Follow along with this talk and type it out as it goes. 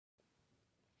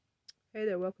Hey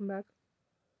there, welcome back.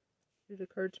 It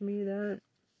occurred to me that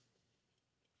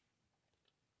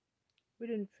we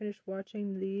didn't finish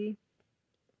watching the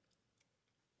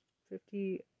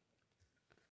 50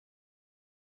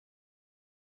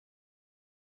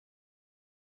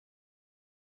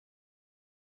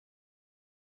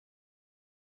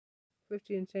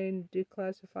 insane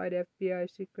declassified FBI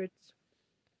secrets.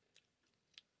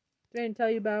 Didn't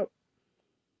tell you about.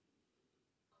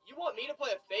 You want me to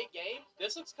play a fake game?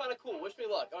 This looks kind of cool. Wish me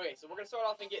luck. Okay, so we're going to start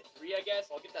off and get 3, I guess.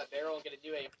 I'll get that barrel and get a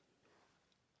new aim.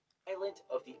 Island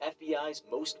of the FBI's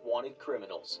most wanted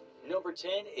criminals. Number 10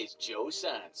 is Joe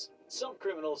Sands. Some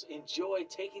criminals enjoy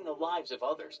taking the lives of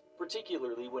others,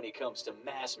 particularly when it comes to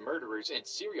mass murderers and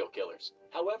serial killers.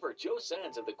 However, Joe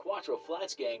Sands of the Quattro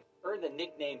Flats gang earned the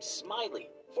nickname Smiley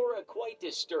for a quite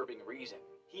disturbing reason.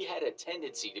 He had a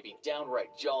tendency to be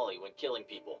downright jolly when killing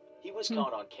people. He was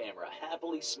caught on camera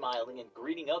happily smiling and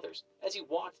greeting others as he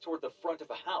walked toward the front of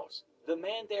a house. The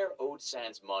man there owed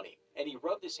Sands money, and he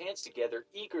rubbed his hands together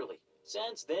eagerly.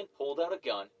 Sands then pulled out a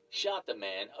gun, shot the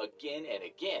man again and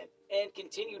again, and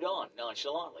continued on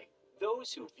nonchalantly.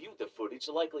 Those who viewed the footage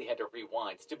likely had to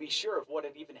rewind to be sure of what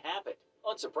had even happened.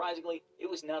 Unsurprisingly, it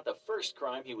was not the first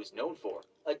crime he was known for.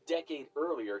 A decade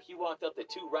earlier, he walked up to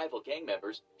 2 rival gang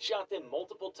members, shot them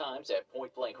multiple times at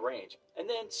point-blank range, and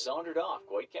then sauntered off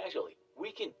quite casually.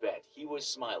 We can bet he was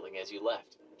smiling as he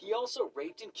left. He also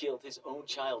raped and killed his own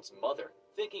child's mother,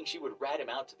 thinking she would rat him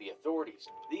out to the authorities.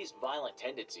 These violent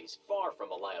tendencies, far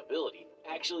from a liability,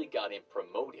 actually got him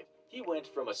promoted. He went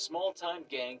from a small-time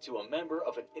gang to a member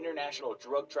of an international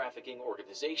drug trafficking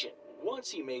organization. Once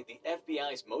he made the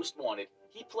FBI's most wanted,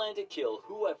 he planned to kill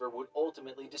whoever would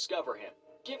ultimately discover him.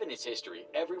 Given his history,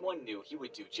 everyone knew he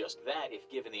would do just that if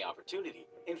given the opportunity.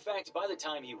 In fact, by the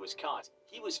time he was caught,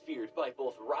 he was feared by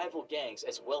both rival gangs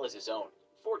as well as his own.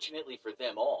 Fortunately for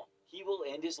them all, he will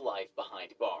end his life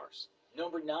behind bars.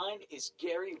 Number 9 is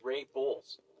Gary Ray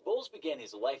Bowles. Bowles began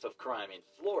his life of crime in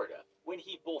Florida when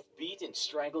he both beat and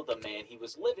strangled the man he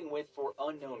was living with for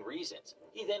unknown reasons.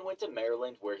 He then went to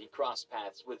Maryland where he crossed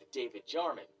paths with David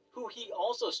Jarman, who he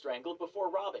also strangled before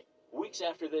robbing. Weeks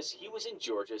after this, he was in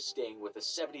Georgia staying with a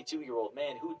 72-year-old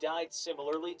man who died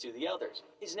similarly to the others.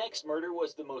 His next murder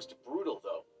was the most brutal,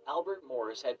 though. Albert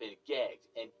Morris had been gagged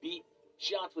and beaten,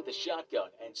 shot with a shotgun,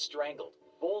 and strangled.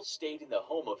 Bowles stayed in the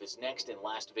home of his next and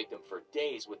last victim for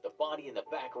days with the body in the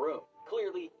back room.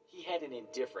 Clearly, he had an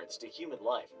indifference to human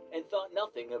life and thought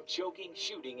nothing of choking,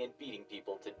 shooting, and beating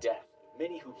people to death.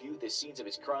 Many who viewed the scenes of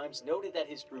his crimes noted that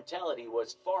his brutality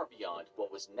was far beyond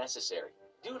what was necessary.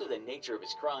 Due to the nature of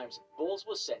his crimes, Bowles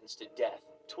was sentenced to death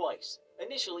twice.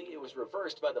 Initially, it was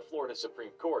reversed by the Florida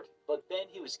Supreme Court, but then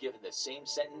he was given the same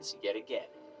sentence yet again.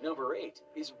 Number 8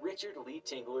 is Richard Lee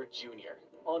Tingler, Jr.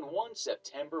 On one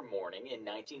September morning in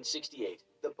 1968,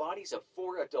 the bodies of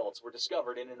 4 adults were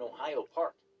discovered in an Ohio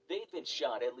park. They'd been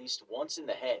shot at least once in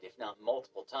the head, if not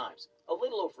multiple times. A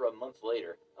little over a month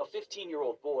later, a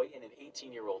 15-year-old boy and an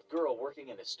 18-year-old girl working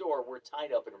in a store were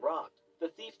tied up and robbed. The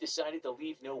thief decided to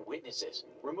leave no witnesses.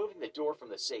 Removing the door from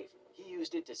the safe, he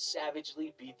used it to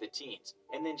savagely beat the teens,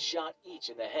 and then shot each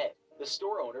in the head. The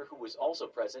store owner, who was also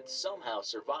present, somehow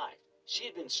survived. She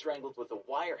had been strangled with a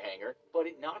wire hanger, but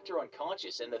it knocked her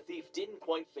unconscious and the thief didn't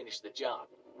quite finish the job.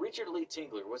 Richard Lee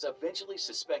Tingler was eventually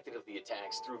suspected of the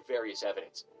attacks through various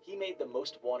evidence. He made the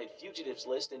most wanted fugitives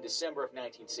list in December of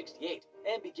 1968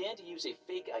 and began to use a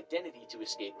fake identity to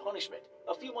escape punishment.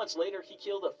 A few months later, he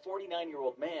killed a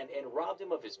 49-year-old man and robbed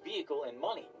him of his vehicle and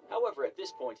money. However, at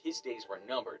this point, his days were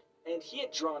numbered, and he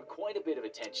had drawn quite a bit of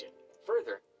attention.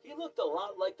 Further, he looked a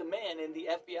lot like the man in the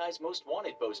FBI's most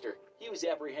wanted poster. He was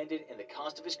apprehended, and the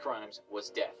cost of his crimes was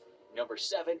death. Number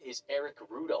 7 is Eric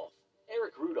Rudolph.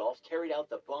 Eric Rudolph carried out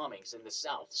the bombings in the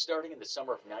South starting in the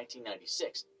summer of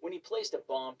 1996 when he placed a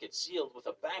bomb concealed with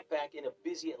a backpack in a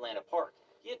busy Atlanta park.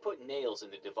 He had put nails in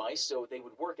the device so they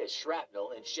would work as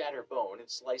shrapnel and shatter bone and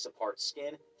slice apart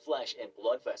skin, flesh, and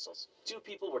blood vessels. 2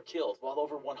 people were killed while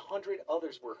over 100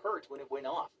 others were hurt when it went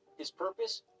off. His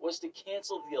purpose was to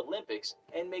cancel the Olympics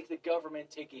and make the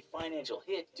government take a financial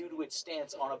hit due to its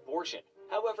stance on abortion.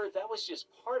 However, that was just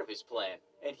part of his plan,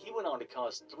 and he went on to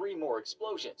cause 3 more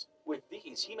explosions. With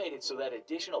these, he made it so that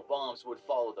additional bombs would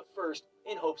follow the first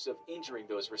in hopes of injuring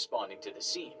those responding to the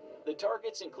scene. The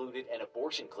targets included an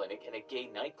abortion clinic and a gay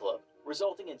nightclub,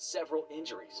 resulting in several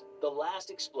injuries. The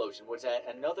last explosion was at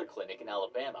another clinic in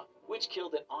Alabama, which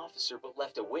killed an officer but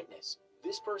left a witness.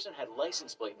 This person had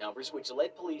license plate numbers which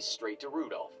led police straight to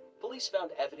Rudolph. Police found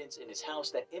evidence in his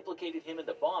house that implicated him in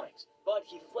the bombings, but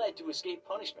he fled to escape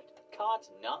punishment. Caught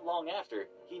not long after,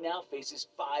 he now faces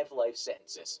 5 life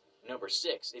sentences. Number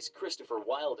 6 is Christopher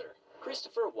Wilder.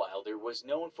 Christopher Wilder was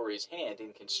known for his hand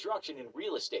in construction and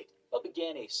real estate, but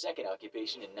began a second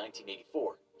occupation in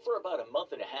 1984. For about a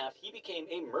month and a half, he became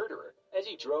a murderer as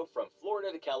he drove from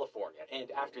Florida to California and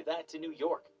after that to New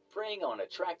York. Preying on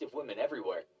attractive women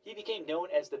everywhere, he became known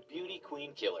as the Beauty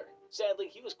Queen Killer. Sadly,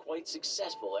 he was quite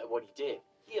successful at what he did.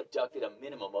 He abducted a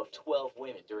minimum of 12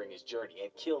 women during his journey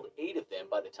and killed 8 of them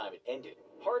by the time it ended.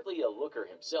 Hardly a looker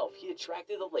himself, he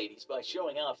attracted the ladies by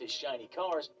showing off his shiny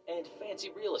cars and fancy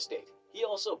real estate. He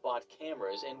also bought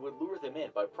cameras and would lure them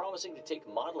in by promising to take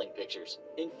modeling pictures.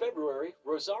 In February,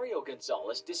 Rosario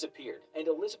Gonzalez disappeared, and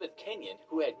Elizabeth Kenyon,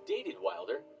 who had dated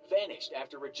Wilder, vanished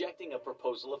after rejecting a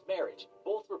proposal of marriage.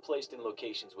 Both were placed in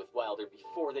locations with Wilder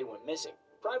before they went missing.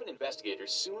 Private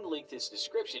investigators soon leaked his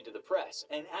description to the press,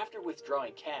 and after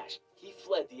withdrawing cash, he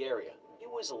fled the area. It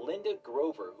was Linda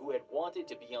Grover who had wanted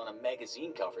to be on a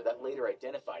magazine cover that later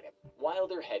identified him.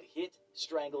 Wilder had hit,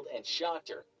 strangled, and shocked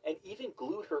her, and even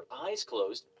glued her eyes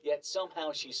closed, yet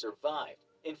somehow she survived.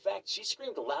 In fact, she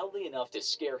screamed loudly enough to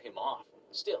scare him off.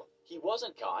 Still, he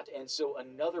wasn't caught, and so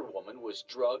another woman was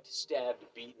drugged, stabbed,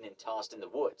 beaten, and tossed in the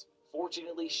woods.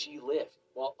 Fortunately, she lived,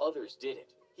 while others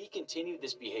didn't. He continued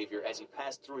this behavior as he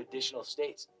passed through additional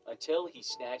states until he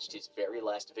snatched his very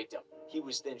last victim. He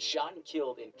was then shot and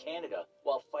killed in Canada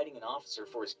while fighting an officer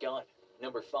for his gun.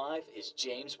 Number 5 is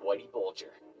James Whitey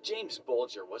Bulger. James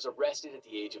Bulger was arrested at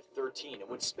the age of 13 and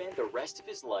would spend the rest of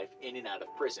his life in and out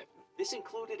of prison. This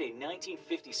included a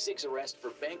 1956 arrest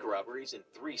for bank robberies in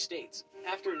 3 states.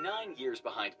 After 9 years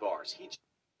behind bars, he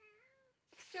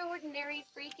Extraordinary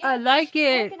freak. I like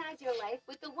it. Organize your life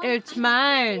with the It's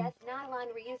mine. nylon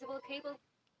reusable cable.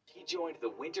 He joined the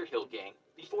Winter Hill Gang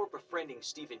before befriending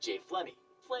Stephen J. Flemmi.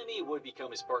 Flemmi would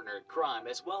become his partner in crime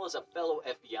as well as a fellow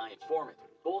FBI informant.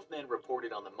 Both men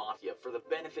reported on the mafia for the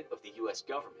benefit of the U.S.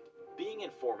 government. Being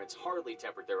informants hardly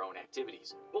tempered their own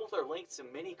activities. Both are linked to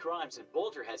many crimes, and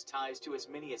Bulger has ties to as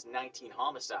many as 19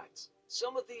 homicides.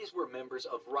 Some of these were members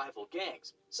of rival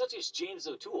gangs, such as James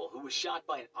O'Toole, who was shot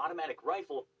by an automatic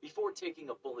rifle before taking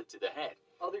a bullet to the head.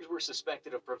 Others were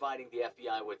suspected of providing the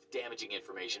FBI with damaging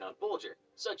information on Bulger,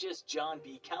 such as John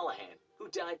B. Callahan, who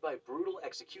died by brutal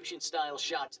execution-style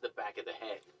shot to the back of the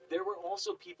head. There were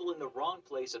also people in the wrong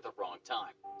place at the wrong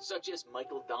time, such as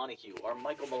Michael Donahue or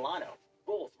Michael Milano.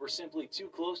 Both were simply too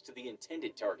close to the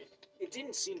intended target. It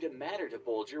didn't seem to matter to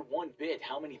Bulger one bit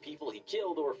how many people he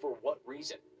killed or for what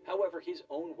reason. However, his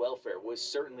own welfare was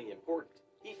certainly important.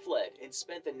 He fled and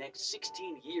spent the next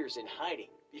 16 years in hiding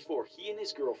before he and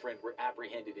his girlfriend were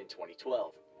apprehended in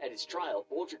 2012. At his trial,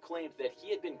 Bulger claimed that he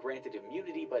had been granted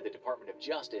immunity by the Department of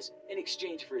Justice in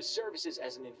exchange for his services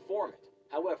as an informant.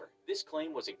 However, this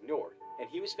claim was ignored, and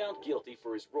he was found guilty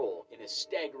for his role in a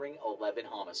staggering 11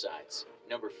 homicides.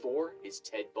 Number 4 is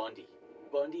Ted Bundy.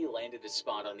 Bundy landed a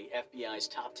spot on the FBI's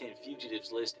top 10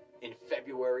 fugitives list in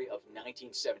February of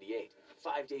 1978.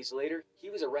 5 days later, he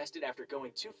was arrested after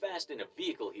going too fast in a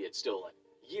vehicle he had stolen.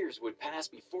 Years would pass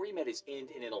before he met his end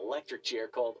in an electric chair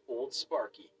called Old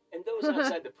Sparky, and those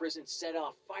outside the prison set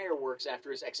off fireworks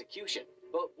after his execution.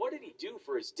 But what did he do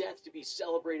for his death to be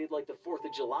celebrated like the 4th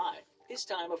of July? His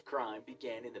time of crime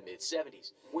began in the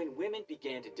mid-70s, when women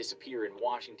began to disappear in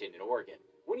Washington and Oregon.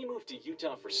 When he moved to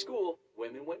Utah for school,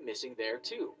 women went missing there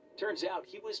too. Turns out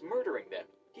he was murdering them.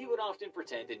 He would often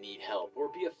pretend to need help or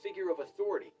be a figure of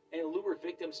authority and lure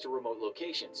victims to remote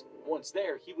locations. Once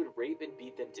there, he would rape and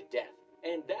beat them to death.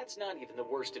 And that's not even the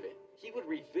worst of it. He would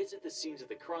revisit the scenes of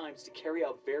the crimes to carry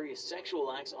out various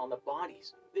sexual acts on the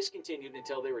bodies. This continued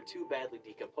until they were too badly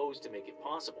decomposed to make it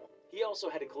possible. He also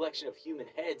had a collection of human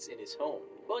heads in his home.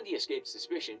 Bundy escaped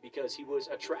suspicion because he was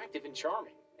attractive and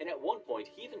charming, and at one point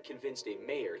he even convinced a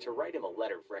mayor to write him a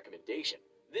letter of recommendation.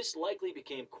 This likely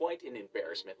became quite an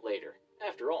embarrassment later.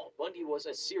 After all, Bundy was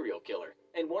a serial killer,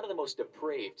 and one of the most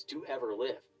depraved to ever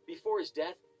live. Before his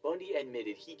death, Bundy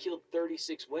admitted he killed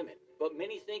 36 women, but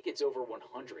many think it's over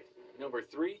 100. Number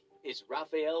 3 is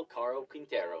Rafael Caro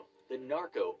Quintero, the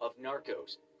narco of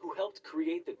narcos, who helped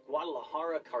create the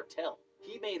Guadalajara cartel.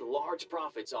 He made large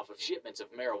profits off of shipments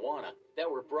of marijuana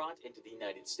that were brought into the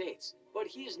United States, but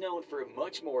he is known for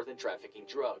much more than trafficking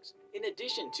drugs. In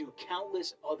addition to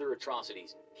countless other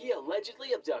atrocities, he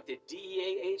allegedly abducted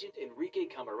DEA agent Enrique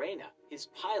Camarena, his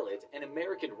pilot, an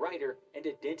American writer, and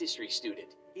a dentistry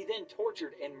student. He then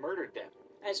tortured and murdered them.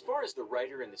 As far as the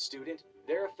writer and the student,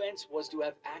 their offense was to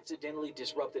have accidentally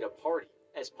disrupted a party.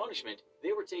 As punishment,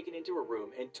 they were taken into a room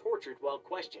and tortured while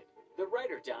questioned. The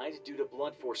writer died due to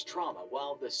blunt force trauma,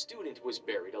 while the student was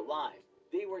buried alive.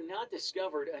 They were not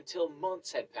discovered until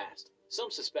months had passed. Some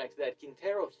suspect that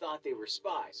Quintero thought they were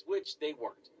spies, which they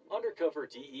weren't. Undercover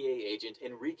DEA agent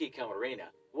Enrique Camarena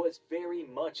was very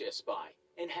much a spy,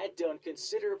 and had done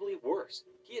considerably worse.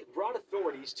 He had brought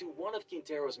authorities to one of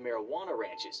Quintero's marijuana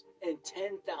ranches, and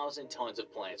 10,000 tons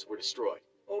of plants were destroyed.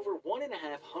 Over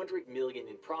 $1.5 million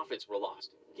in profits were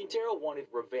lost. Quintero wanted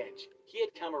revenge. He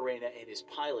had Camarena and his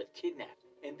pilot kidnapped,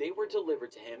 and they were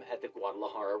delivered to him at the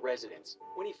Guadalajara residence.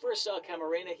 When he first saw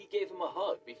Camarena, he gave him a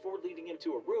hug before leading him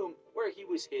to a room where he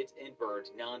was hit and burned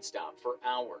nonstop for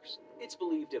hours. It's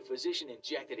believed a physician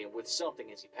injected him with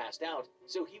something as he passed out,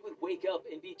 so he would wake up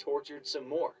and be tortured some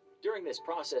more. During this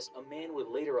process, a man would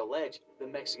later allege the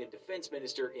Mexican Defense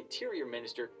Minister, Interior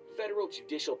Minister, Federal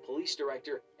Judicial Police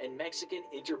Director, and Mexican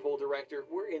Interpol Director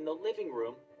were in the living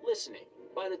room listening.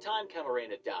 By the time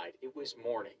Camarena died, it was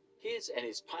morning. His and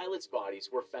his pilot's bodies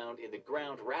were found in the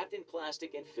ground wrapped in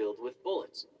plastic and filled with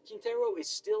bullets. Quintero is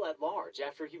still at large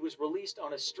after he was released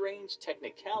on a strange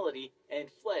technicality and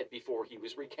fled before he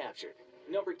was recaptured.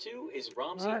 Number 2 is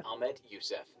Ramzi Ahmed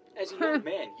Youssef. As a young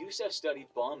man, Youssef studied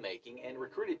bomb making and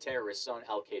recruited terrorists on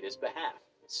Al-Qaeda's behalf.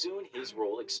 Soon his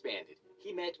role expanded.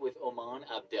 He met with Oman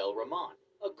Abdel Rahman,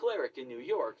 a cleric in New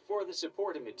York, for the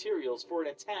support and materials for an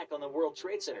attack on the World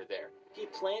Trade Center there. He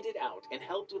planned it out and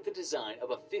helped with the design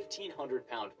of a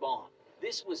 1,500-pound bomb.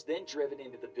 This was then driven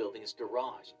into the building's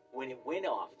garage. When it went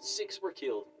off, 6 were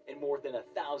killed and more than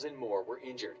 1,000 more were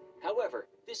injured. However,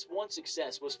 this one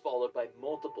success was followed by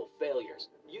multiple failures.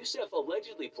 Youssef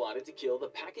allegedly plotted to kill the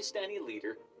Pakistani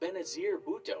leader Benazir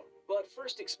Bhutto, but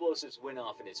first explosives went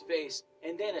off in his face,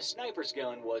 and then a sniper's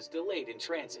gun was delayed in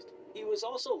transit. He was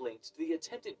also linked to the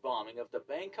attempted bombing of the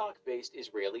Bangkok-based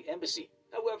Israeli embassy.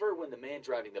 However, when the man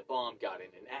driving the bomb got in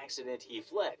an accident, he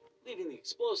fled, leaving the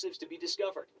explosives to be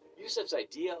discovered. Youssef's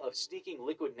idea of sneaking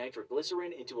liquid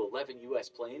nitroglycerin into 11 U.S.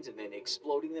 planes and then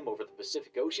exploding them over the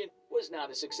Pacific Ocean was not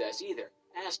a success either.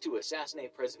 Asked to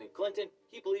assassinate President Clinton,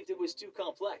 he believed it was too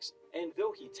complex, and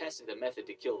though he tested a method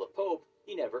to kill the Pope,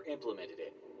 he never implemented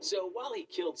it. So while he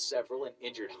killed several and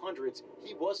injured hundreds,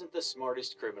 he wasn't the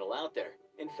smartest criminal out there.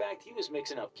 In fact, he was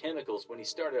mixing up chemicals when he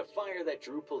started a fire that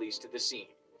drew police to the scene.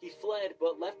 He fled,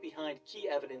 but left behind key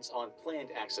evidence on planned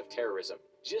acts of terrorism.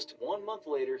 Just 1 month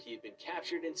later, he had been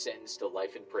captured and sentenced to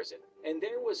life in prison. And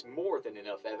there was more than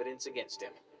enough evidence against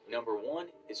him. Number 1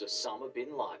 is Osama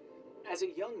bin Laden. As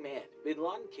a young man, bin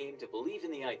Laden came to believe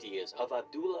in the ideas of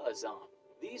Abdullah Azzam.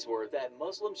 These were that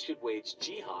Muslims should wage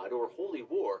jihad or holy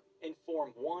war and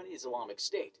form one Islamic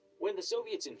state. When the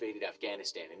Soviets invaded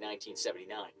Afghanistan in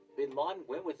 1979, bin Laden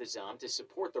went with Azzam to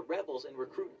support the rebels and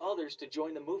recruit others to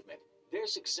join the movement. Their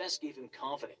success gave him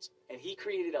confidence, and he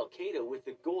created Al-Qaeda with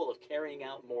the goal of carrying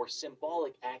out more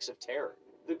symbolic acts of terror.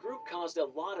 The group caused a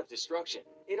lot of destruction.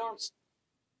 It armed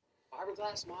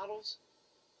Fiberglass models,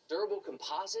 durable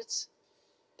composites,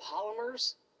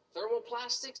 polymers,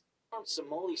 thermoplastics. armed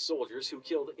Somali soldiers who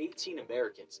killed 18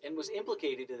 Americans and was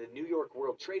implicated in the New York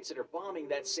World Trade Center bombing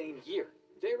that same year.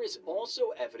 There is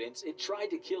also evidence it tried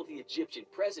to kill the Egyptian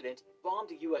president,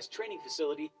 bombed a U.S. training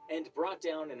facility, and brought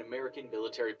down an American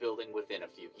military building within a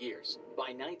few years.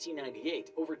 By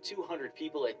 1998, over 200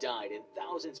 people had died and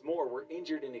thousands more were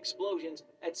injured in explosions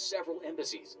at several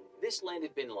embassies. This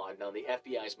landed bin Laden on the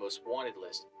FBI's most wanted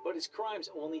list, but his crimes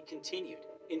only continued.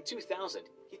 In 2000,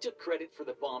 he took credit for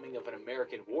the bombing of an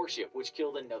American warship which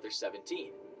killed another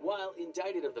 17. While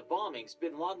indicted of the bombings,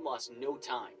 bin Laden lost no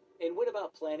time and went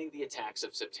about planning the attacks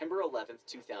of September 11,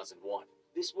 2001.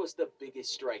 This was the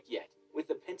biggest strike yet, with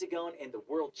the Pentagon and the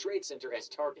World Trade Center as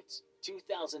targets.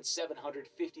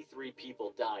 2,753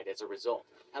 people died as a result.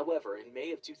 However, in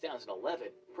May of 2011,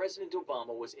 President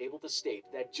Obama was able to state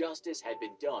that justice had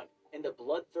been done and the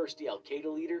bloodthirsty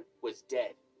Al-Qaeda leader was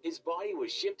dead. His body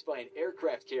was shipped by an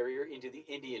aircraft carrier into the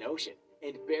Indian Ocean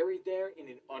and buried there in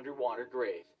an underwater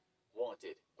grave.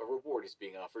 Wanted, a reward is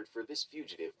being offered for this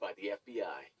fugitive by the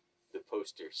FBI. The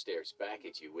poster stares back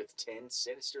at you with 10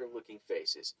 sinister-looking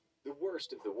faces, the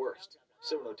worst of the worst,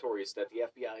 so notorious that the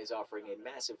FBI is offering a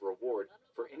massive reward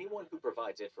for anyone who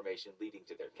provides information leading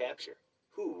to their capture.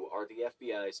 Who are the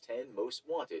FBI's 10 most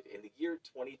wanted in the year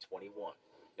 2021?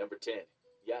 Number 10.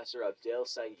 Yasser Abdel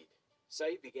Said.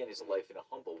 Said began his life in a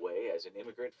humble way as an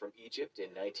immigrant from Egypt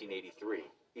in 1983.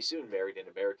 He soon married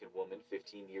an American woman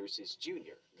 15 years his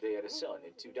junior. They had a son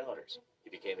and 2 daughters. He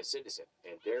became a citizen,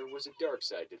 and there was a dark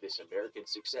side to this American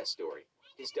success story.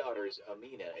 His daughters,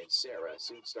 Amina and Sarah,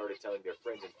 soon started telling their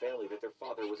friends and family that their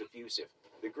father was abusive.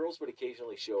 The girls would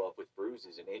occasionally show up with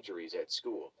bruises and injuries at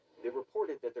school. They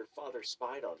reported that their father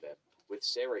spied on them, with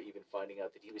Sarah even finding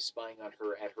out that he was spying on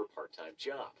her at her part-time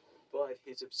job. But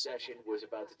his obsession was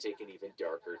about to take an even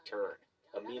darker turn.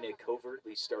 Amina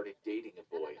covertly started dating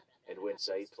a boy, and when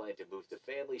Said planned to move the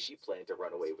family, she planned to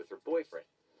run away with her boyfriend.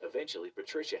 Eventually,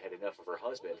 Patricia had enough of her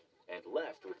husband and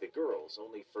left with the girls,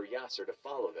 only for Yasser to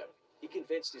follow them. He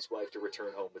convinced his wife to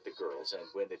return home with the girls, and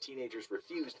when the teenagers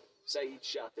refused, Cited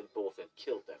shot them both and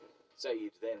killed them.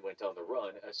 Cited then went on the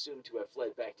run, assumed to have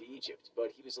fled back to Egypt,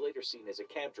 but he was later seen as a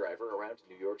cab driver around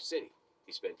New York City.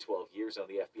 He spent 12 years on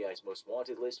the FBI's most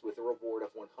wanted list with a reward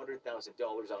of $100,000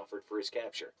 offered for his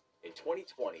capture. In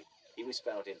 2020, he was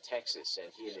found in Texas,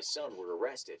 and he and his son were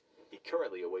arrested. He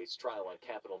currently awaits trial on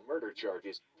capital murder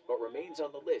charges, but remains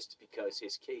on the list because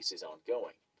his case is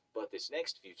ongoing. But this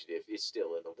next fugitive is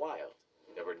still in the wild.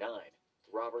 Number 9.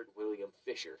 Robert William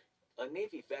Fisher. A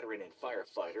Navy veteran and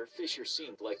firefighter, Fisher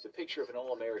seemed like the picture of an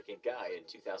all-American guy in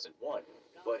 2001,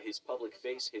 but his public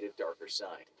face hid a darker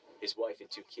side. His wife and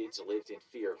 2 kids lived in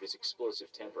fear of his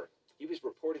explosive temper. He was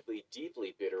reportedly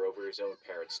deeply bitter over his own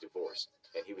parents' divorce,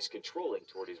 and he was controlling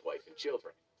toward his wife and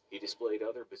children. He displayed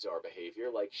other bizarre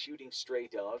behavior, like shooting stray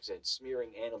dogs and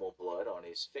smearing animal blood on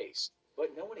his face.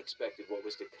 But no one expected what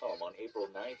was to come on April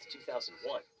 9,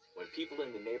 2001, when people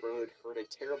in the neighborhood heard a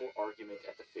terrible argument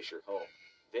at the Fisher home.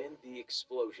 Then the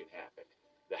explosion happened.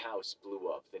 The house blew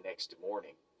up the next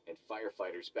morning, and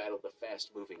firefighters battled the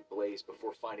fast-moving blaze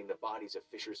before finding the bodies of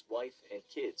Fisher's wife and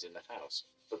kids in the house.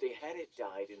 But they hadn't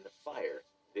died in the fire.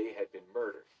 They had been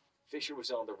murdered. Fisher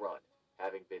was on the run,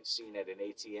 having been seen at an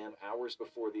ATM hours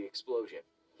before the explosion.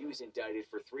 He was indicted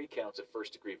for 3 counts of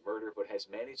first-degree murder, but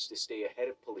has managed to stay ahead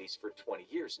of police for 20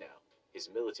 years now. His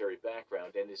military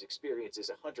background and his experience as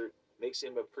a hunter makes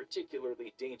him a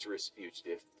particularly dangerous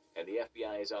fugitive, and the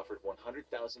FBI has offered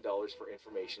 $100,000 for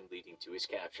information leading to his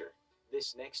capture.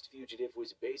 This next fugitive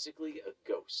was basically a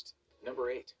ghost.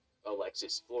 Number 8.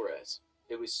 Alexis Flores.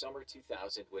 It was summer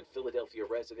 2000 when Philadelphia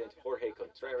resident Jorge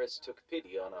Contreras took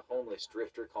pity on a homeless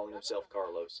drifter calling himself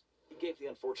Carlos. He gave the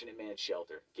unfortunate man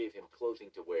shelter, gave him clothing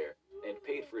to wear, and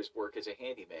paid for his work as a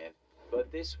handyman.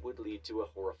 But this would lead to a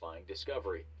horrifying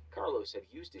discovery. Carlos had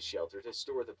used his shelter to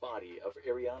store the body of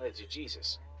Ariana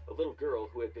DOGIES, a little girl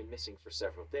who had been missing for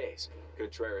several days.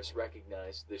 Contreras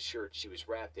recognized the shirt she was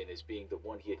wrapped in as being the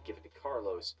one he had given to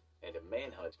Carlos, and a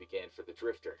manhunt began for the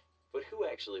drifter. But who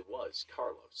actually was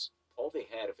Carlos? All they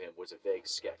had of him was a vague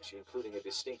sketch, including a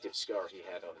distinctive scar he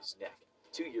had on his neck.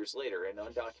 2 years later, an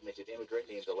undocumented immigrant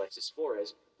named Alexis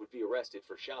Flores would be arrested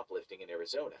for shoplifting in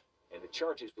Arizona, and the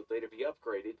charges would later be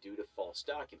upgraded due to false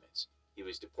documents. He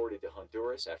was deported to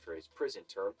Honduras after his prison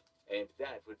term, and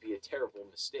that would be a terrible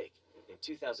mistake. In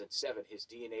 2007, his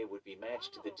DNA would be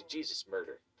matched to the DOGIES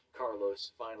murder.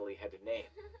 Carlos finally had a name,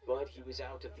 but he was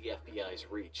out of the FBI's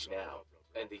reach now,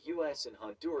 and the U.S. and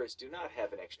Honduras do not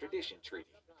have an extradition treaty.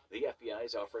 The FBI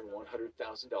is offering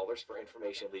 $100,000 for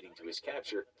information leading to his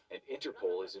capture, and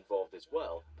Interpol is involved as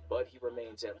well, but he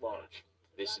remains at large.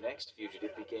 This next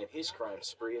fugitive began his crime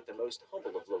spree at the most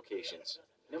humble of locations.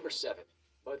 Number 7.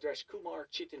 Bhadrash Kumar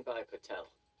Chitanbhai Patel.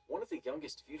 One of the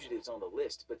youngest fugitives on the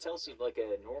list, Patel seemed like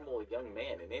a normal young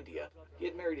man in India. He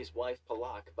had married his wife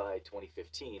Palak by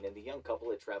 2015, and the young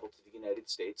couple had traveled to the United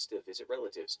States to visit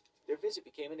relatives. Their visit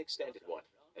became an extended one,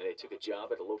 and they took a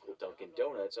job at a local Dunkin'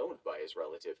 Donuts owned by his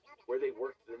relative, where they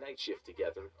worked the night shift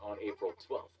together on April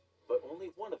 12th. But only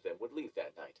one of them would leave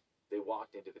that night. They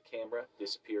walked into the camera,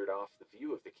 disappeared off the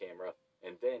view of the camera,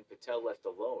 and then Patel left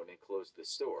alone and closed the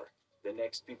store. The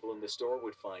next people in the store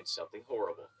would find something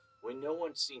horrible. When no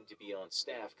one seemed to be on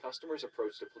staff, customers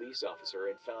approached a police officer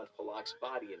and found Palak's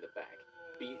body in the back,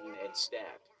 beaten and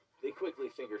stabbed. They quickly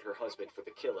fingered her husband for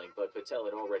the killing, but Patel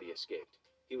had already escaped.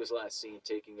 He was last seen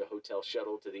taking a hotel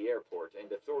shuttle to the airport,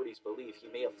 and authorities believe he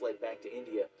may have fled back to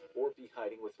India or be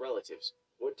hiding with relatives.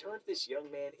 What turned this young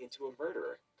man into a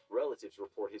murderer? Relatives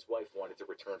report his wife wanted to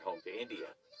return home to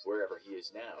India. Wherever he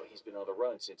is now, he's been on the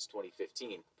run since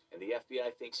 2015, and the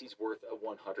FBI thinks he's worth a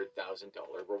 $100,000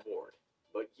 reward.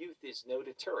 But youth is no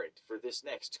deterrent for this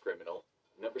next criminal.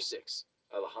 Number 6.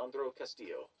 Alejandro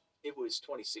Castillo. It was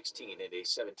 2016, and a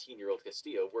 17-year-old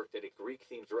Castillo worked at a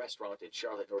Greek-themed restaurant in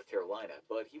Charlotte, North Carolina,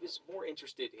 but he was more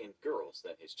interested in girls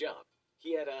than his job.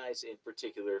 He had eyes in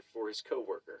particular for his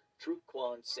co-worker,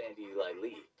 Truquan Sandy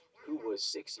Laili, who was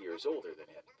 6 years older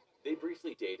than him. They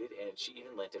briefly dated, and she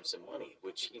even lent him some money,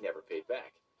 which he never paid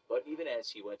back. But even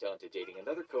as he went on to dating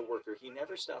another co-worker, he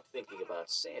never stopped thinking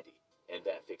about Sandy, and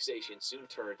that fixation soon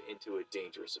turned into a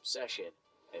dangerous obsession,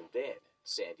 and then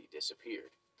Sandy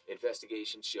disappeared.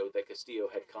 Investigations showed that Castillo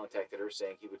had contacted her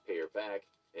saying he would pay her back.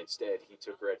 Instead, he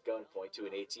took her at gunpoint to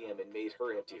an ATM and made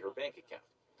her empty her bank account.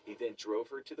 He then drove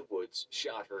her to the woods,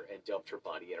 shot her, and dumped her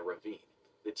body in a ravine.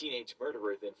 The teenage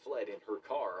murderer then fled in her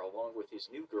car along with his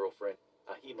new girlfriend,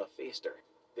 Ahima Feaster.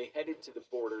 They headed to the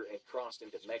border and crossed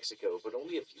into Mexico, but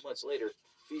only a few months later,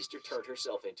 Feaster turned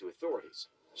herself into authorities.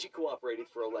 She cooperated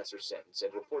for a lesser sentence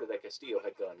and reported that Castillo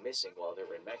had gone missing while they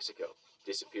were in Mexico,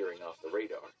 disappearing off the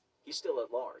radar. He's still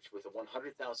at large, with a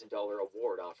 $100,000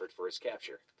 award offered for his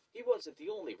capture. He wasn't the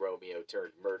only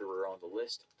Romeo-turned-murderer on the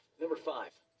list. Number 5.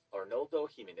 Arnoldo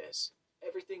Jimenez.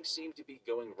 Everything seemed to be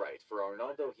going right for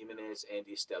Arnoldo Jimenez and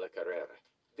Estela Carrera.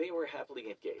 They were happily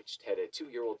engaged, had a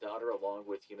 2-year-old daughter along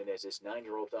with Jimenez's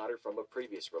 9-year-old daughter from a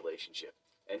previous relationship.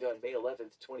 And on May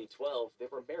 11th, 2012, they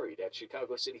were married at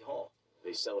Chicago City Hall.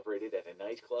 They celebrated at a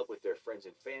nightclub with their friends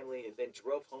and family and then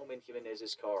drove home in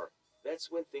Jimenez's car.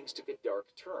 That's when things took a dark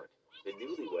turn. The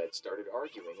newlyweds started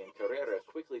arguing, and Carrera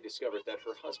quickly discovered that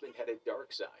her husband had a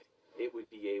dark side. It would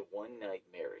be a one-night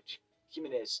marriage.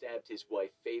 Jimenez stabbed his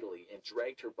wife fatally and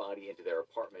dragged her body into their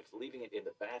apartment, leaving it in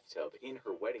the bathtub in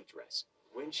her wedding dress.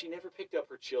 When she never picked up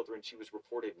her children, she was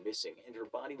reported missing, and her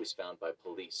body was found by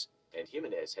police, and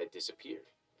Jimenez had disappeared.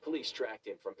 Police tracked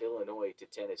him from Illinois to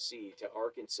Tennessee to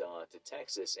Arkansas to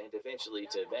Texas and eventually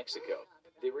to Mexico.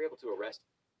 They were able to arrest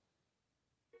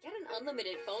Get an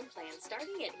unlimited phone plan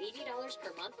starting at $80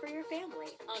 per month for your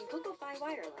family on Google Fi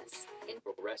Wireless.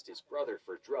 arrest his brother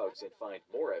for drugs and find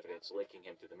more evidence linking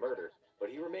him to the murder, but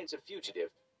he remains a fugitive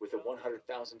with a $100,000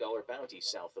 bounty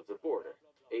south of the border.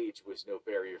 Age was no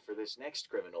barrier for this next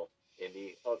criminal in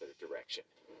the other direction.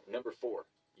 Number 4.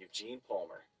 Eugene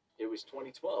Palmer. It was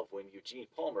 2012 when Eugene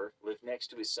Palmer lived next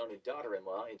to his son and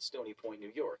daughter-in-law in Stony Point,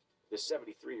 New York. The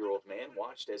 73-year-old man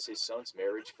watched as his son's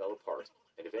marriage fell apart,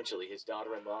 and eventually his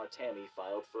daughter-in-law, Tammy,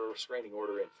 filed for a restraining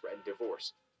order and threatened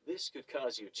divorce. This could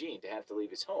cause Eugene to have to leave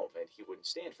his home, and he wouldn't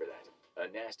stand for that.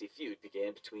 A nasty feud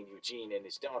began between Eugene and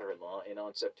his daughter-in-law, and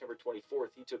on September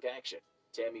 24th, he took action.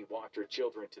 Tammy walked her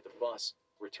children to the bus,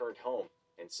 returned home,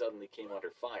 and suddenly came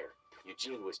under fire.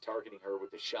 Eugene was targeting her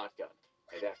with a shotgun,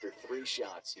 and after 3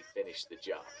 shots, he finished the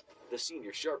job. The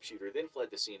senior sharpshooter then fled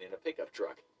the scene in a pickup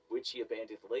truck, which he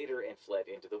abandoned later and fled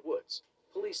into the woods.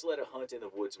 Police led a hunt in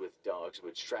the woods with dogs,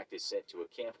 which tracked his scent to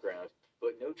a campground,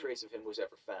 but no trace of him was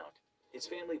ever found. His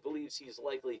family believes he is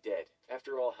likely dead.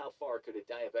 After all, how far could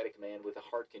a diabetic man with a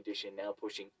heart condition now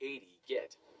pushing 80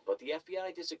 get? But the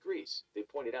FBI disagrees. They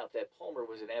pointed out that Palmer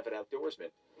was an avid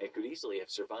outdoorsman and could easily have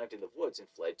survived in the woods and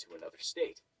fled to another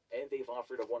state. And they've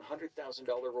offered a $100,000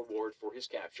 reward for his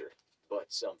capture. But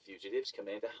some fugitives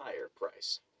command a higher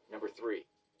price. Number 3.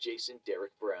 Jason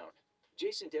Derek Brown.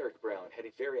 Jason Derek Brown had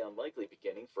a very unlikely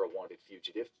beginning for a wanted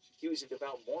fugitive. He was a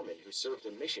devout Mormon who served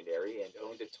a missionary and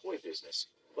owned a toy business.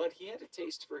 But he had a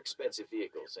taste for expensive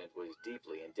vehicles and was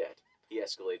deeply in debt. He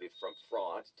escalated from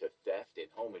fraud to theft and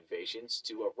home invasions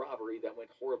to a robbery that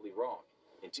went horribly wrong.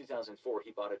 In 2004,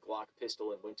 he bought a Glock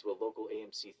pistol and went to a local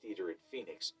AMC theater in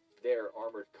Phoenix. There,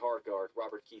 armored car guard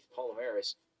Robert Keith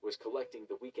Palomares was collecting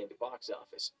the weekend box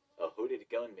office. A hooded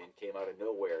gunman came out of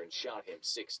nowhere and shot him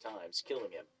 6 times,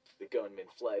 killing him. The gunman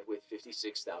fled with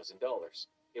 $56,000.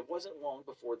 It wasn't long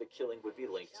before the killing would be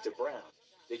linked to Brown.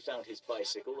 They found his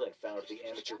bicycle and found the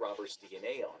amateur robber's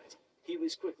DNA on it. He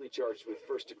was quickly charged with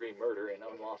first-degree murder and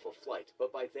unlawful flight,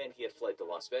 but by then he had fled to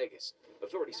Las Vegas.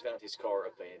 Authorities found his car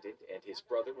abandoned, and his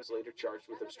brother was later charged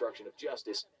with obstruction of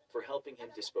justice for helping him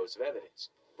dispose of evidence.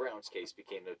 Brown's case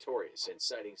became notorious, and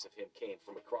sightings of him came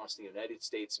from across the United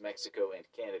States, Mexico, and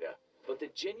Canada. But the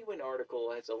genuine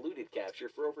article has eluded capture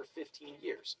for over 15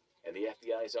 years, and the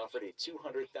FBI has offered a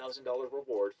 $200,000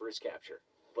 reward for his capture.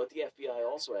 But the FBI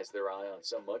also has their eye on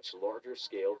some much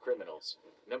larger-scale criminals.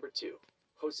 Number 2.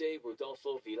 Jose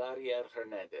Rodolfo Villarreal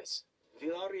Hernandez.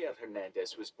 Villarreal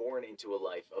Hernandez was born into a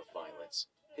life of violence.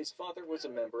 His father was a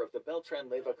member of the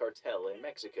Beltran-Leyva cartel in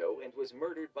Mexico and was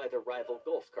murdered by the rival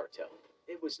Gulf cartel.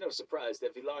 It was no surprise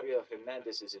that Villarreal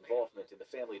Hernandez's involvement in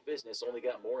the family business only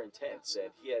got more intense,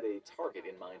 and he had a target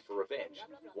in mind for revenge.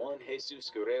 Juan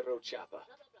Jesus Guerrero Chapa,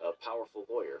 a powerful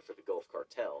lawyer for the Gulf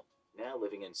cartel, now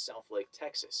living in Southlake,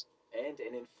 Texas, and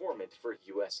an informant for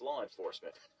U.S. law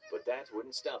enforcement. But that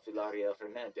wouldn't stop Villarreal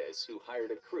Hernandez, who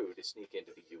hired a crew to sneak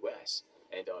into the U.S.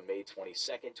 And on May 22,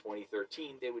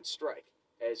 2013, they would strike.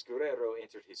 As Guerrero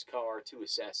entered his car, 2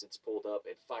 assassins pulled up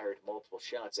and fired multiple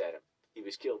shots at him. He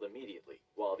was killed immediately.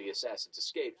 While the assassins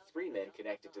escaped, 3 men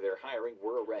connected to their hiring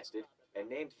were arrested and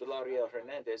named Villarreal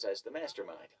Hernandez as the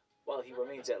mastermind. While he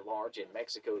remains at large in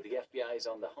Mexico, the FBI is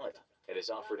on the hunt and has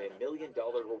offered a $1 million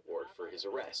reward for his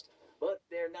arrest. But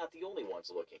they're not the only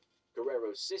ones looking.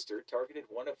 Guerrero's sister targeted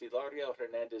one of Villarreal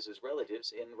Hernandez's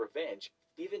relatives in revenge,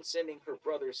 even sending her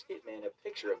brother's hitman a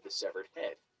picture of the severed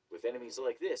head. With enemies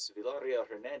like this, Villarreal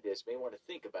Hernandez may want to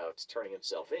think about turning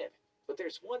himself in. But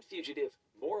there's one fugitive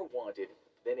more wanted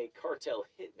than a cartel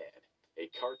hitman, a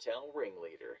cartel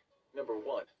ringleader. Number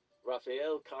 1.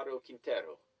 Rafael Caro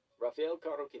Quintero. Rafael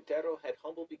Caro Quintero had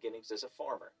humble beginnings as a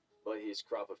farmer, but his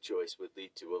crop of choice would lead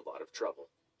to a lot of trouble.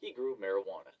 He grew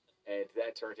marijuana, and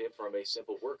that turned him from a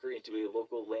simple worker into a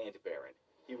local land baron.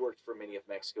 He worked for many of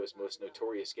Mexico's most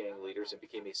notorious gang leaders and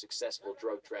became a successful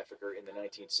drug trafficker in the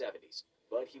 1970s.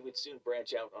 But he would soon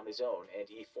branch out on his own, and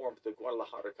he formed the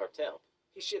Guadalajara cartel.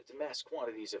 He shipped mass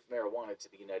quantities of marijuana to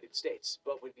the United States,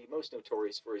 but would be most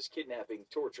notorious for his kidnapping,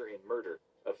 torture, and murder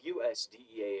of U.S.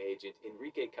 DEA agent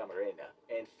Enrique Camarena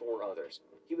and 4 others.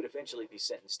 He would eventually be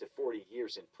sentenced to 40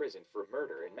 years in prison for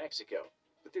murder in Mexico.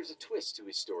 But there's a twist to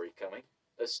his story coming.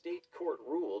 A state court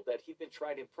ruled that he'd been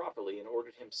tried improperly and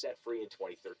ordered him set free in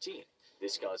 2013.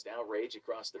 This caused outrage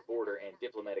across the border, and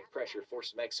diplomatic pressure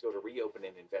forced Mexico to reopen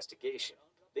an investigation.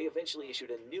 They eventually issued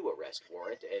a new arrest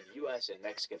warrant, and U.S. and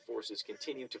Mexican forces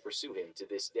continue to pursue him to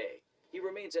this day. He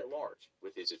remains at large,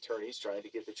 with his attorneys trying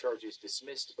to get the charges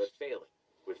dismissed but failing.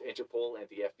 With Interpol and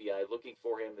the FBI looking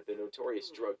for him, the notorious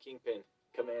drug kingpin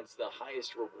commands the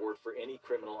highest reward for any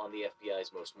criminal on the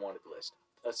FBI's most wanted list.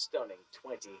 A stunning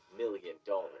 $20 million.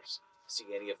 See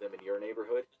any of them in your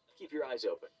neighborhood? Keep your eyes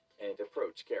open and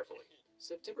approach carefully.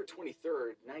 September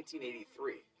 23rd,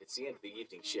 1983. It's the end of the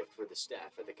evening shift for the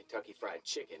staff at the Kentucky Fried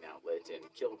Chicken outlet in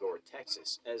Kilgore,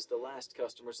 Texas. As the last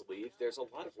customers leave, there's a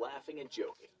lot of laughing and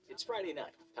joking. It's Friday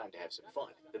night, time to have some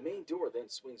fun. The main door then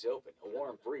swings open. A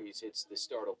warm breeze hits the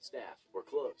startled staff. "We're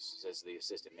closed," says the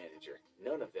assistant manager.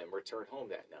 None of them return home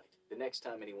that night. The next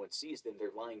time anyone sees them,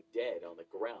 they're lying dead on the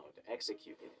ground,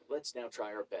 executed. Let's now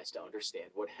try our best to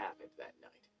understand what happened that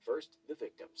night. First, the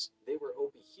victims. They were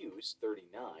Opie Hughes,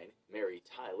 39, Mary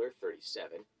Tyler,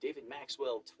 37, David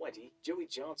Maxwell, 20, Joey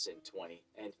Johnson, 20,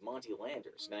 and Monty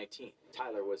Landers, 19.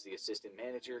 Tyler was the assistant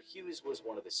manager. Hughes was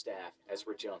one of the staff, as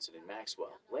were Johnson and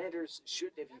Maxwell. Landers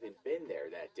shouldn't have even been there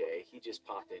that day. He just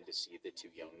popped in to see the 2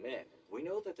 young men. We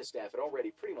know that the staff had already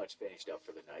pretty much finished up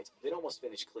for the night. They'd almost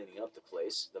finished cleaning up the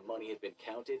place. The money had been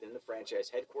counted, and the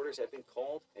franchise headquarters had been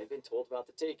called and been told about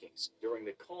the takings. During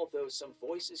the call, though, some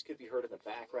voices could be heard in the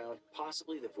background,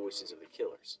 possibly the voices of the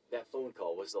killers. That phone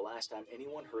call was the last time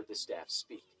anyone heard the staff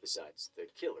speak, besides the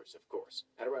killers, of course.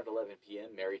 At around 11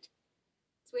 p.m., Mary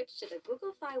Switch to the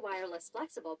Google Fi Wireless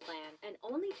Flexible plan and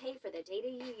only pay for the data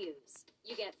you use.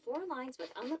 You get 4 lines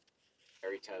with unlimited.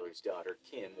 Mary Tyler's daughter,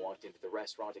 Kim, walked into the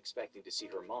restaurant expecting to see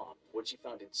her mom. What she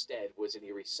found instead was an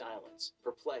eerie silence.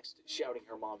 Perplexed, shouting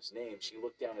her mom's name, she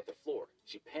looked down at the floor.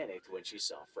 She panicked when she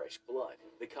saw fresh blood.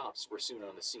 The cops were soon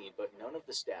on the scene, but none of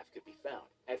the staff could be found.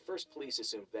 At first, police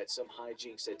assumed that some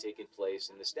hijinks had taken place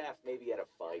and the staff maybe had a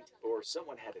fight, or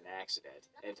someone had an accident,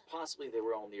 and possibly they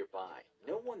were all nearby.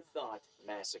 No one thought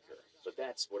massacre, but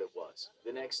that's what it was.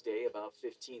 The next day, about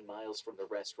 15 miles from the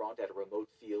restaurant at a remote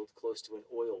field close to an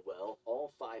oil well,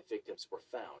 all 5 victims were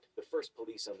found. The first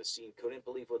police on the scene couldn't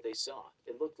believe what they saw.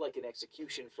 It looked like an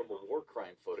execution from a war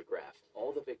crime photograph.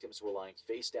 All the victims were lying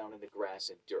face down in the grass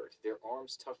and dirt, their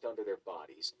arms tucked under their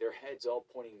bodies, their heads all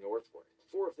pointing northward.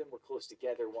 4 of them were close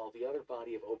together, while the other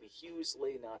body of Opie Hughes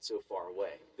lay not so far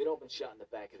away. They'd all been shot in the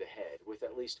back of the head, with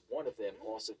at least one of them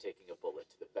also taking a bullet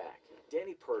to the back.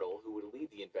 Danny Pirtle, who would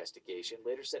lead the investigation,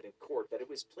 later said in court that it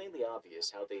was plainly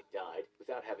obvious how they died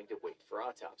without having to wait for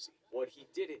autopsy. What he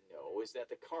didn't know is that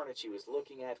the carnage he was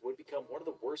looking at would become one of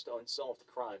the worst unsolved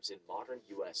crimes in modern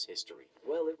U.S. history.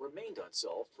 Well, it remained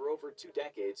unsolved for over 2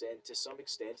 decades, and to some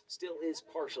extent still is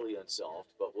partially unsolved,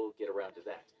 but we'll get around to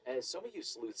that. As some of you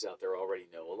sleuths out there already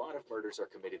know, a lot of murders are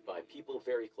committed by people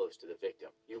very close to the victim.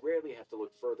 You rarely have to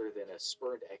look further than a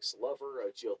spurned ex-lover,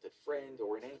 a jilted friend,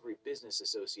 or an angry business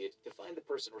associate to find the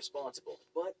person responsible.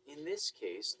 But in this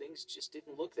case, things just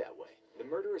didn't look that way. The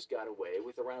murderers got away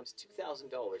with around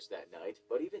 $2,000 that night,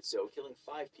 but even so, killing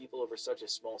 5 people over such a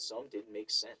small sum didn't make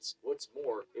sense. What's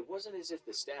more, it wasn't as if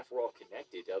the staff were all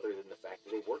connected other than the fact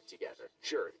that they worked together.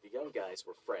 Sure, the young guys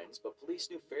were friends, but police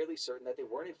knew fairly certain that they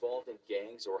weren't involved in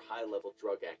gangs or high-level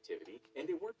drug activity, and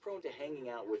they weren't prone to hanging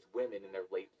out with women in their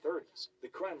late 30s. The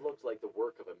crime looked like the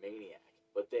work of a maniac.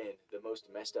 But then, the most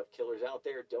messed up killers out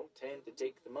there don't tend to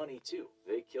take the money too.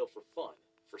 They kill for fun,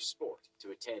 for sport,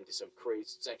 to attend to some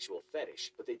crazed sexual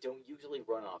fetish, but they don't usually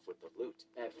run off with the loot.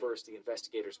 At first, the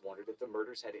investigators wondered if the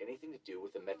murders had anything to do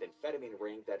with the methamphetamine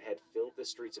ring that had filled the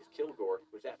streets of Kilgore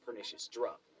with that pernicious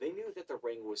drug. They knew that the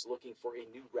ring was looking for a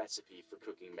new recipe for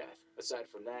cooking meth. Aside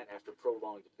from that, after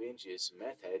prolonged binges,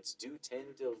 meth heads do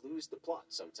tend to lose the plot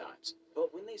sometimes.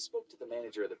 But when they spoke to the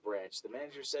manager of the branch, the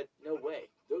manager said, no way,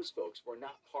 those folks were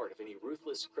not part of any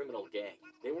ruthless criminal gang.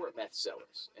 They weren't meth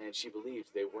sellers, and she believed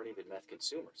they weren't even meth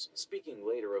consumers. Speaking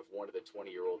later of one of the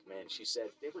 20-year-old men, she said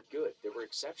they were good, they were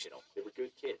exceptional, they were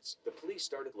good kids. The police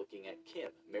started looking at Kim,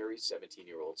 Mary's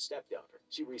 17-year-old stepdaughter.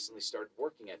 She recently started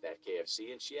working at that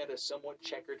KFC, and she had a somewhat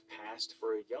checkered past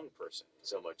for a young person.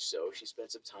 So much so, she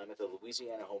spent some time at the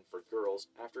Louisiana Home for Girls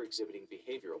after exhibiting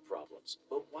behavioral problems.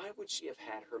 But why would she have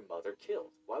had her mother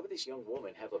killed? Why would this young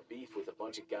woman have a beef with a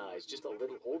bunch of guys just a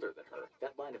little older than her?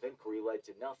 That line of inquiry led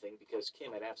to nothing because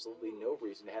Kim had absolutely no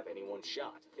reason to have anyone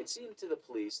shot. It seemed to the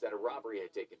police that a robbery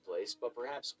had taken place, but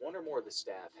perhaps one or more of the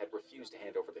staff had refused to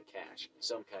hand over the cash.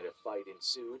 Some kind of fight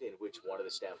ensued in which one of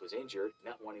the staff was injured.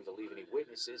 Not wanting to leave any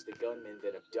witnesses, the gunman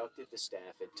then abducted the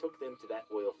staff and took them to that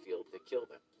oil field to kill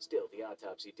them. Still, the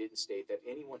autopsy didn't state that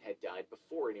anyone had died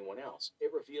before anyone else.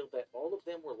 It revealed that all of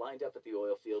them were lined up at the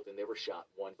oil field and they were shot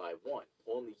one by one.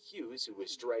 Only Hughes, who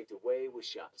was dragged away, was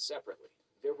shot separately.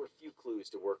 There were few clues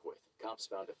to work with. Cops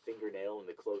found a fingernail in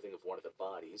the clothing of one of the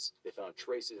bodies. They found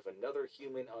traces of another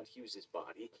human on Hughes's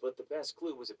body, but the best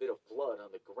clue was a bit of blood on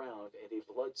the ground and a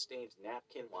blood-stained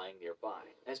napkin lying nearby.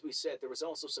 As we said, there was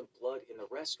also some blood in the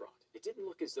restaurant. It didn't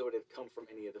look as though it had come from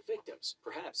any of the victims.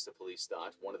 Perhaps, the police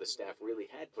thought, one of the staff really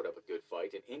had put up a good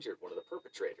fight and injured one of the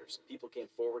perpetrators. People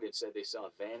came forward and said they saw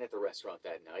a van at the restaurant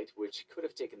that night, which could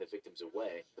have taken the victims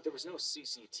away, but there was no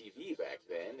CCTV back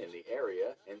then in the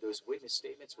area, and those witness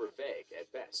statements were vague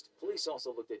at best. Police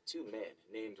also looked at two men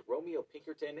named Romeo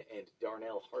Pinkerton and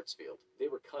Darnell Hartsfield. They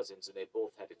were cousins and they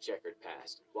both had a checkered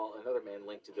past, while another man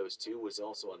linked to those two was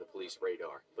also on the police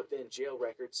radar. But then jail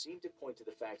records seemed to point to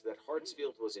the fact that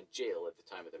Hartsfield was in jail at the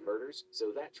time of the murders,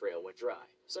 so that trail went dry.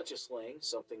 Such a slaying,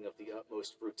 something of the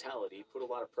utmost brutality, put a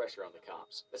lot of pressure on the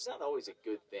cops. That's not always a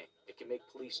good thing. It can make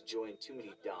police join too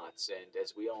many dots, and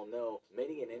as we all know,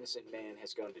 many an innocent man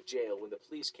has gone to jail when the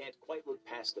police can't quite look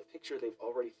past the picture they've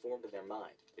already formed in their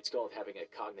mind. It's called having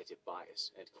a cognitive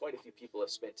bias, and quite a few people have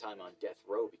spent time on death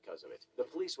row because of it. The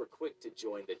police were quick to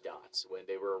join the dots when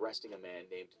they were arresting a man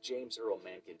named James Earl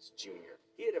Mankins Jr.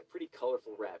 He had a pretty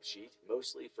colorful rap sheet,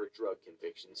 mostly for drug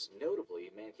convictions.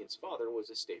 Notably, Mankins' father was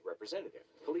a state representative.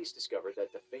 Police discovered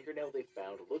that the fingernail they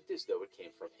found looked as though it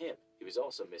came from him. He was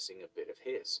also missing a bit of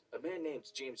his. A man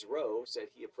named James Rowe said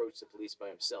he approached the police by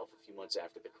himself a few months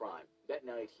after the crime. That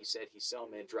night, he said he saw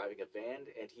men driving a van,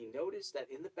 and he noticed that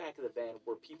in the back of the van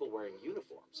were people wearing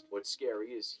uniforms. What's scary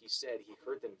is he said he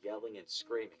heard them yelling and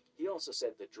screaming. He also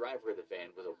said the driver of the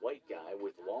van was a white guy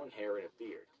with long hair and a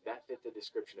beard. That fit the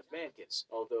description of Mankins,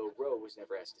 although Rowe was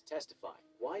never asked to testify.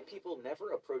 Why people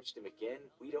never approached him again,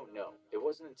 we don't know. It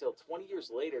wasn't until 20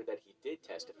 years later that he did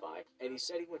testify, and he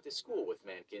said he went to school with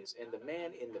Mankins, and the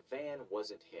man in the van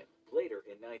wasn't him. Later,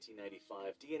 in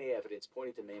 1995, DNA evidence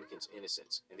pointed to Mankins'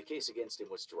 innocence, and the case against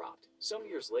him was dropped. Some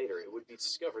years later, it would be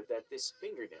discovered that this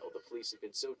fingernail the police had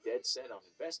been so dead set on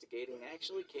investigating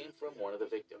actually came from one of the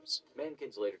victims.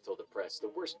 Mankins later told the press the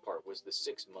worst part was the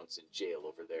 6 months in jail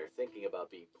over there, thinking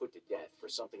about being put to death for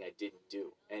something I didn't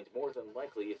do. And more than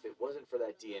likely, if it wasn't for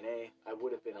that DNA, I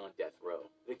would have been on death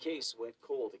row. The case went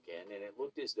cold again, and it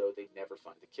looked as though they'd never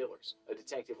find the killers. A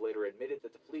detective later admitted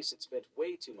that the police had spent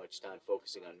way too much time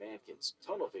focusing on Mankins.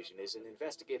 Tunnel vision is an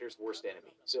investigator's worst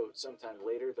enemy. So sometime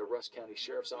later, the Rusk County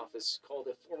Sheriff's Office called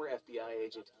a former FBI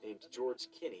agent named George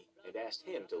Kinney and asked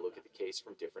him to look at the case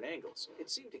from different angles. It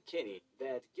seemed to Kinney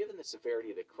that, given the severity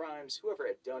of the crimes, whoever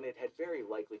had done it had very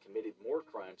likely committed more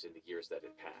crimes in the years that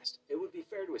had passed. It would be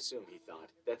fair to assume, he thought,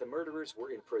 that the murderers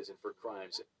were in prison for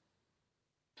crimes.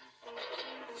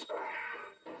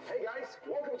 Hey guys,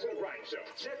 welcome to the Brian Show.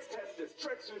 Let's test this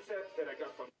treacherous recipe that I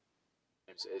got from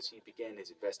as he began his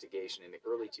investigation in the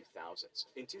early 2000s.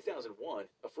 In 2001,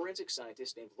 a forensic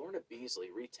scientist named Lorna Beasley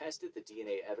retested the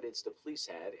DNA evidence the police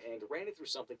had and ran it through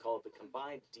something called the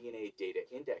Combined DNA Data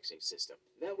Indexing System.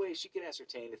 That way, she could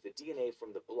ascertain if the DNA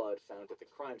from the blood found at the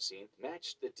crime scene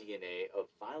matched the DNA of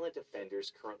violent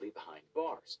offenders currently behind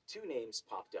bars. Two names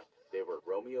popped up. They were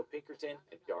Romeo Pinkerton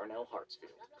and Darnell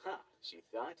Hartsfield. She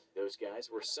thought. Those guys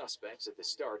were suspects at the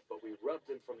start, but we rubbed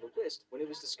them from the list when it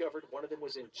was discovered one of them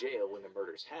was in jail when the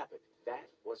murders happened. That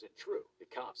wasn't true. The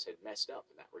cops had messed up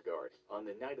in that regard. On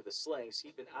the night of the slayings,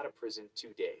 he'd been out of prison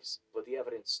 2 days, but the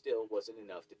evidence still wasn't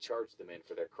enough to charge the men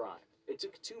for their crime. It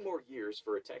took 2 more years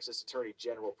for a Texas Attorney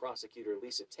General Prosecutor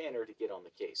Lisa Tanner to get on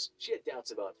the case. She had doubts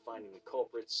about finding the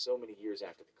culprits so many years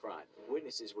after the crime.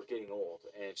 Witnesses were getting old,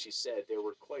 and she said there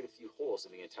were quite a few holes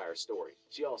in the entire story.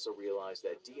 She also realized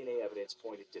that DNA evidence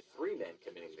pointed to 3 men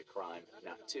committing the crime,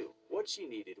 not 2. What she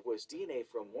needed was DNA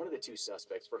from one of the 2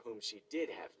 suspects for whom she did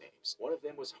have names. One of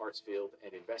them was Hartsfield,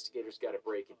 and investigators got a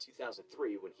break in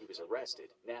 2003 when he was arrested.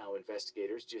 Now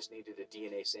investigators just needed a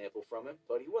DNA sample from him,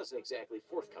 but he wasn't exactly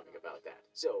forthcoming about about that.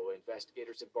 So,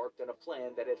 investigators embarked on a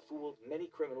plan that had fooled many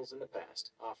criminals in the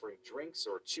past, offering drinks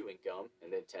or chewing gum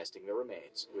and then testing the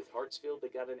remains. With Hartsfield, they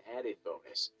got an added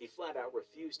bonus. He flat out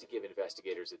refused to give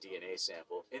investigators a DNA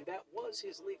sample, and that was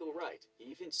his legal right.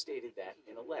 He even stated that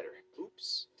in a letter.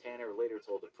 Oops. Tanner later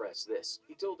told the press this.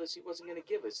 He told us he wasn't going to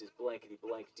give us his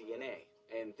blankety-blank DNA.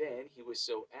 And then he was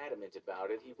so adamant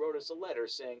about it, he wrote us a letter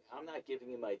saying, I'm not giving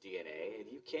you my DNA, and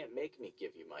you can't make me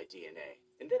give you my DNA.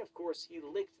 And then, of course, he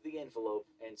licked the envelope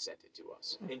and sent it to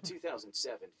us. In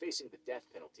 2007, facing the death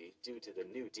penalty due to the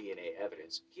new DNA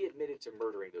evidence, he admitted to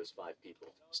murdering those 5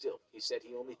 people. Still, he said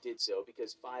he only did so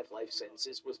because 5 life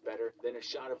sentences was better than a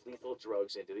shot of lethal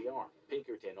drugs into the arm.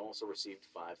 Pinkerton also received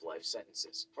 5 life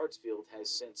sentences. Hartsfield has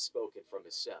since spoken from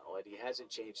his cell, and he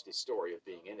hasn't changed his story of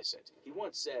being innocent. He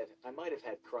once said, I might have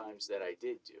had crimes that I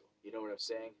did do. You know what I'm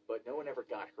saying? But no one ever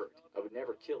got hurt. I would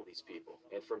never kill these people.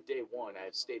 And from day one, I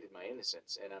have stated my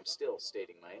innocence, and I'm still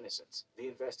stating my innocence. The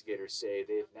investigators say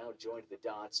they have now joined the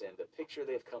dots, and the picture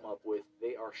they've come up with,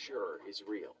 they are sure is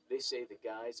real. They say the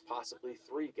guys, possibly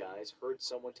 3 guys, heard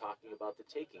someone talking about the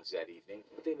takings that evening,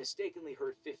 but they mistakenly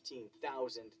heard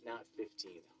 15,000, not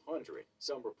 1,500.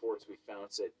 Some reports we found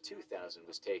said 2,000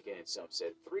 was taken, and some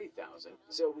said 3,000,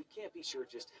 so we can't be sure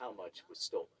just how much was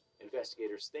stolen.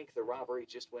 Investigators think the robbery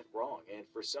just went wrong, and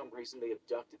for some reason they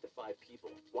abducted the 5 people.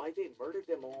 Why they murdered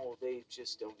them all, they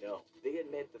just don't know. They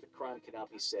admit that the crime cannot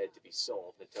be said to be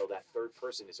solved until that 3rd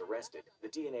person is arrested. The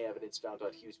DNA evidence found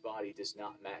on Hugh's body does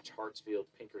not match Hartsfield,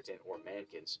 Pinkerton, or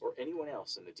Mankins, or anyone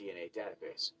else in the DNA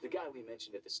database. The guy we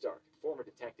mentioned at the start, former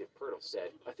Detective Pirtle, said,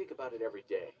 I think about it every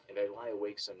day, and I lie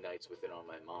awake some nights with it on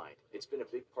my mind. It's been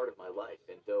a big part of my life,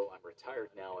 and though I'm retired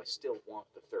now, I still want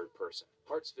the 3rd person.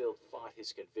 Hartsfield fought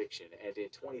his conviction, and in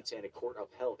 2010 a court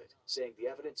upheld it, saying the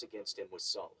evidence against him was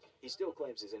solid. He still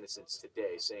claims his innocence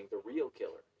today, saying the real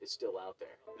killer is still out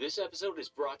there. This episode is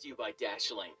brought to you by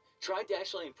Dashlane. Try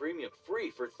Dashlane Premium free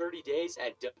for 30 days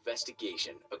at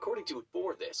Investigation. According to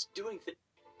For This,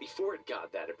 before it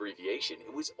got that abbreviation,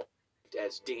 it was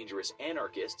as dangerous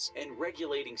anarchists and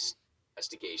regulating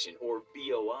investigation, or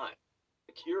BOI.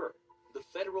 The cure. The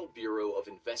Federal Bureau of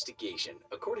Investigation,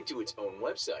 according to its own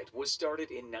website, was started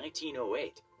in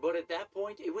 1908, but at that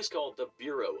point it was called the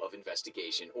Bureau of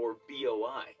Investigation, or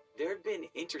BOI. There had been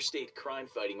interstate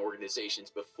crime-fighting organizations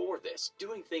before this,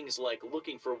 doing things like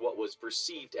looking for what was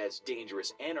perceived as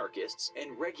dangerous anarchists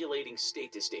and regulating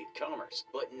state-to-state commerce.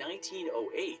 But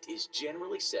 1908 is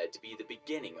generally said to be the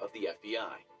beginning of the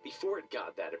FBI. Before it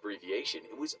got that abbreviation,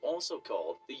 it was also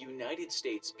called the United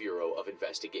States Bureau of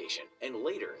Investigation, and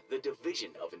later, the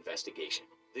Division of Investigation.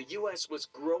 The U.S. was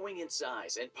growing in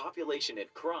size, and population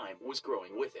and crime was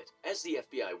growing with it. As the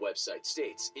FBI website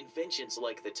states, inventions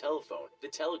like the telephone, the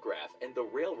telegraph, and the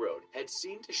railroad had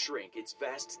seemed to shrink its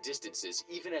vast distances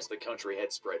even as the country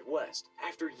had spread west.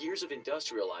 After years of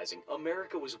industrializing,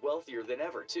 America was wealthier than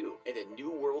ever, too, and a new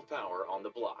world power on the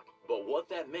block. But what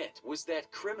that meant was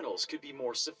that criminals could be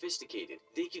more sophisticated.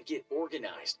 They could get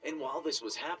organized, and while this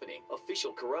was happening,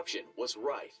 official corruption was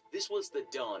rife. This was the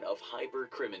dawn of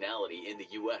hyper-criminality in the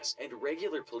U.S., and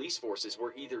regular police forces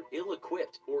were either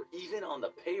ill-equipped or even on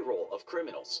the payroll of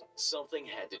criminals. Something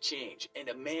had to change, and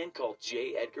a man called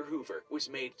J. Edgar Hoover was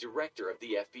made director of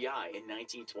the FBI in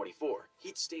 1924.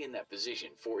 He'd stay in that position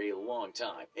for a long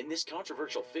time, and this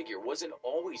controversial figure wasn't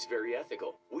always very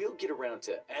ethical. We'll get around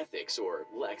to ethics, or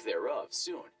lack thereof,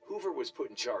 soon. Hoover was put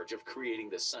in charge of creating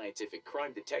the Scientific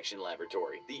Crime Detection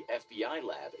Laboratory, the FBI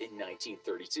lab, in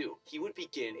 1932. He would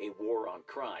begin a war on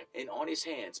crime, and on his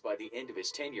hands by the end of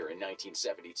his tenure in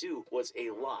 1972 was a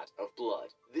lot of blood.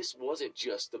 This wasn't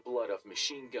just the blood of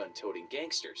machine gun-toting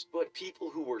gangsters, but people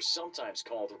who were sometimes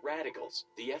called radicals.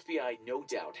 The FBI no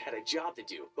doubt had a job to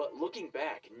do, but looking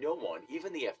back, no one,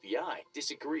 even the FBI,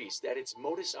 disagrees that its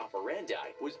modus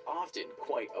operandi was often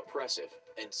quite oppressive.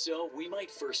 And so, we might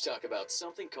first talk about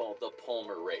something called the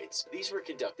Palmer Raids. These were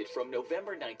conducted from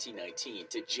November 1919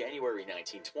 to January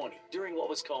 1920, during what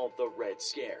was called the Red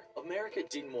Scare. America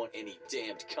didn't want any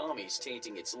damned commies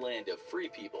tainting its land of free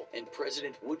people, and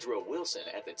President Woodrow Wilson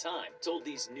at the time told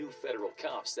these new federal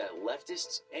cops that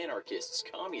leftists, anarchists,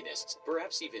 communists,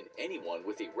 perhaps even anyone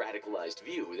with a radicalized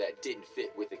view that didn't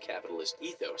fit with the capitalist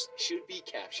ethos, should be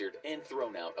captured and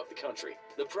thrown out of the country.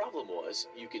 The problem was,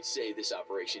 you could say this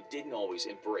operation didn't always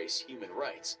embrace human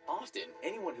rights. Often,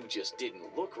 anyone who just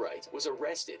didn't look right was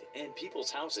arrested, and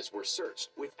people's houses were searched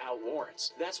without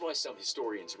warrants. That's why some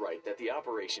historians write that the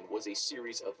operation was a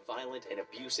series of violent and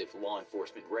abusive law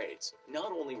enforcement raids.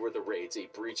 Not only were the raids a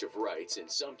breach of rights in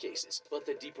some cases, but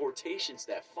the deportations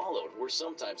that followed were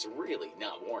sometimes really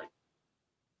not warranted.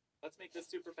 Let's make this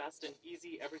super fast and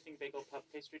easy everything bagel puff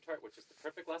pastry tart, which is the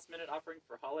perfect last-minute offering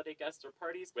for holiday guests or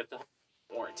parties with the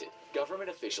warranted.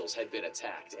 Government officials had been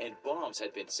attacked and bombs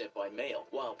had been sent by mail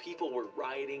while people were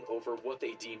rioting over what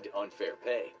they deemed unfair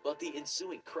pay. But the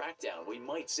ensuing crackdown, we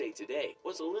might say today,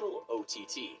 was a little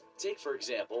OTT. Take, for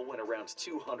example, when around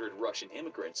 200 Russian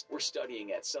immigrants were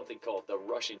studying at something called the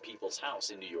Russian People's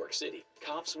House in New York City.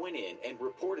 Cops went in and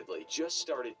reportedly just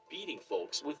started beating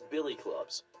folks with billy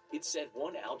clubs. It said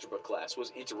one algebra class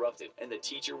was interrupted and the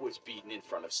teacher was beaten in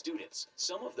front of students.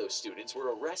 Some of those students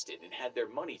were arrested and had their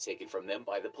money taken from them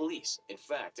by the police. In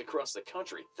fact, across the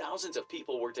country, thousands of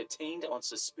people were detained on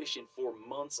suspicion for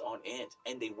months on end,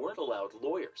 and they weren't allowed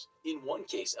lawyers. In one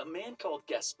case, a man called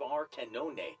Gaspar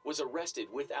Canone was arrested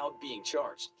without being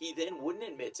charged. He then wouldn't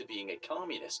admit to being a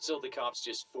communist, so the cops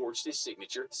just forged his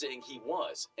signature saying he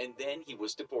was, and then he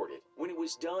was deported. When it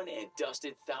was done and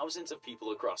dusted, thousands of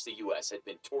people across the U.S. had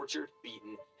been tortured,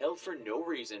 beaten, held for no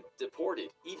reason, deported,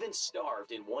 even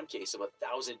starved in one case of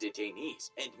 1,000 detainees,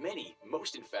 and many,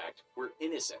 most in fact, were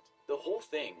innocent. The whole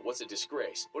thing was a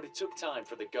disgrace, but it took time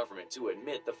for the government to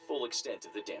admit the full extent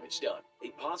of the damage done.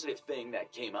 A positive thing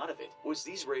that came out of it was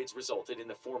these raids resulted in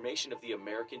the formation of the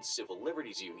American Civil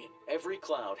Liberties Union. Every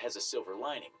cloud has a silver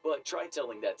lining, but try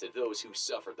telling that to those who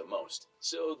suffered the most.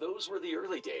 So those were the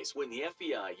early days when the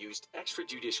FBI used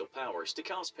extrajudicial powers to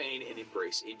cause pain and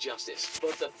embrace injustice.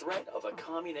 But the threat of a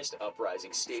communist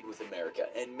uprising stayed with America,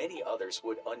 and many others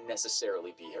would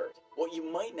unnecessarily be hurt. What you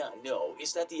might not know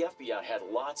is that the FBI had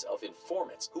lots of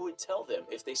informants who would tell them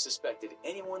if they suspected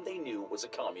anyone they knew was a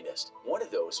communist. One of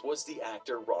those was the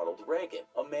actor Ronald Reagan,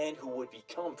 a man who would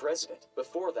become president.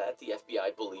 Before that, the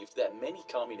FBI believed that many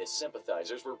communist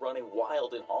sympathizers were running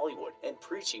wild in Hollywood and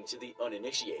preaching to the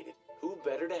uninitiated. Who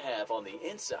better to have on the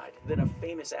inside than a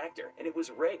famous actor? And it was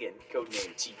Reagan,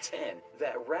 codenamed T10,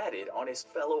 that ratted on his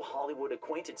fellow Hollywood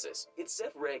acquaintances. It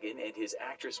said Reagan and his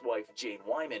actress wife Jane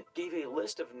Wyman gave a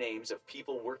list of names of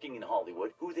people working in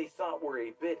Hollywood who they thought were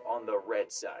a bit on the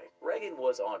red side. Reagan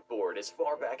was on board as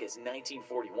far back as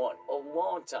 1941, a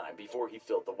long time before he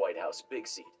filled the White House big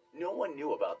seat. No one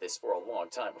knew about this for a long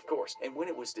time, of course, and when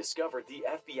it was discovered, the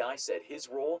FBI said his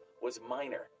role was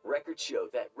minor. Records show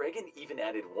that Reagan even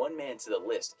added one man to the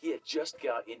list he had just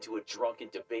got into a drunken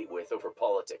debate with over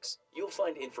politics. You'll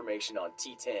find information on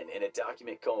T10 in a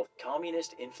document called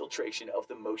Communist Infiltration of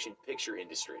the Motion Picture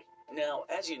Industry. Now,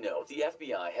 as you know, the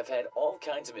FBI have had all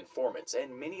kinds of informants,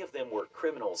 and many of them were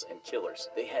criminals and killers.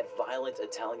 They had violent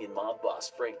Italian mob boss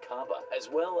Frank Cava, as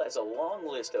well as a long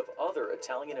list of other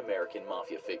Italian-American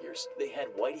mafia figures. They had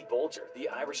Whitey Bulger, the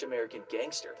Irish-American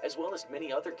gangster, as well as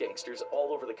many other gangsters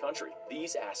all over the country.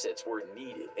 These assets were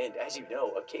needed, and as you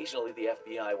know, occasionally the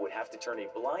FBI would have to turn a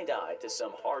blind eye to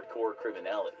some hardcore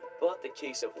criminality. But the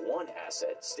case of one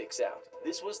asset sticks out.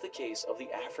 This was the case of the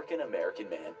African-American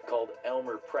man called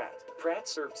Elmer Pratt. Pratt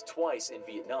served twice in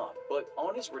Vietnam, but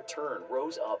on his return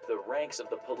rose up the ranks of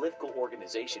the political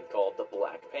organization called the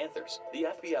Black Panthers. The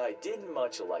FBI didn't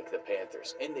much like the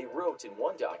Panthers, and they wrote in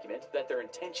one document that their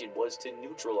intention was to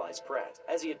neutralize Pratt,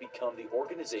 as he had become the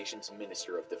organization's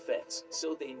Minister of Defense.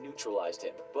 So they neutralized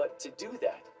him. But to do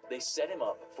that, they set him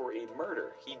up for a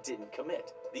murder he didn't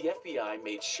commit. The FBI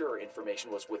made sure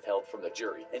information was withheld from the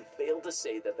jury and failed to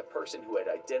say that the person who had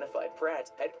identified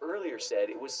Pratt had earlier said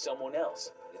it was someone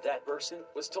else. That person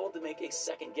was told to make a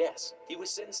second guess. He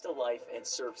was sentenced to life and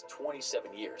served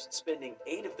 27 years, spending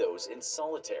 8 of those in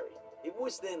solitary. It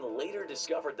was then later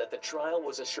discovered that the trial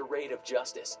was a charade of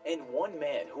justice, and one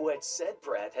man who had said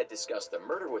Pratt had discussed the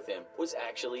murder with him was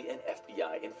actually an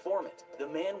FBI informant. The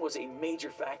man was a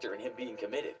major factor in him being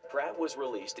committed. Pratt was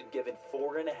released and given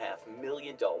 $4.5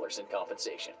 million in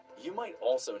compensation. You might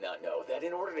also not know that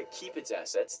in order to keep its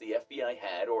assets, the FBI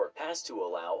had or has to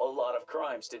allow a lot of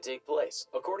crimes to take place.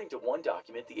 According to one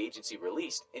document the agency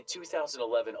released, in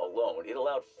 2011 alone, it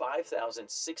allowed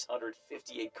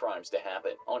 5,658 crimes to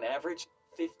happen. On average,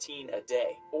 15 a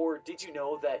day. Or did you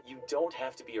know that you don't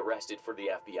have to be arrested for the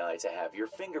FBI to have your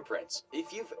fingerprints?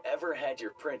 If you've ever had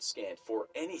your prints scanned for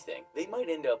anything, they might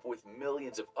end up with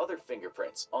millions of other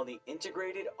fingerprints on the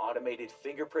Integrated Automated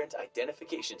Fingerprint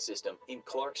Identification System in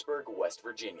Clarksburg, West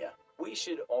Virginia. We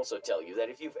should also tell you that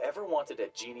if you've ever wanted a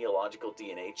genealogical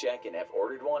DNA check and have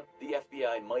ordered one, the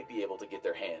FBI might be able to get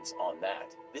their hands on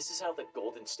that. This is how the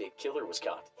Golden State Killer was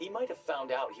caught. He might have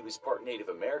found out he was part Native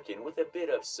American with a bit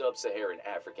of sub-Saharan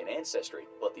African ancestry,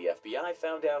 but the FBI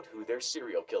found out who their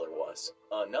serial killer was.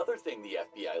 Another thing the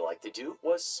FBI liked to do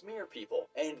was smear people,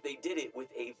 and they did it with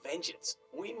a vengeance.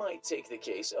 We might take the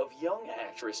case of young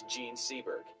actress Jean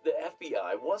Seberg. The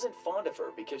FBI wasn't fond of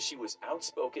her because she was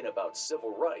outspoken about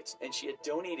civil rights, and she had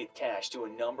donated cash to a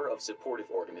number of supportive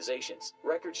organizations.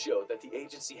 Records show that the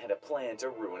agency had a plan to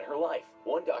ruin her life.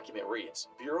 One document reads,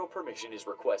 "Bureau permission is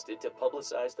requested to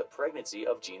publicize the pregnancy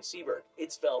of Jean Seberg.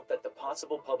 It's felt that the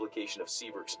possible publication of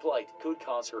Seberg's plight could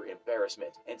cause her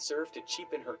embarrassment and serve to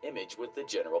cheapen her image with the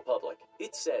general public."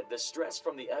 It said the stress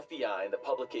from the FBI and the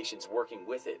publications working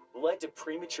with it led to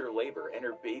premature labor and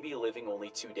her baby living only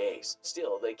 2 days.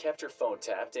 Still, they kept her phone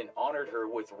tapped and honored her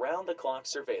with round-the-clock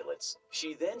surveillance.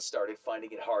 She then started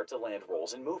finding it hard to land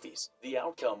roles in movies. The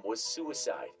outcome was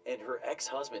suicide, and her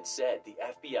ex-husband said the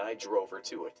FBI drove her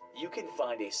to it. You can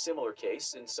find a similar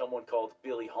case in someone called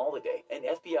Billie Holiday, an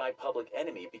FBI public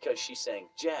enemy because she sang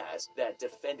jazz that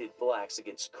defended blacks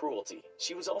against cruelty.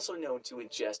 She was also known to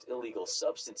ingest illegal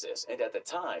substances, and at the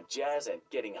time, jazz and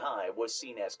getting high was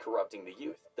seen as corrupting the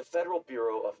youth. The Federal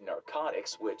Bureau of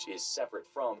Narcotics, which is separate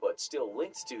from but still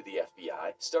linked to the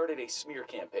FBI, started a smear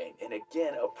campaign and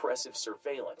again oppressive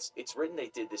surveillance. It's written they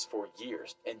did this for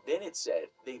years, and then it said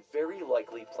they very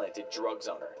likely planted drugs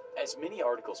on her. As many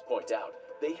articles point out,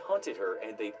 they hunted her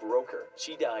and they broke her.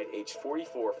 She died age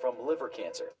 44 from liver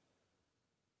cancer.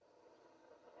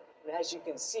 And as you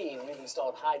can see, we've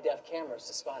installed high-def cameras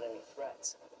to spot any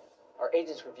threats. Our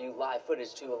agents review live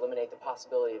footage to eliminate the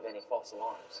possibility of any false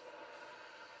alarms.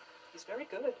 He's very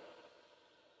good.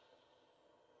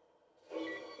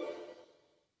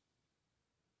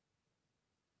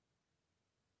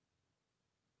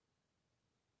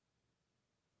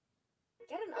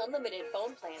 Get an unlimited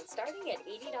phone plan starting at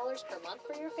 $80 per month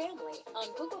for your family on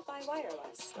Google Fi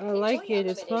Wireless. I like Enjoy it.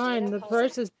 It's unlimited fine. data The calls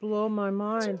prices blow my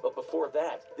mind. But before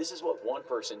that, this is what one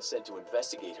person sent to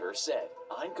investigate her said.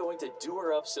 "I'm going to do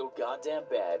her up so goddamn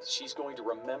bad, she's going to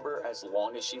remember as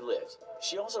long as she lives."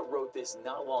 She also wrote this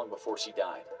not long before she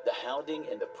died. "The hounding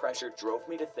and the pressure drove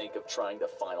me to think of trying the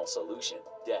final solution,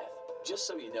 death." Just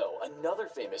so you know, another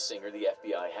famous singer the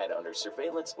FBI had under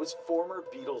surveillance was former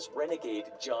Beatles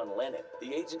renegade John Lennon.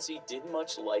 The agency didn't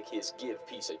much like his give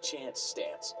peace a chance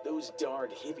stance. Those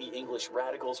darned hippie English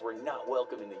radicals were not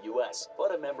welcome in the US,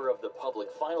 but a member of the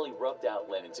public finally rubbed out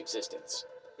Lennon's existence.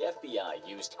 The FBI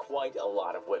used quite a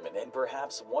lot of women, and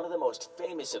perhaps one of the most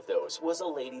famous of those was a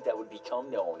lady that would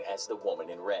become known as the Woman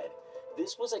in Red.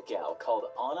 This was a gal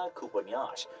called Ana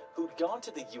Kupaniash, who'd gone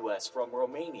to the US from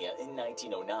Romania in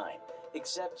 1909.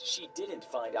 Except she didn't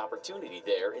find opportunity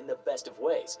there in the best of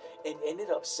ways, and ended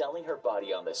up selling her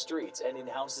body on the streets and in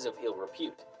houses of ill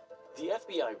repute. The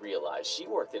FBI realized she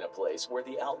worked in a place where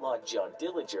the outlaw John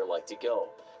Dillinger liked to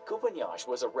go. Kupaniash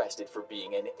was arrested for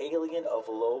being an alien of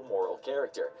low moral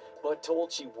character, but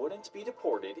told she wouldn't be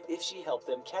deported if she helped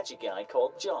them catch a guy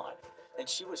called John, and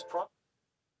she was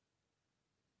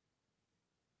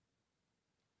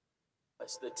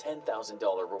the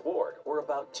 $10,000 reward, or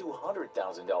about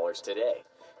 $200,000 today.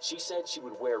 She said she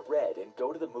would wear red and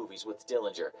go to the movies with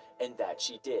Dillinger, and that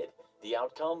she did. The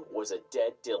outcome was a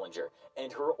dead Dillinger,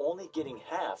 and her only getting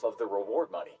half of the reward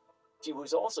money. She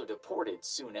was also deported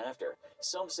soon after.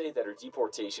 Some say that her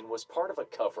deportation was part of a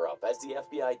cover-up, as the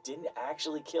FBI didn't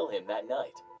actually kill him that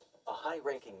night. A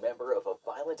high-ranking member of a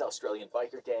violent Australian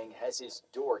biker gang has his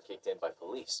door kicked in by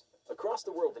police. Across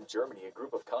the world in Germany, a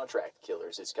group of contract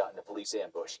killers has gotten a police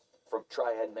ambush. From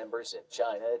Triad members in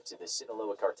China to the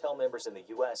Sinaloa cartel members in the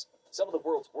US, some of the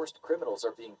world's worst criminals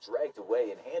are being dragged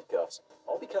away in handcuffs,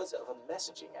 all because of a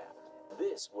messaging app.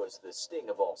 This was the sting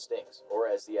of all stings, or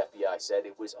as the FBI said,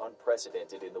 it was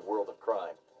unprecedented in the world of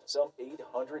crime. Some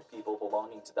 800 people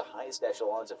belonging to the highest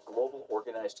echelons of global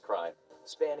organized crime,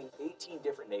 spanning 18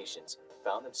 different nations,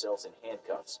 found themselves in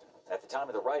handcuffs. At the time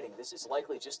of the writing, this is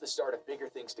likely just the start of bigger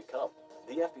things to come.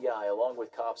 The FBI, along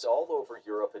with cops all over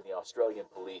Europe and the Australian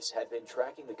police, had been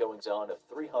tracking the goings-on of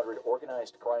 300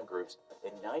 organized crime groups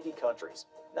in 90 countries,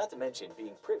 not to mention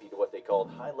being privy to what they called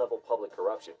high-level public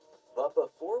corruption. But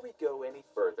before we go any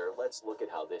further, let's look at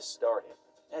how this started.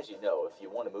 As you know, if you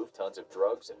want to move tons of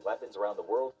drugs and weapons around the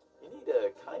world, you need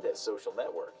a kind of social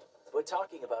network. But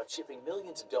talking about shipping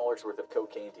millions of dollars worth of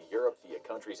cocaine to Europe via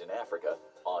countries in Africa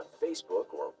on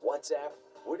Facebook or WhatsApp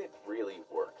wouldn't really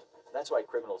work. That's why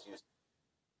criminals use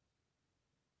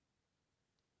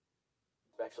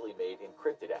specially made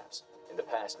encrypted apps. In the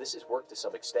past, this has worked to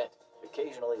some extent.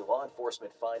 Occasionally, law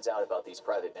enforcement finds out about these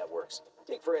private networks.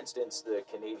 Take, for instance, the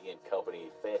Canadian company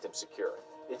Phantom Secure.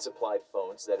 It supplied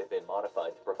phones that had been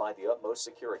modified to provide the utmost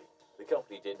security. The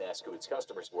company didn't ask who its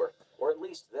customers were. Or at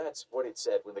least that's what it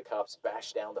said when the cops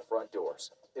bashed down the front doors.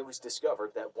 It was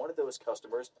discovered that one of those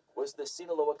customers was the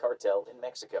Sinaloa cartel in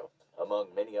Mexico,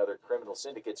 among many other criminal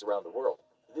syndicates around the world.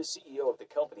 The CEO of the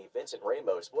company, Vincent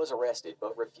Ramos, was arrested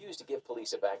but refused to give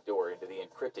police a backdoor into the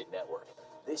encrypted network.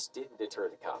 This didn't deter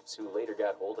the cops, who later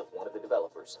got hold of one of the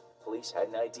developers. Police had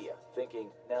an idea, thinking,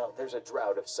 now there's a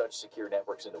drought of such secure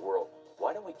networks in the world.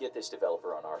 Why don't we get this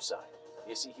developer on our side?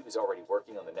 You see, he was already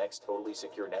working on the next totally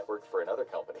secure network for another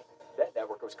company. That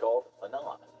network was called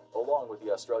Anon. Along with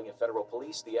the Australian Federal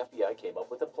Police, the FBI came up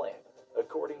with a plan.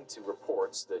 According to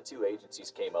reports, the two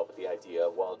agencies came up with the idea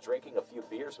while drinking a few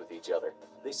beers with each other.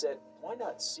 They said, why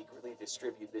not secretly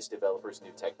distribute this developer's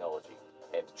new technology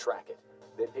and track it?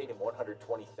 They paid him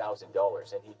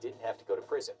 $120,000 and he didn't have to go to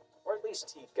prison, or at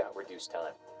least he got reduced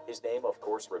time. His name, of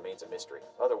course, remains a mystery.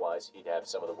 Otherwise, he'd have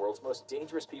some of the world's most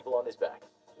dangerous people on his back.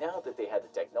 Now that they had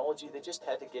the technology, they just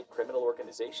had to get criminal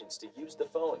organizations to use the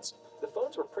phones. The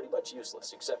phones were pretty much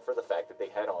useless, except for the fact that they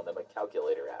had on them a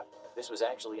calculator app. This was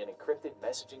actually an encrypted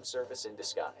messaging service in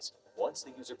disguise. Once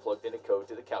the user plugged in a code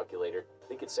to the calculator,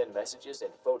 they could send messages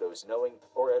and photos knowing,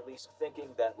 or at least thinking,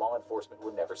 that law enforcement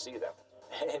would never see them.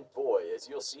 And boy, as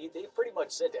you'll see, they pretty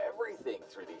much sent everything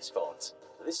through these phones.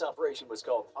 This operation was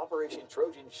called Operation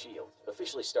Trojan Shield,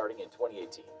 officially starting in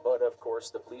 2018. But of course,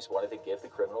 the police wanted to give the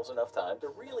criminals enough time to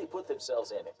really put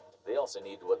themselves in it. They also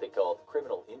needed what they called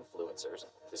criminal influencers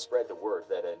to spread the word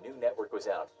that a new network was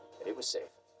out, and it was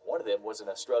safe. One of them was an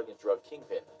Australian drug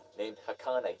kingpin named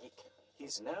Hakan Ayik.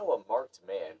 He's now a marked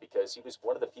man because he was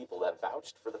one of the people that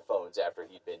vouched for the phones after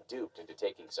he'd been duped into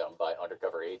taking some by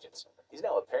undercover agents. He's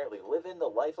now apparently living the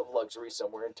life of luxury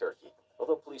somewhere in Turkey,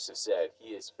 although police have said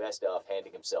he is best off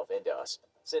handing himself in to us,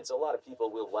 since a lot of people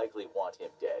will likely want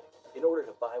him dead. In order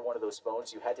to buy one of those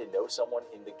phones, you had to know someone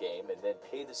in the game and then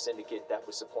pay the syndicate that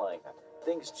was supplying them.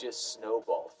 Things just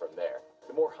snowballed from there.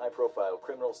 The more high-profile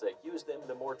criminals that used them,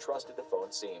 the more trusted the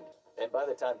phone seemed. And by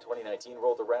the time 2019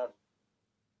 rolled around,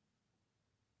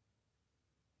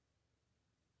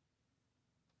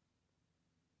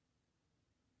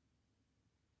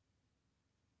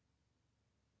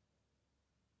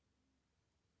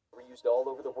 were used all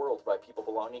over the world by people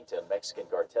belonging to Mexican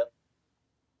cartel.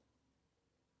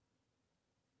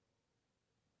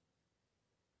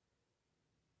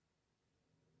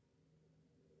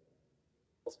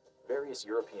 Various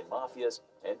European mafias,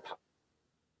 and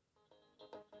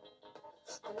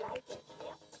I like it.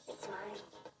 It's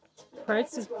mine.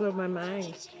 Prices blow my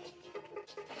mind.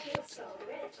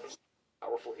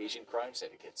 powerful Asian crime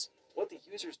syndicates. What the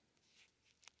users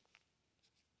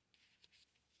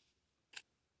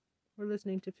We're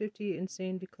listening to 50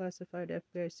 insane declassified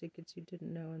FBI secrets you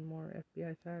didn't know and more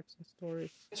FBI facts and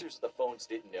stories. users of the phones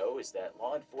didn't know is that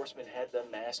law enforcement had the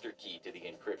master key to the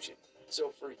encryption.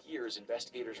 So for years,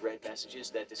 investigators read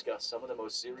messages that discussed some of the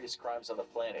most serious crimes on the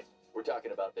planet. We're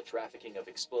talking about the trafficking of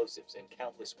explosives and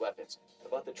countless weapons,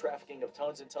 about the trafficking of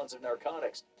tons and tons of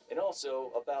narcotics, and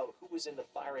also about who was in the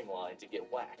firing line to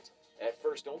get whacked. At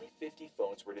first, only 50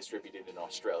 phones were distributed in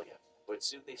Australia, but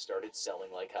soon they started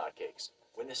selling like hotcakes.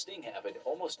 When the sting happened,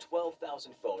 almost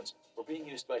 12,000 phones were being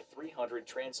used by 300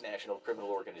 transnational criminal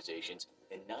organizations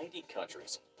in 90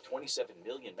 countries. 27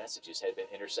 million messages had been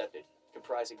intercepted,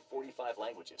 comprising 45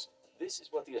 languages. This is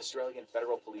what the Australian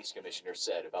Federal Police Commissioner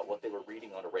said about what they were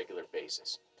reading on a regular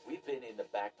basis. We've been in the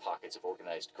back pockets of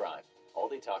organized crime. All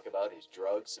they talk about is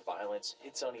drugs, violence,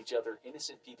 hits on each other,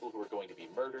 innocent people who are going to be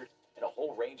murdered, and a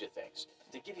whole range of things.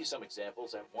 To give you some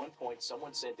examples, at one point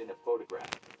someone sent in a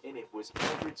photograph. In it was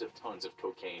hundreds of tons of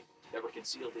cocaine that were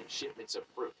concealed in shipments of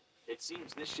fruit. It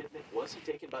seems this shipment wasn't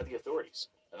taken by the authorities.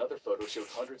 Another photo showed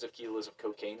hundreds of kilos of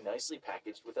cocaine nicely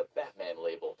packaged with a Batman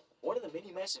label. One of the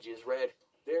many messages read,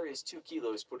 "There is 2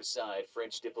 kilos put aside,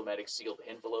 French diplomatic sealed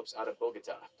envelopes out of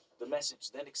Bogota." The message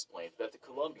then explained that the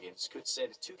Colombians could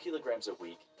send 2 kilograms a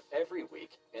week, every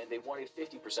week, and they wanted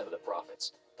 50% of the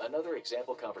profits. Another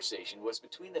example conversation was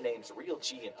between the names Real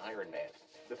G and Iron Man.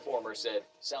 The former said,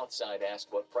 "Southside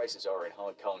asked what prices are in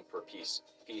Hong Kong per piece.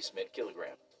 Piece meant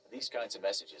kilogram." These kinds of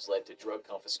messages led to drug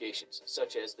confiscations,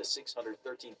 such as the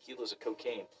 613 kilos of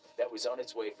cocaine that was on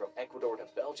its way from Ecuador to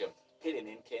Belgium, hidden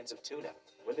in cans of tuna.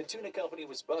 When the tuna company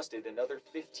was busted, another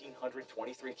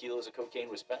 1,523 kilos of cocaine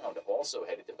was found, also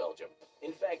headed to Belgium.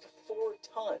 In fact, 4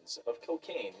 tons of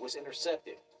cocaine was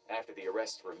intercepted. After the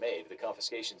arrests were made, the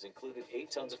confiscations included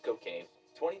 8 tons of cocaine,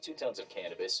 22 tons of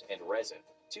cannabis and resin,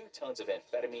 2 tons of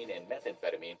amphetamine and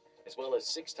methamphetamine, as well as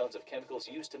 6 tons of chemicals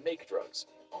used to make drugs.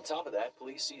 On top of that,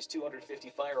 police seized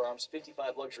 250 firearms,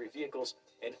 55 luxury vehicles,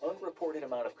 an unreported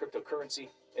amount of cryptocurrency,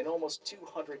 and almost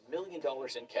 $200 million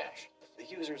in cash. The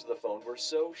users of the phone were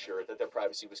so sure that their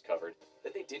privacy was covered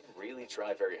that they didn't really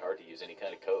try very hard to use any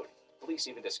kind of code. Police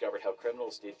even discovered how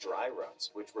criminals did dry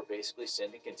runs, which were basically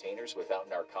sending containers without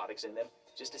narcotics in them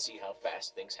just to see how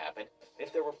fast things happened and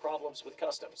if there were problems with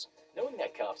customs. Knowing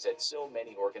that cops had so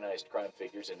many organized crime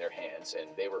figures in their hands and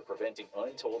they were preventing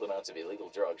untold amounts of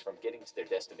illegal drugs from getting to their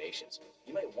destinations,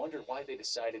 you might wonder why they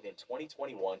decided in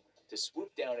 2021 to swoop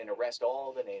down and arrest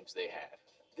all the names they had.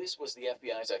 This was the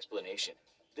FBI's explanation.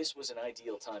 This was an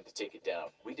ideal time to take it down.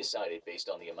 We decided, based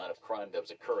on the amount of crime that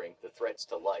was occurring, the threats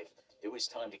to life, it was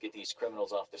time to get these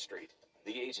criminals off the street.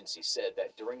 The agency said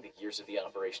that during the years of the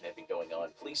operation had been going on,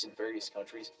 police in various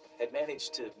countries had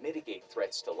managed to mitigate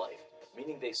threats to life,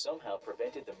 meaning they somehow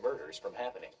prevented the murders from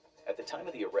happening. At the time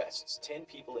of the arrests, 10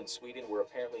 people in Sweden were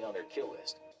apparently on their kill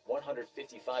list.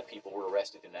 155 people were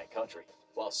arrested in that country,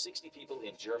 while 60 people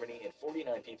in Germany and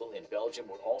 49 people in Belgium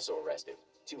were also arrested.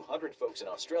 200 folks in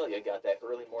Australia got that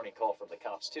early morning call from the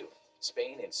cops too.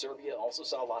 Spain and Serbia also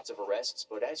saw lots of arrests,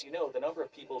 but as you know, the number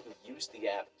of people who used the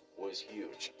app was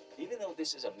huge. Even though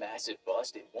this is a massive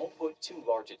bust, it won't put too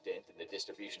large a dent in the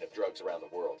distribution of drugs around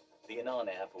the world. The Anon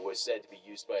app was said to be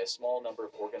used by a small number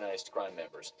of organized crime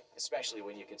members, especially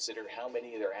when you consider how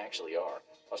many there actually are.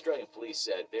 Australian police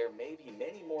said there may be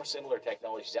many more similar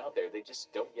technologies out there they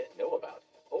just don't yet know about.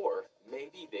 Or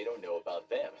maybe they don't know about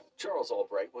them. Charles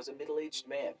Albright was a middle-aged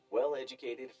man,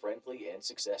 well-educated, friendly, and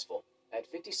successful. At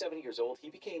 57 years old, he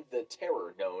became the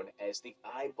terror known as the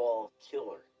eyeball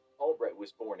killer. Albright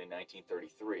was born in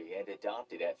 1933 and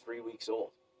adopted at 3 weeks old.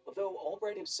 Although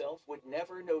Albright himself would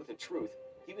never know the truth,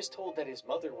 he was told that his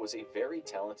mother was a very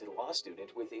talented law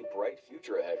student with a bright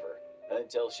future ahead of her,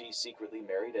 until she secretly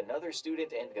married another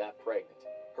student and got pregnant.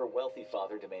 Her wealthy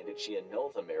father demanded she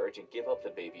annul the marriage and give up the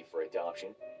baby for adoption,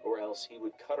 or else he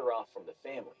would cut her off from the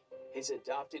family. His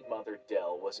adopted mother,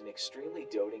 Dell, was an extremely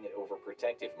doting and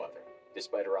overprotective mother.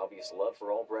 Despite her obvious love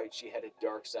for Albright, she had a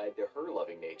dark side to her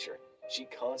loving nature. She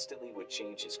constantly would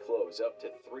change his clothes up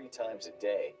to 3 times a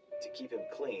day to keep him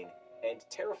clean, and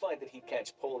terrified that he'd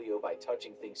catch polio by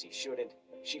touching things he shouldn't,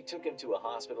 she took him to a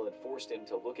hospital and forced him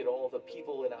to look at all the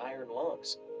people in iron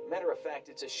lungs. Matter of fact,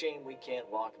 it's a shame we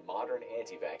can't lock modern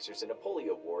anti-vaxxers in a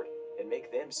polio ward and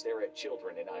make them stare at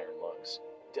children in iron lungs.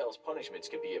 Dell's punishments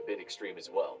could be a bit extreme as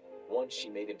well. Once she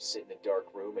made him sit in a dark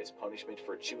room as punishment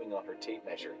for chewing on her tape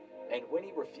measure, and when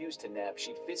he refused to nap,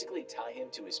 she'd physically tie him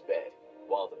to his bed.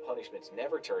 While the punishments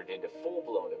never turned into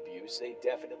full-blown abuse, they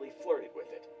definitely flirted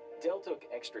with it. Dell took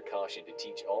extra caution to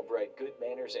teach Albright good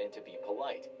manners and to be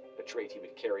polite, a trait he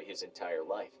would carry his entire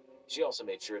life. She also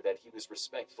made sure that he was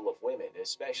respectful of women,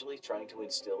 especially trying to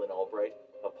instill in Albright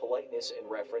a politeness in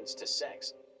reference to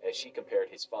sex, as she compared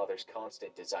his father's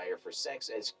constant desire for sex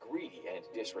as greedy and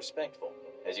disrespectful.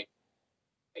 As he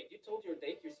Wait, you told your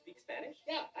date you speak Spanish?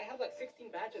 Yeah, I have like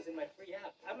 16 badges in my free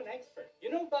app. I'm an expert.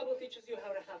 You know Pablo teaches you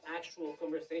how to have actual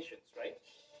conversations, right?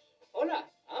 Hola,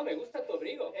 me gusta tu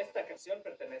abrigo. Esta canción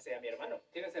pertenece a mi hermano.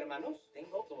 ¿Tienes hermanos?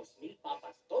 Tengo 2,000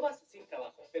 papas, todas sin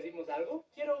trabajo. ¿Pedimos algo?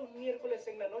 Quiero un miércoles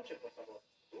en la noche, por favor.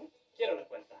 ¿Tú? Quiero la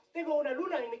cuenta. Tengo una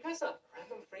luna en mi casa.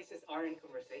 Random phrases are in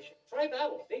conversation. Try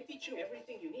Babbel. They teach you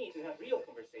everything you need to have real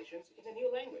conversations in a new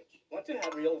language. Want to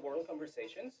have real-world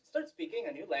conversations? Start speaking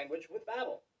a new language with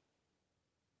Babbel.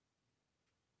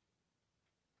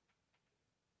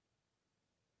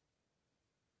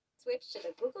 Switch to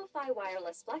the Google Fi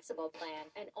Wireless Flexible plan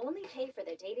and only pay for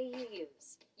the data you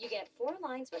use. You get 4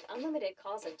 lines with unlimited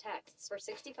calls and texts for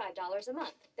 $65 a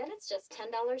month. Then it's just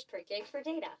 $10 per gig for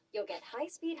data. You'll get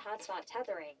high-speed hotspot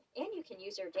tethering, and you can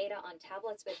use your data on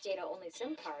tablets with data-only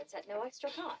SIM cards at no extra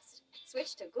cost.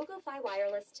 Switch to Google Fi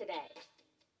Wireless today.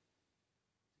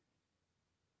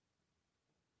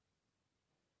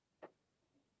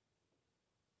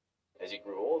 As he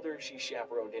grew older, she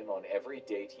chaperoned him on every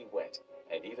date he went,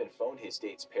 and even phoned his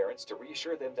date's parents to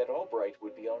reassure them that Albright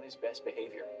would be on his best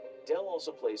behavior. Dell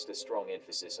also placed a strong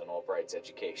emphasis on Albright's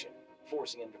education,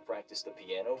 forcing him to practice the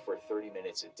piano for 30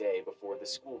 minutes a day before the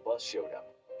school bus showed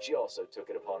up. She also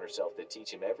took it upon herself to teach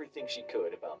him everything she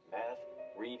could about math,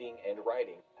 reading, and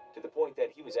writing, to the point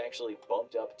that he was actually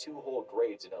bumped up 2 whole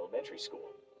grades in elementary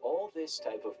school. All this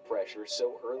type of pressure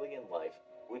so early in life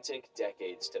would take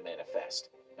decades to manifest.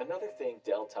 Another thing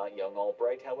Dell taught young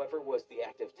Albright, however, was the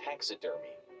act of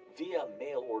taxidermy. Via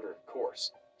mail-order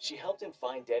course, she helped him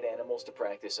find dead animals to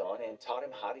practice on and taught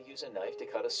him how to use a knife to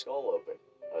cut a skull open,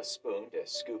 a spoon to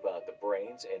scoop out the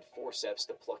brains, and forceps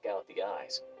to pluck out the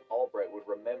eyes. Albright would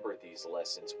remember these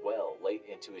lessons well late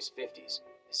into his 50s,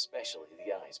 especially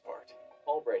the eyes part.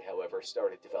 Albright, however,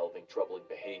 started developing troubling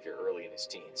behavior early in his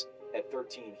teens. At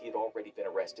 13, he had already been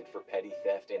arrested for petty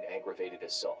theft and aggravated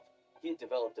assault. He had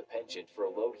developed a penchant for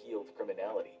low-heeled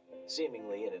criminality,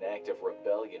 seemingly in an act of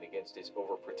rebellion against his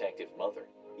overprotective mother.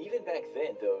 Even back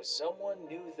then, though, someone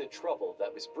knew the trouble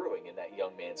that was brewing in that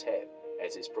young man's head.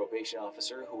 As his probation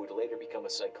officer, who would later become a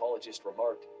psychologist,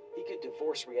 remarked, he could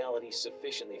divorce reality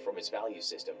sufficiently from his value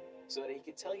system so that he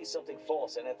could tell you something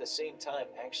false and at the same time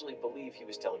actually believe he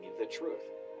was telling you the truth.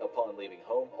 Upon leaving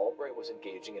home, Albright was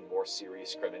engaging in more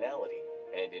serious criminality,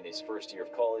 and in his first year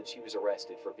of college, he was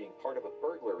arrested for being part of a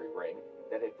burglary ring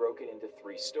that had broken into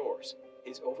 3 stores.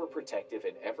 His overprotective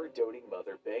and ever-doting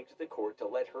mother begged the court to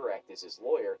let her act as his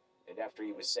lawyer, and after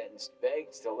he was sentenced,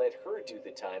 begged to let her do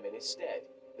the time in his stead.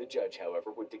 The judge,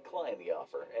 however, would decline the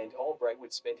offer, and Albright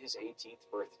would spend his 18th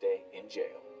birthday in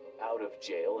jail. Out of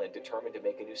jail and determined to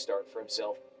make a new start for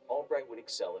himself, Albright would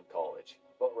excel in college,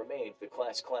 but remained the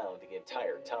class clown the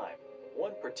entire time.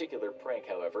 One particular prank,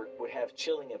 however, would have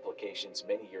chilling implications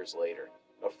many years later.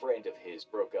 A friend of his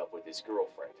broke up with his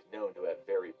girlfriend, known to have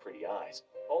very pretty eyes.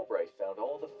 Albright found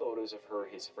all the photos of her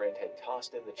his friend had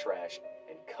tossed in the trash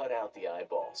and cut out the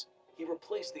eyeballs. He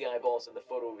replaced the eyeballs in the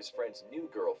photo of his friend's new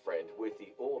girlfriend with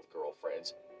the old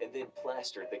girlfriend's, and then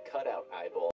plastered the cutout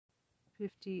eyeball.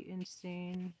 50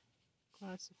 insane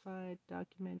classified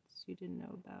documents you didn't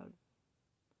know about.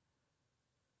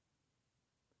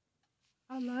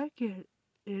 I like it.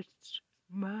 It's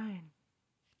mine.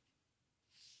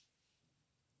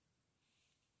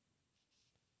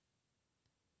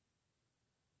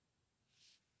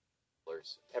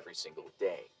 Every single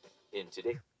day. In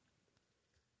today,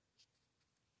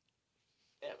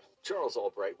 Charles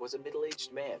Albright was a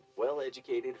middle-aged man,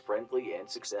 well-educated, friendly, and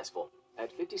successful.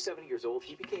 At 57 years old,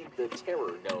 he became the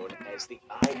terror known as the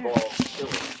eyeball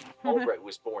killer. Albright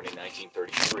was born in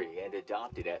 1933 and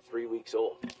adopted at 3 weeks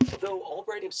old. Though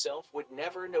Albright himself would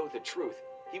never know the truth,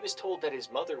 he was told that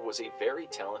his mother was a very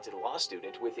talented law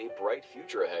student with a bright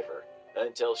future ahead of her,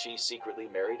 until she secretly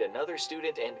married another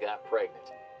student and got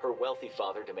pregnant. Her wealthy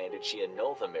father demanded she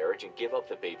annul the marriage and give up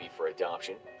the baby for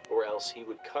adoption, or else he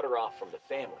would cut her off from the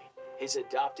family. His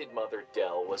adopted mother,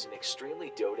 Dell, was an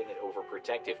extremely doting and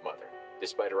overprotective mother.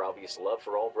 Despite her obvious love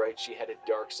for Albright, she had a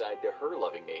dark side to her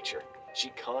loving nature. She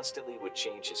constantly would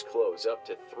change his clothes up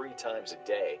to 3 times a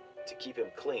day to keep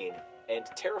him clean, and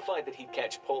terrified that he'd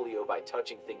catch polio by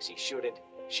touching things he shouldn't,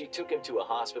 she took him to a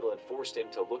hospital and forced him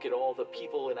to look at all the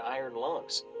people in iron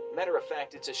lungs. Matter of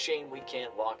fact, it's a shame we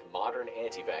can't lock modern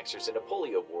anti-vaxxers in a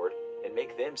polio ward and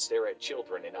make them stare at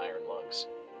children in iron lungs.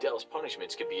 Dell's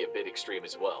punishments could be a bit extreme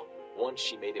as well. Once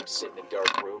she made him sit in a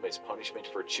dark room as punishment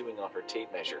for chewing on her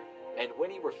tape measure, and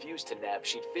when he refused to nap,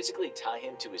 she'd physically tie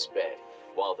him to his bed.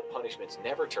 While the punishments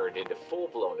never turned into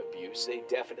full-blown abuse, they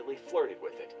definitely flirted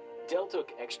with it. Dell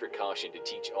took extra caution to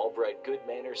teach Albright good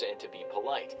manners and to be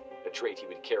polite, a trait he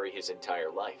would carry his entire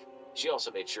life. She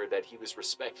also made sure that he was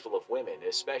respectful of women,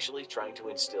 especially trying to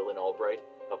instill in Albright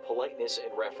a politeness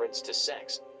in reference to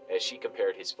sex, as she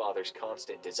compared his father's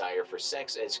constant desire for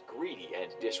sex as greedy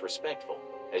and disrespectful.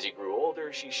 As he grew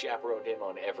older, she chaperoned him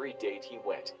on every date he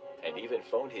went, and even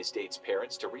phoned his date's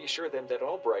parents to reassure them that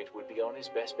Albright would be on his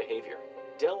best behavior.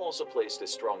 Dell also placed a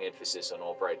strong emphasis on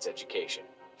Albright's education,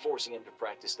 forcing him to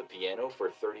practice the piano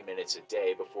for 30 minutes a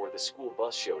day before the school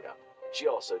bus showed up. She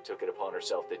also took it upon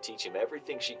herself to teach him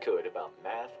everything she could about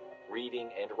math, reading,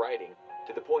 and writing,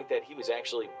 to the point that he was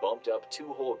actually bumped up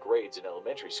 2 whole grades in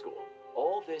elementary school.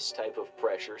 All this type of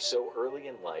pressure so early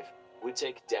in life would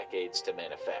take decades to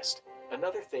manifest.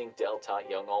 Another thing Dell taught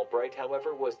young Albright,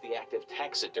 however, was the act of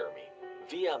taxidermy.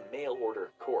 Via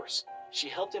mail-order course, she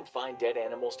helped him find dead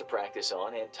animals to practice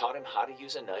on and taught him how to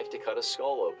use a knife to cut a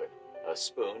skull open, a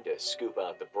spoon to scoop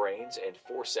out the brains, and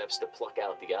forceps to pluck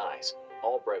out the eyes.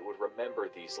 Albright would remember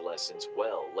these lessons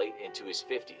well late into his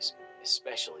 50s,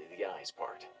 especially the eyes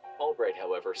part. Albright,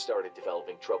 however, started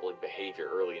developing troubling behavior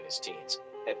early in his teens.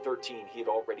 At 13, he had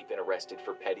already been arrested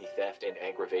for petty theft and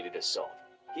aggravated assault.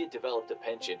 He had developed a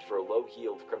penchant for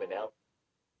low-heeled criminality.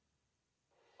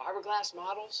 Fiberglass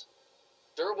models,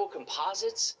 durable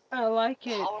composites, I like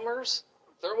it. polymers,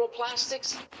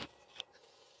 thermoplastics,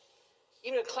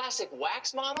 even a classic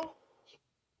wax model.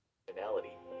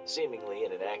 Seemingly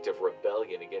in an act of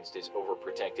rebellion against his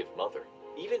overprotective mother.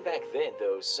 Even back then,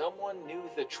 though, someone knew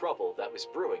the trouble that was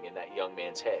brewing in that young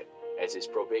man's head. As his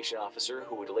probation officer,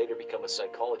 who would later become a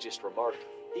psychologist, remarked,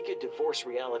 he could divorce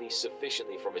reality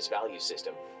sufficiently from his value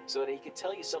system so that he could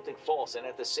tell you something false and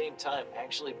at the same time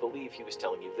actually believe he was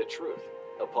telling you the truth.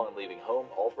 Upon leaving home,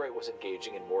 Albright was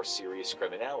engaging in more serious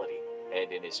criminality,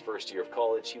 and in his first year of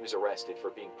college, he was arrested for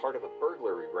being part of a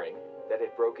burglary ring that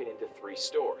had broken into 3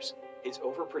 stores. His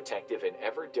overprotective and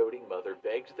ever-doting mother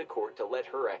begged the court to let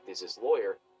her act as his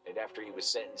lawyer, and after he was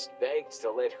sentenced, begged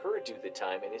to let her do the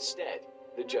time in his stead.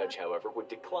 The judge, however, would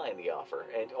decline the offer,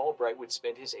 and Albright would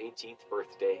spend his 18th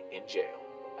birthday in jail.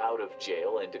 Out of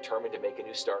jail and determined to make a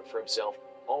new start for himself,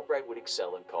 Albright would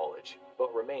excel in college,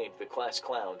 but remained the class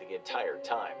clown the entire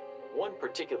time. One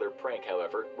particular prank,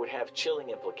 however, would have chilling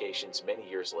implications many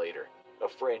years later. A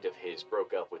friend of his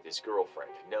broke up with his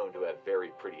girlfriend, known to have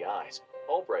very pretty eyes.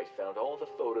 Albright found all the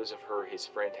photos of her his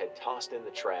friend had tossed in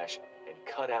the trash and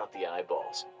cut out the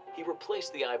eyeballs. He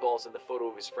replaced the eyeballs in the photo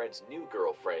of his friend's new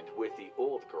girlfriend with the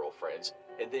old girlfriend's,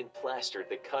 and then plastered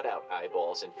the cutout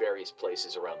eyeballs in various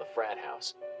places around the frat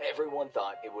house. Everyone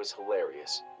thought it was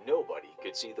hilarious. Nobody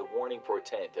could see the warning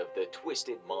portent of the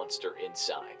twisted monster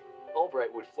inside.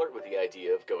 Albright would flirt with the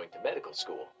idea of going to medical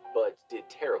school, but did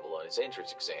terrible on his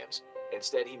entrance exams.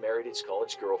 Instead, he married his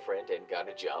college girlfriend and got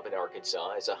a job in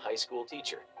Arkansas as a high school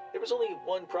teacher. There was only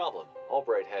one problem.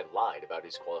 Albright had lied about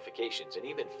his qualifications and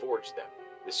even forged them.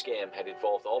 The scam had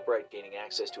involved Albright gaining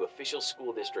access to official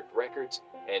school district records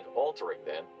and altering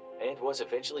them, and was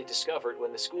eventually discovered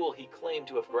when the school he claimed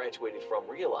to have graduated from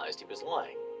realized he was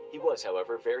lying. He was,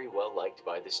 however, very well liked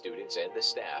by the students and the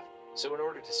staff, so in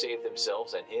order to save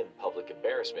themselves and him public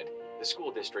embarrassment, the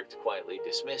school district quietly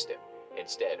dismissed him.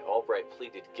 Instead, Albright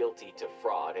pleaded guilty to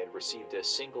fraud and received a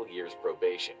single year's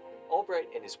probation. Albright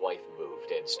and his wife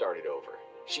moved and started over.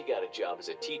 She got a job as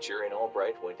a teacher, and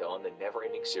Albright went on the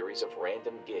never-ending series of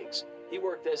random gigs. He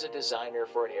worked as a designer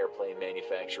for an airplane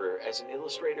manufacturer, as an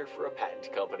illustrator for a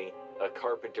patent company, a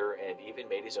carpenter, and even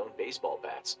made his own baseball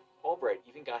bats. Albright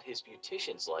even got his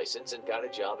beautician's license and got a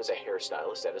job as a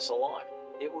hairstylist at a salon.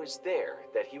 It was there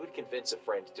that he would convince a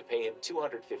friend to pay him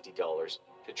 $250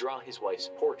 to draw his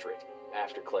wife's portrait,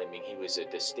 after claiming he was a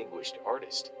distinguished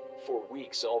artist. For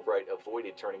weeks, Albright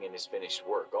avoided turning in his finished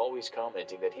work, always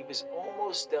commenting that he was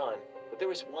almost done, but there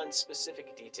was one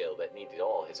specific detail that needed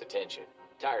all his attention.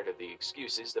 Tired of the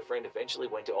excuses, the friend eventually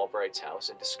went to Albright's house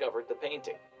and discovered the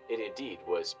painting. It indeed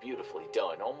was beautifully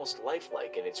done, almost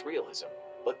lifelike in its realism.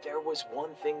 But there was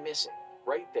one thing missing.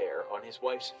 Right there, on his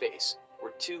wife's face,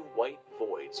 were two white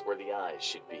voids where the eyes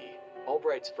should be.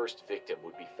 Albright's first victim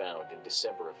would be found in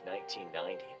December of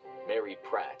 1990. Mary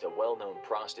Pratt, a well-known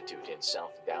prostitute in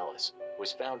South Dallas,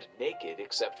 was found naked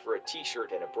except for a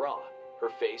t-shirt and a bra. Her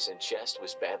face and chest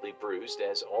was badly bruised,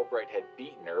 as Albright had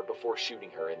beaten her before shooting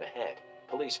her in the head.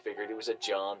 Police figured it was a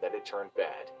John that had turned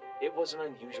bad. It wasn't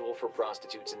unusual for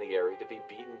prostitutes in the area to be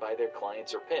beaten by their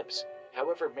clients or pimps.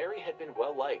 However, Mary had been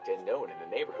well-liked and known in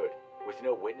the neighborhood. With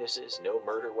no witnesses, no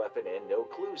murder weapon, and no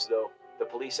clues, though, the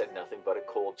police had nothing but a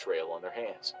cold trail on their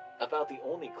hands. About the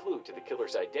only clue to the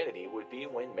killer's identity would be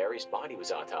when Mary's body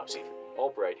was autopsied.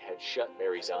 Albright had shut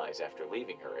Mary's eyes after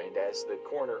leaving her, and as the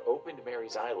coroner opened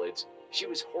Mary's eyelids, she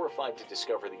was horrified to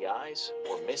discover the eyes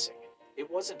were missing. It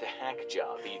wasn't a hack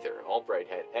job either. Albright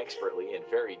had expertly and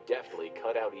very deftly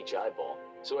cut out each eyeball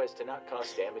so as to not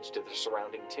cause damage to the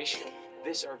surrounding tissue.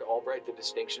 This earned Albright the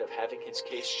distinction of having his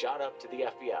case shot up to the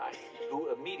FBI,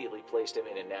 who immediately placed him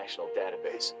in a national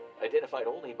database, identified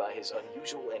only by his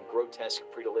unusual and grotesque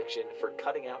predilection for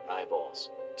cutting out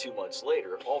eyeballs. 2 months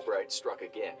later, Albright struck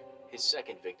again. His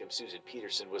second victim, Susan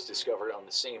Peterson, was discovered on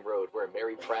the same road where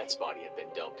Mary Pratt's body had been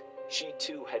dumped. She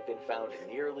too had been found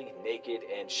nearly naked,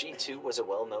 and she too was a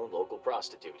well-known local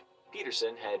prostitute.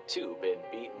 Peterson had too been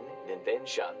beaten and then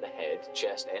shot in the head,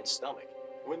 chest, and stomach.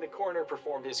 When the coroner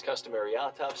performed his customary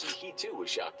autopsy, he too was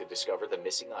shocked to discover the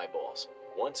missing eyeballs.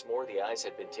 Once more, the eyes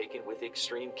had been taken with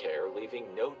extreme care, leaving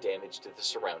no damage to the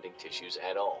surrounding tissues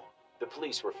at all. The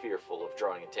police were fearful of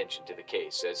drawing attention to the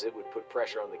case, as it would put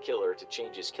pressure on the killer to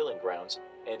change his killing grounds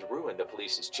and ruin the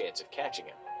police's chance of catching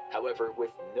him. However,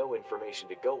 with no information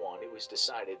to go on, it was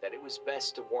decided that it was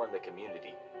best to warn the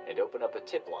community and open up a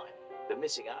tip line. The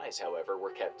missing eyes, however,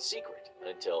 were kept secret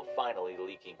until finally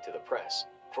leaking to the press.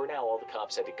 For now, all the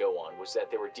cops had to go on was that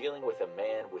they were dealing with a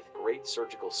man with great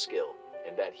surgical skill,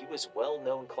 and that he was a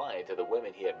well-known client of the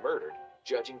women he had murdered,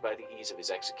 judging by the ease of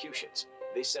his executions.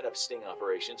 They set up sting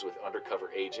operations with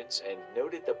undercover agents and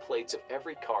noted the plates of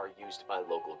every car used by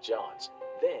local Johns,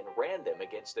 then ran them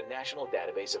against a national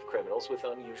database of criminals with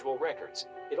unusual records.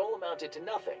 It all amounted to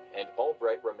nothing, and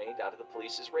Albright remained out of the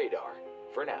police's radar,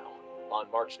 for now. On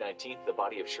March 19th, the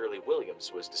body of Shirley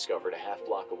Williams was discovered a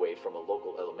half-block away from a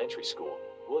local elementary school.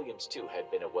 Williams, too, had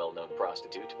been a well-known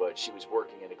prostitute, but she was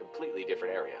working in a completely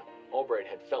different area. Albright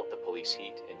had felt the police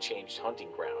heat and changed hunting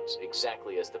grounds,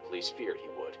 exactly as the police feared he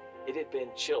would. It had been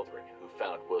children who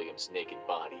found Williams' naked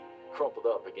body, crumpled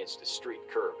up against a street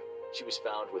curb. She was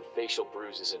found with facial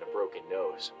bruises and a broken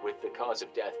nose, with the cause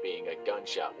of death being a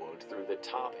gunshot wound through the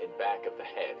top and back of the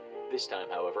head. This time,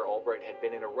 however, Albright had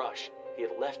been in a rush. He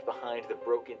had left behind the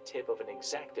broken tip of an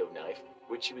X-Acto knife,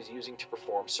 which he was using to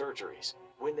perform surgeries.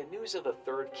 When the news of the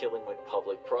third killing went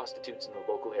public, prostitutes in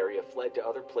the local area fled to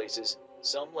other places.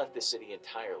 Some left the city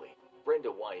entirely. Brenda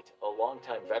White, a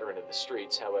longtime veteran of the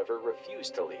streets, however,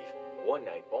 refused to leave. One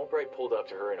night, Albright pulled up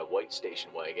to her in a white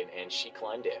station wagon, and she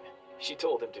climbed in. She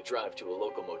told him to drive to a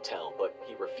local motel, but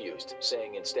he refused,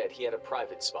 saying instead he had a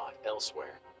private spot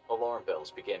elsewhere. Alarm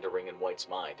bells began to ring in White's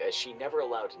mind, as she never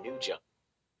allowed new junk.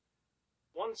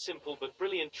 One simple but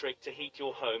brilliant trick to heat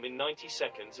your home in 90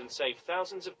 seconds and save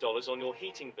thousands of dollars on your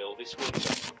heating bill this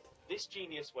winter. This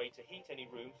genius way to heat any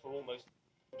room for almost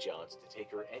Johns to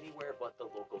take her anywhere but the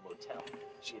local motel.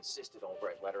 She insisted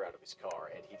Albright let her out of his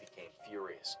car, and he became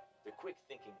furious. The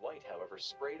quick-thinking White, however,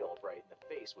 sprayed Albright in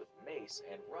the face with mace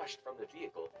and rushed from the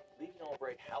vehicle, leaving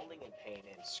Albright howling in pain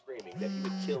and screaming that he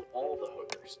would kill all the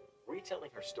hookers.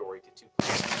 Retelling her story to two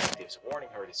police detectives, warning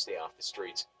her to stay off the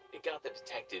streets, it got the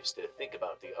detectives to think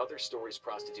about the other stories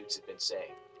prostitutes had been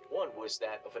saying. One was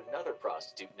that of another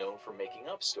prostitute known for making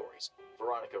up stories,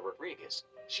 Veronica Rodriguez.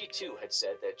 She too had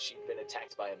said that she'd been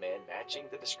attacked by a man matching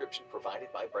the description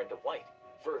provided by Brenda White.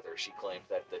 Further, she claimed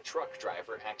that the truck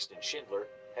driver, Axton Schindler,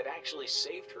 had actually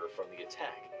saved her from the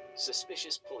attack.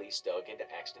 Suspicious police dug into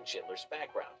Axton Schindler's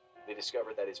background. They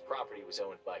discovered that his property was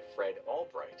owned by Fred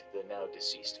Albright, the now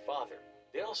deceased father.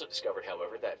 They also discovered,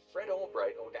 however, that Fred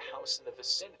Albright owned a house in the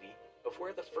vicinity of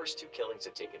where the first two killings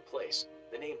had taken place.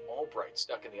 The name Albright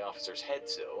stuck in the officers'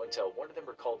 heads, though, until one of them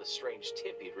recalled a strange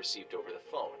tip he'd received over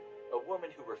the phone. A woman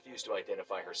who refused to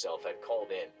identify herself had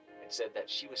called in and said that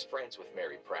she was friends with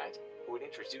Mary Pratt, who had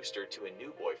introduced her to a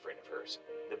new boyfriend of hers.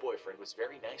 The boyfriend was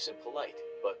very nice and polite,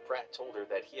 but Pratt told her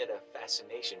that he had a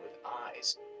fascination with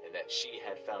eyes, and that she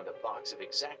had found a box of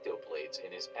X-Acto blades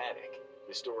in his attic.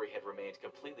 The story had remained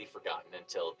completely forgotten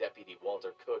until Deputy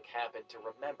Walter Cook happened to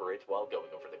remember it while going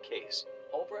over the case.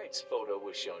 Albright's photo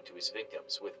was shown to his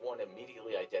victims, with one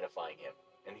immediately identifying him,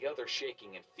 and the other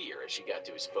shaking in fear as she got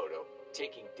to his photo,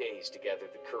 taking days to gather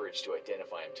the courage to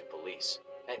identify him to police.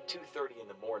 At 2:30 in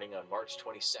the morning on March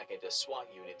 22nd, a SWAT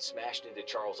unit smashed into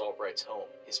Charles Albright's home.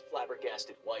 His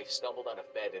flabbergasted wife stumbled out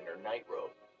of bed in her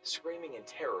nightrobe, screaming in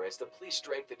terror as the police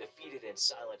dragged the defeated and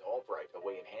silent Albright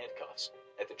away in handcuffs.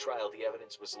 At the trial, the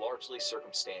evidence was largely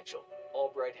circumstantial.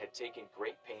 Albright had taken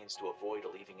great pains to avoid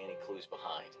leaving any clues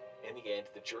behind. In the end,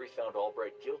 the jury found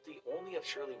Albright guilty only of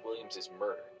Shirley Williams'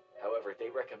 murder. However, they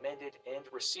recommended and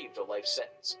received a life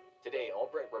sentence. Today,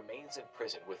 Albright remains in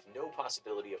prison with no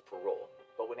possibility of parole.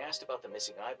 But when asked about the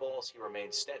missing eyeballs, he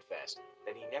remains steadfast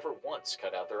that he never once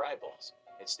cut out their eyeballs.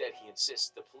 Instead, he insists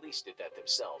the police did that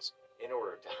themselves in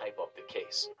order to hype up the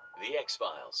case. The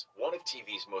X-Files, one of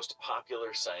TV's most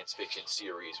popular science fiction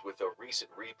series with a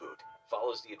recent reboot,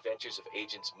 follows the adventures of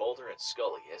agents Mulder and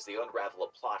Scully as they unravel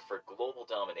a plot for global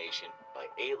domination by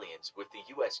aliens with the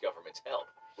U.S. government's help.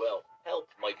 Well, help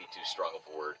might be too strong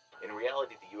of a word. In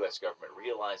reality, the U.S. government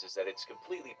realizes that it's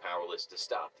completely powerless to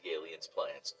stop the aliens'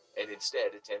 plans, and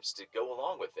instead attempts to go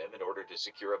along with them in order to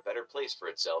secure a better place for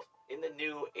itself in the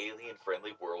new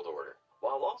alien-friendly world order,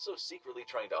 while also secretly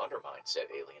trying to undermine said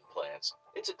alien plans.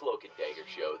 It's a cloak and dagger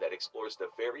show that explores the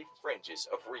very fringes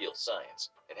of real science,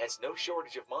 and has no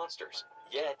shortage of monsters.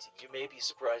 Yet, you may be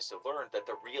surprised to learn that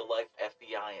the real-life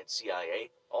FBI and CIA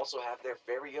also have their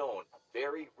very own,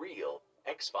 very real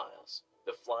X-Files.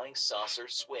 The Flying Saucer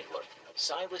Swindler.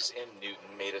 Silas M.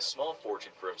 Newton made a small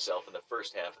fortune for himself in the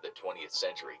first half of the 20th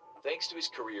century, thanks to his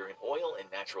career in oil and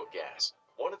natural gas.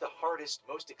 One of the hardest,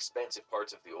 most expensive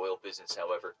parts of the oil business,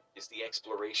 however, is the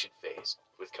exploration phase,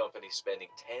 with companies spending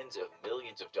tens of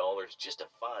millions of dollars just to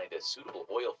find a suitable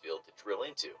oil field to drill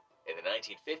into. In the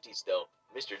 1950s, though,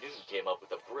 Mr. Newton came up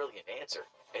with a brilliant answer,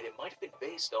 and it might have been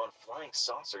based on flying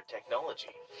saucer technology.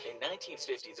 In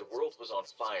 1950, the world was on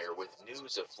fire with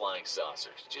news of flying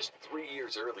saucers. Just 3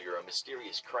 years earlier, a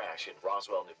mysterious crash in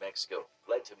Roswell, New Mexico,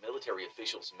 led to military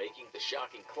officials making the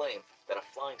shocking claim that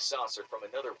a flying saucer from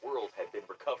another world had been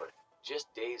recovered.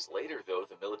 Just days later, though,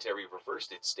 the military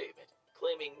reversed its statement,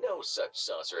 claiming no such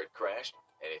saucer had crashed,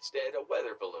 and instead a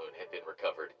weather balloon had been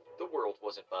recovered. The world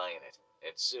wasn't buying it,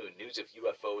 and soon news of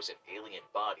UFOs and alien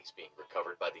bodies being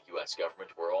recovered by the U.S.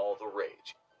 government were all the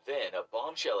rage. Then, a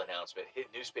bombshell announcement hit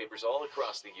newspapers all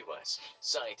across the U.S.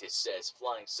 Scientist says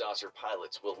flying saucer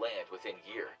pilots will land within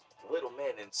year. Little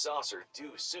men in saucer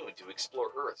due soon to explore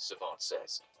Earth, savant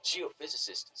says.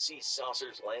 Geophysicist sees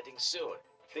saucers landing soon.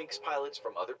 Thinks pilots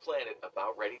from other planet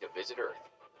about ready to visit Earth.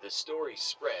 The story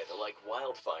spread like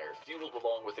wildfire, fueled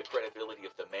along with the credibility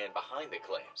of the man behind the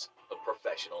claims, a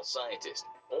professional scientist.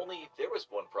 Only there was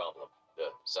one problem.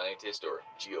 The scientist, or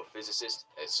geophysicist,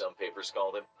 as some papers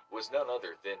called him, was none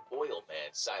other than oil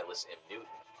man Silas M.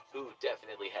 Newton, who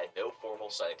definitely had no formal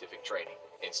scientific training.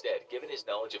 Instead, given his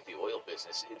knowledge of the oil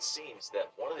business, it seems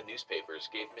that one of the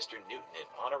newspapers gave Mr. Newton an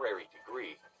honorary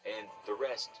degree, and the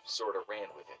rest sort of ran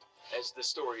with it. As the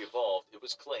story evolved, it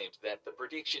was claimed that the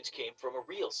predictions came from a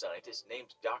real scientist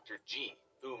named Dr. G,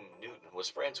 whom Newton was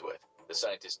friends with. The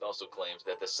scientist also claims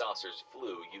that the saucers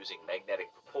flew using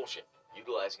magnetic propulsion,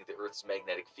 utilizing the Earth's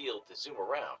magnetic field to zoom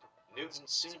around. Newton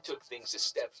soon took things a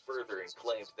step further and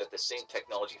claimed that the same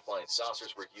technology flying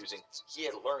saucers were using he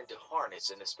had learned to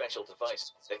harness in a special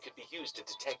device that could be used to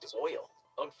detect oil.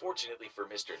 Unfortunately for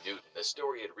Mr. Newton, the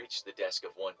story had reached the desk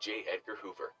of one J. Edgar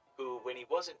Hoover, who, when he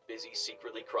wasn't busy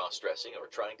secretly cross-dressing or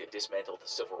trying to dismantle the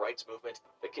civil rights movement,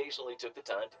 occasionally took the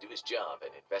time to do his job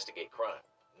and investigate crime.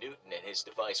 Newton and his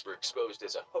device were exposed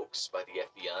as a hoax by the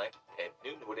FBI, and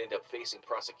Newton would end up facing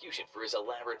prosecution for his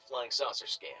elaborate flying saucer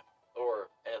scam. Or,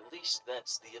 at least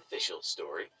that's the official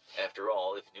story. After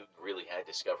all, if Newton really had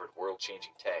discovered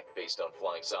world-changing tech based on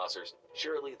flying saucers,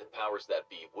 surely the powers that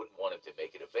be wouldn't want him to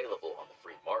make it available on the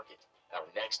free market. Our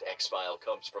next X-File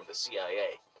comes from the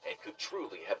CIA, and could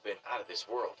truly have been out of this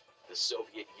world. The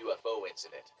Soviet UFO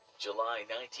incident. July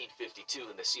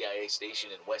 1952, and the CIA station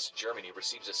in West Germany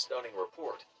receives a stunning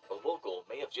report. A local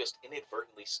may have just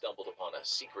inadvertently stumbled upon a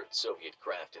secret Soviet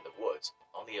craft in the woods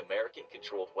on the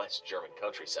American-controlled West German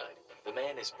countryside. The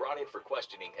man is brought in for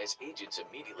questioning as agents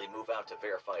immediately move out to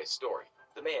verify his story.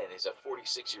 The man is a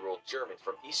 46-year-old German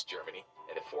from East Germany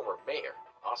and a former mayor,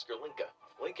 Oskar Linke.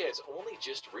 Linke has only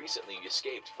just recently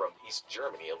escaped from East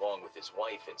Germany along with his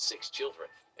wife and 6 children,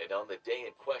 and on the day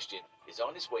in question is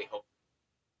on his way home.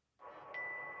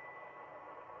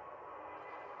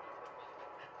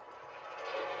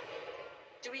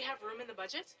 Do we have room in the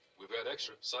budget? We've got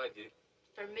extra. Side gig.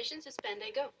 Permission to spend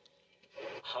a go.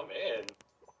 I'm in.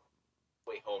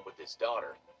 Way home with his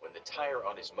daughter when the tire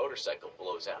on his motorcycle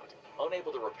blows out.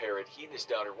 Unable to repair it, he and his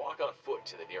daughter walk on foot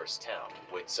to the nearest town,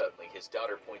 when suddenly his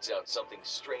daughter points out something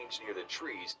strange near the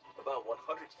trees about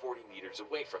 140 meters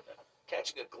away from them.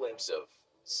 Catching a glimpse of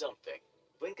something,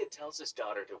 Linke tells his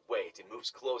daughter to wait and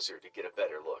moves closer to get a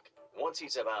better look. Once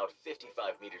he's about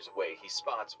 55 meters away, he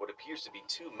spots what appears to be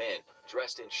 2 men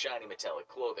dressed in shiny metallic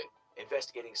clothing,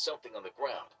 investigating something on the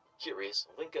ground. Curious,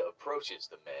 Linke approaches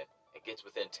the men and gets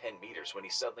within 10 meters when he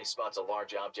suddenly spots a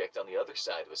large object on the other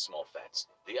side of a small fence.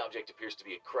 The object appears to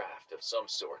be a craft of some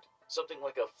sort, something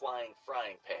like a flying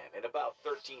frying pan and about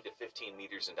 13 to 15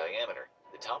 meters in diameter.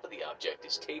 The top of the object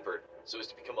is tapered so as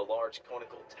to become a large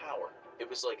conical tower. It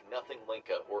was like nothing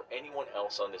Linke, or anyone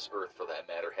else on this earth for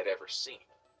that matter, had ever seen.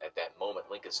 At that moment,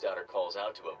 Linke's daughter calls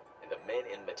out to him, and the men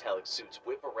in metallic suits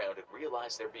whip around and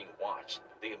realize they're being watched.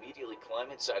 They immediately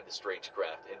climb inside the strange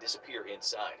craft and disappear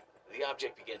inside. The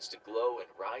object begins to glow and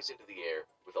rise into the air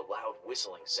with a loud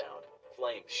whistling sound,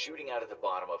 flames shooting out of the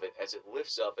bottom of it as it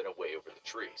lifts up and away over the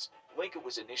trees. Linke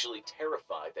was initially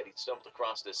terrified that he'd stumbled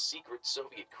across a secret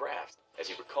Soviet craft, as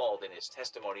he recalled in his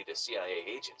testimony to CIA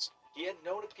agents. He had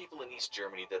known of people in East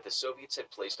Germany that the Soviets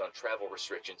had placed on travel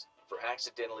restrictions for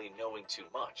accidentally knowing too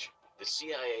much. The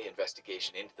CIA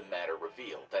investigation into the matter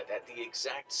revealed that at the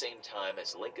exact same time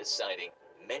as Linke's sighting,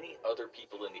 many other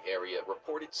people in the area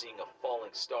reported seeing a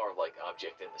falling star-like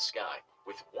object in the sky,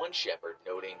 with one shepherd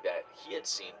noting that he had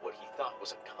seen what he thought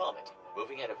was a comet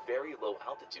moving at a very low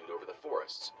altitude over the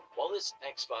forests. While this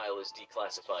X-file is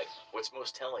declassified, what's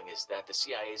most telling is that the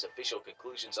CIA's official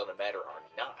conclusions on the matter are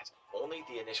not, only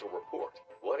the initial report.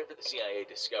 Whatever the CIA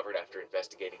discovered after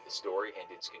investigating the story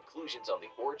and its conclusions on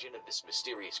the origin of this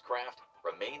mysterious craft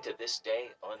remain to this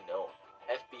day unknown.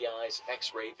 FBI's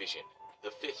X-ray vision.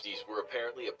 The 50s were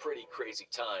apparently a pretty crazy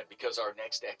time because our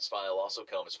next X-file also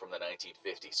comes from the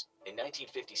 1950s. In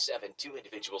 1957, 2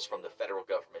 individuals from the federal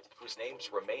government, whose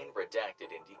names remain redacted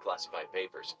in declassified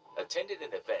papers, attended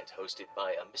an event hosted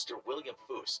by a Mr. William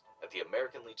Foos at the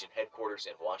American Legion headquarters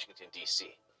in Washington,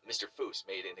 D.C. Mr. Foos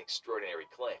made an extraordinary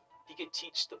claim. He could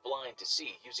teach the blind to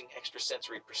see using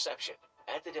extrasensory perception.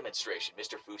 At the demonstration,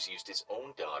 Mr. Foos used his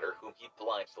own daughter, whom he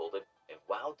blindfolded, and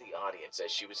wowed the audience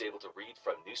as she was able to read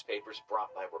from newspapers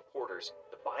brought by reporters,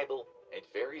 the Bible, and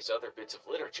various other bits of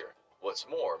literature. What's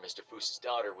more, Mr. Foos's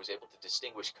daughter was able to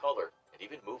distinguish color and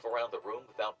even move around the room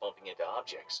without bumping into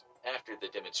objects. After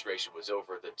the demonstration was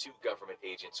over, the 2 government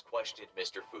agents questioned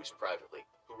Mr. Foos privately,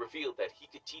 who revealed that he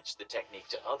could teach the technique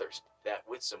to others, that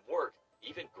with some work,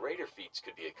 even greater feats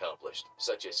could be accomplished,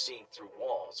 such as seeing through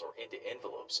walls or into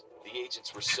envelopes. The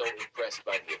agents were so impressed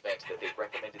by the event that they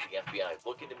recommended the FBI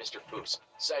look into Mr. Foos,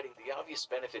 citing the obvious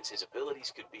benefits his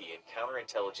abilities could be in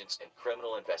counterintelligence and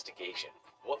criminal investigation.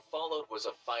 What followed was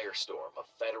a firestorm a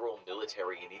federal,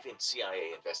 military, and even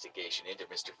CIA investigation into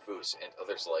Mr. Foose and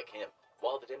others like him.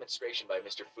 While the demonstration by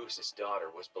Mr. Foose's daughter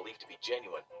was believed to be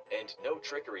genuine, and no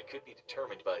trickery could be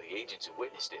determined by the agents who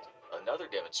witnessed it, another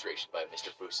demonstration by Mr.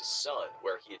 Foose's son,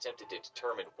 where he attempted to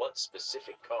determine what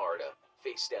specific card a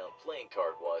face-down playing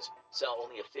card was, saw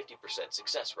only a 50%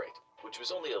 success rate, which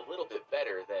was only a little bit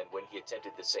better than when he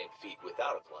attempted the same feat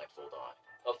without a blindfold on.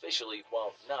 Officially,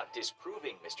 while not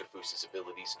disproving Mr. Foose's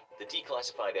abilities, the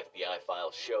declassified FBI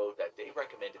files show that they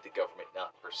recommended the government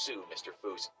not pursue Mr.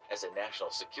 Foose as a national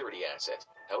security asset.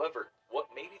 However, what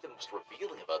may be the most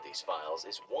revealing about these files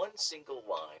is one single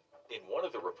line in one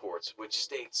of the reports which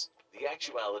states, "The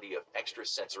actuality of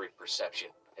extrasensory perception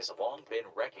has long been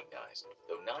recognized,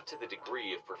 though not to the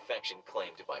degree of perfection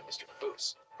claimed by Mr.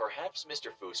 Foose." Perhaps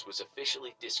Mr. Foose was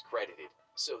officially discredited,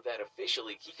 so that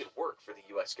officially he could work for the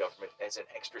U.S. government as an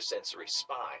extrasensory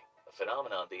spy, a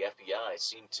phenomenon the FBI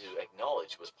seemed to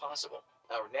acknowledge was possible.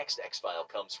 Our next X-File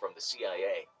comes from the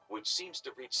CIA, which seems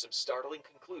to reach some startling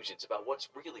conclusions about what's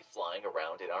really flying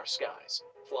around in our skies.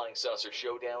 Flying saucer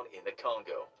showdown in the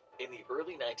Congo. In the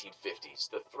early 1950s,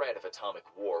 the threat of atomic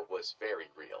war was very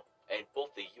real, and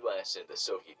both the US and the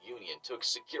Soviet Union took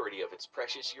security of its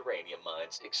precious uranium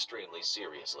mines extremely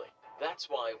seriously. That's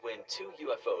why when two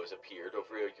UFOs appeared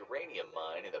over a uranium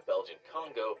mine in the Belgian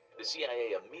Congo, the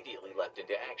CIA immediately leapt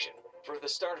into action. For the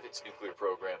start of its nuclear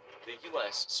program, the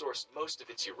US sourced most of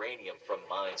its uranium from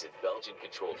mines in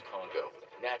Belgian-controlled Congo,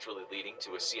 naturally leading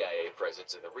to a CIA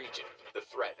presence in the region. The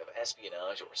threat of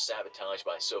espionage or sabotage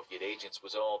by Soviet agents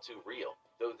was all too real,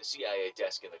 though the CIA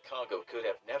desk in the Congo could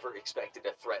have never expected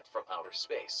a threat from outer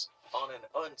space. On an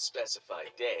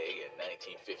unspecified day in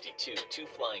 1952, two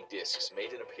flying discs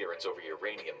made an appearance over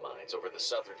uranium mines over the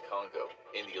southern Congo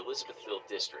in the Elizabethville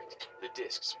district. The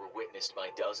discs were witnessed by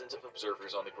dozens of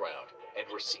observers on the ground and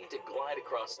were seen to glide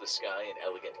across the sky in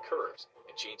elegant curves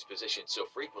and change position so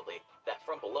frequently that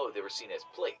from below they were seen as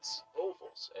plates,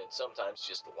 ovals, and sometimes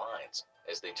just lines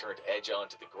as they turned edge-on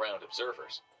to the ground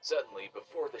observers. Suddenly,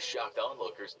 before the shocked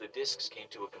onlookers, the discs came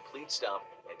to a complete stop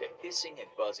and a hissing and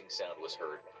buzzing sound was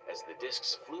heard as the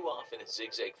discs flew off in a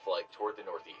zigzag flight toward the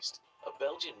northeast. A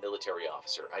Belgian military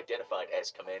officer, identified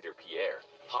as Commander Pierre,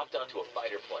 hopped onto a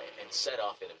fighter plane and set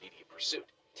off in immediate pursuit,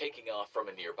 taking off from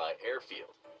a nearby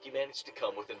airfield. He managed to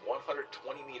come within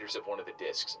 120 meters of one of the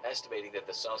discs, estimating that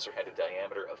the saucer had a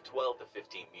diameter of 12 to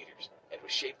 15 meters and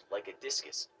was shaped like a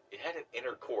discus. It had an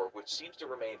inner core which seems to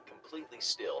remain completely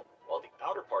still, while the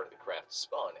outer part of the craft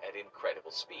spun at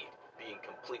incredible speed, being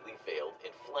completely veiled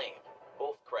in flame.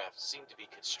 Both crafts seemed to be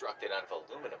constructed out of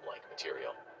aluminum-like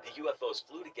material. The UFOs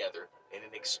flew together in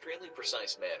an extremely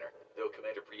precise manner, though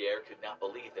Commander Pierre could not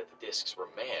believe that the discs were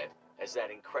manned, as that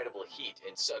incredible heat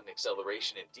and sudden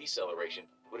acceleration and deceleration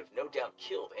would have no doubt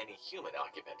killed any human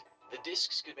occupant. The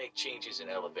discs could make changes in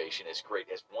elevation as great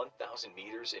as 1,000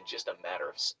 meters in just a matter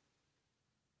of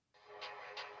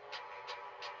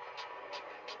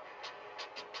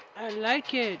I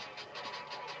like it.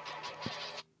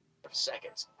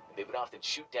 seconds. They would often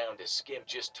shoot down to skim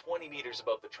just 20 meters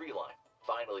above the tree line.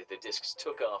 Finally, the discs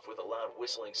took off with a loud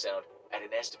whistling sound at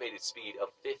an estimated speed of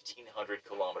 1,500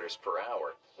 kilometers per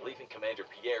hour, leaving Commander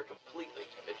Pierre completely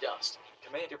in the dust.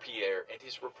 Commander Pierre and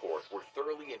his report were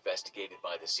thoroughly investigated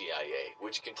by the CIA,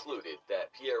 which concluded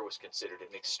that Pierre was considered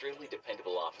an extremely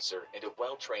dependable officer and a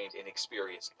well-trained and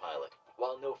experienced pilot.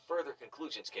 While no further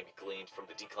conclusions can be gleaned from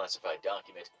the declassified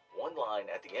document, one line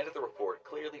at the end of the report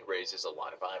clearly raises a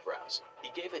lot of eyebrows. He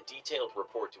gave a detailed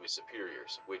report to his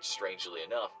superiors, which, strangely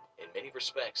enough, in many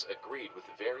respects agreed with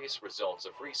the various results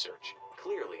of research.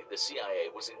 Clearly, the CIA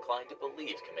was inclined to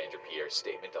believe Commander Pierre's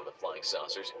statement on the flying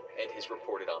saucers and his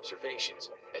reported observations,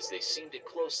 as they seemed to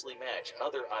closely match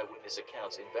other eyewitness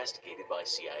accounts investigated by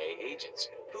CIA agents.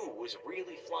 Who was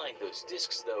really flying those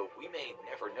discs, though, we may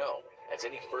never know, as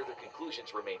any further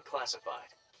conclusions remain classified.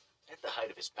 At the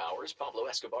height of his powers, Pablo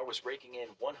Escobar was raking in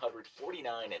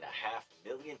 $149.5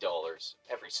 million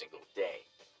every single day.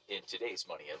 In today's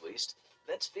money, at least,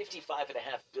 that's $55.5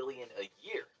 billion a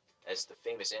year. As the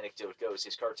famous anecdote goes,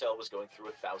 his cartel was going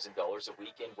through $1,000 a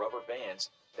week in rubber bands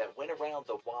that went around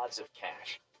the wads of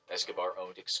cash. Escobar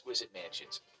owned exquisite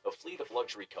mansions, a fleet of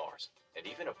luxury cars, and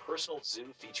even a personal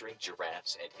zoo featuring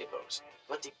giraffes and hippos.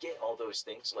 But to get all those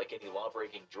things, like any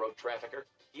law-breaking drug trafficker,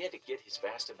 he had to get his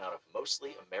vast amount of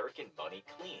mostly American money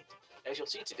cleaned. As you'll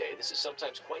see today, this is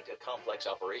sometimes quite a complex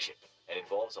operation, and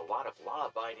involves a lot of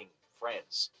law-abiding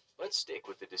friends. Let's stick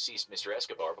with the deceased Mr.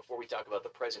 Escobar before we talk about the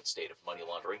present state of money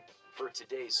laundering for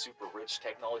today's super-rich,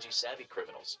 technology-savvy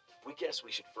criminals. We guess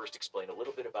we should first explain a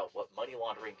little bit about what money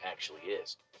laundering actually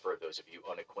is, for those of you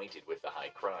unacquainted with the high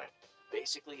crime.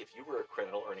 Basically, if you were a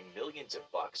criminal earning millions of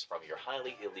bucks from your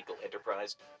highly illegal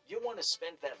enterprise, you want to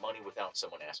spend that money without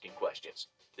someone asking questions.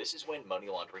 This is when money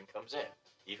laundering comes in.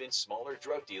 Even smaller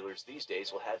drug dealers these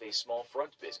days will have a small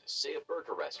front business, say a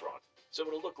burger restaurant, so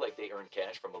it'll look like they earn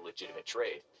cash from a legitimate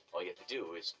trade. All you have to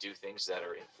do is do things that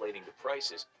are inflating the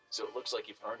prices so it looks like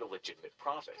you've earned a legitimate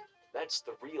profit. That's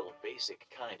the real basic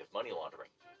kind of money laundering.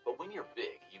 But when you're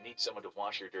big, you need someone to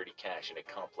wash your dirty cash in a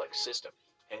complex system,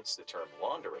 hence the term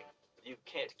laundering. You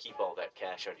can't keep all that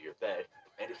cash under your bed,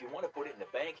 and if you want to put it in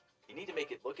the bank, you need to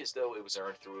make it look as though it was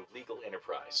earned through a legal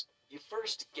enterprise. You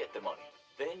first get the money,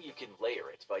 then you can layer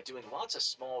it by doing lots of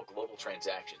small global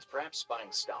transactions, perhaps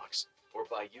buying stocks, or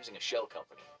by using a shell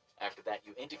company. After that,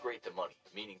 you integrate the money,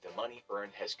 meaning the money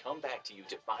earned has come back to you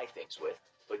to buy things with,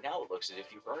 but now it looks as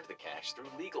if you earned the cash through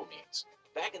legal means.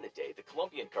 Back in the day, the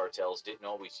Colombian cartels didn't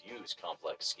always use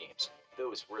complex schemes.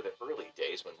 Those were the early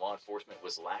days when law enforcement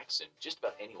was lax and just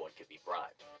about anyone could be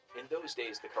bribed. In those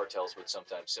days, the cartels would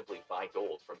sometimes simply buy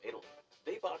gold from Italy.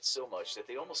 They bought so much that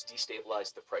they almost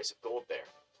destabilized the price of gold there.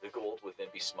 The gold would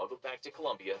then be smuggled back to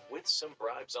Colombia with some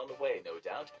bribes on the way, no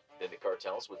doubt. Then the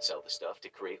cartels would sell the stuff to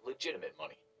create legitimate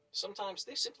money. Sometimes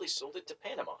they simply sold it to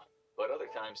Panama, but other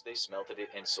times they smelted it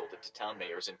and sold it to town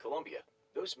mayors in Colombia.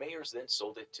 Those mayors then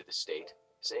sold it to the state,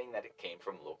 saying that it came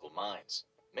from local mines.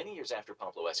 Many years after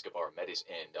Pablo Escobar met his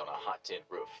end on a hot tin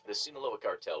roof, the Sinaloa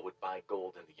cartel would buy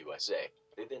gold in the USA.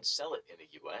 They'd then sell it in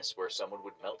the US, where someone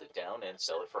would melt it down and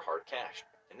sell it for hard cash.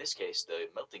 In this case, the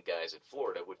melting guys in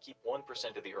Florida would keep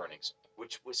 1% of the earnings,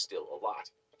 which was still a lot.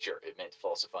 Sure, it meant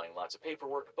falsifying lots of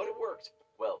paperwork, but it worked.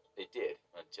 Well, it did,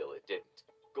 until it didn't.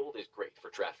 Gold is great for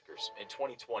traffickers. In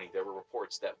 2020, there were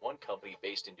reports that one company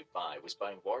based in Dubai was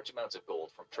buying large amounts of gold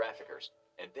from traffickers,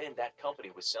 and then that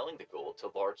company was selling the gold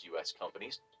to large U.S.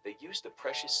 companies that used the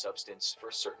precious substance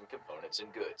for certain components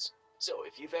and goods. So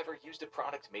if you've ever used a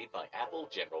product made by Apple,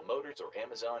 General Motors, or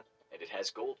Amazon, and it has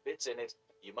gold bits in it,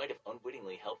 you might have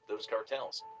unwittingly helped those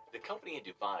cartels. The company in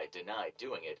Dubai denied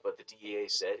doing it, but the DEA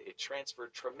said it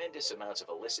transferred tremendous amounts of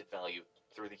illicit value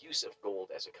through the use of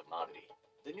gold as a commodity.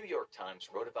 The New York Times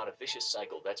wrote about a vicious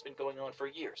cycle that's been going on for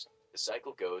years. The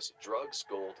cycle goes drugs,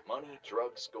 gold,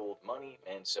 money,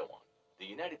 and so on. The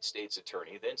United States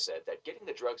attorney then said that getting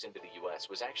the drugs into the U.S.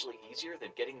 was actually easier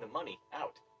than getting the money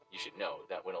out. You should know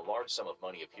that when a large sum of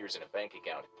money appears in a bank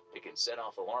account, it can set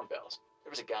off alarm bells.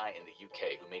 There was a guy in the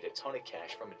UK who made a ton of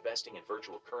cash from investing in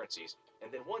virtual currencies,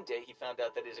 and then one day he found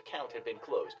out that his account had been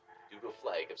closed due to a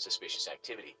flag of suspicious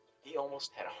activity. He almost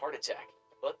had a heart attack.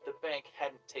 But the bank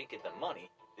hadn't taken the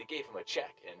money. They gave him a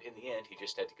check, and in the end, he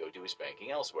just had to go do his banking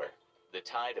elsewhere. The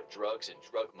tide of drugs and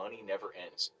drug money never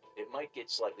ends. It might get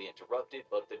slightly interrupted,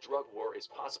 but the drug war is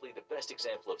possibly the best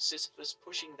example of Sisyphus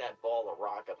pushing that ball of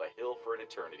rock up a hill for an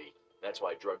eternity. That's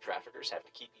why drug traffickers have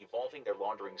to keep evolving their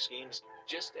laundering schemes,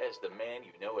 just as the man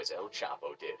you know as El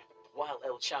Chapo did. While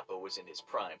El Chapo was in his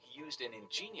prime, he used an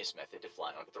ingenious method to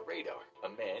fly under the radar. A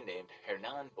man named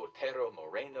Hernan Botero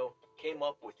Moreno came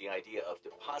up with the idea of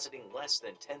depositing less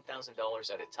than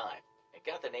 $10,000 at a time and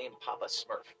got the name Papa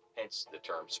Smurf, hence the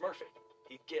term smurfing.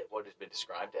 He'd get what has been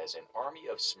described as an army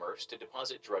of smurfs to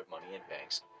deposit drug money in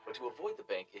banks, but to avoid the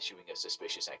bank issuing a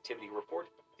suspicious activity report,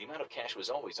 the amount of cash was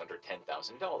always under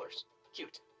 $10,000.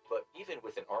 Cute. But even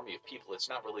with an army of people, it's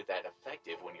not really that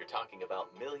effective when you're talking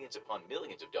about millions upon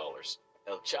millions of dollars.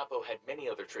 El Chapo had many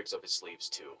other tricks up his sleeves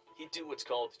too. He'd do what's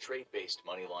called trade-based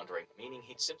money laundering, meaning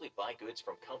he'd simply buy goods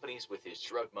from companies with his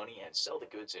drug money and sell the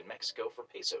goods in Mexico for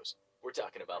pesos. We're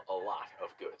talking about a lot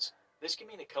of goods. This can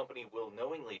mean a company will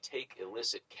knowingly take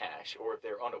illicit cash, or if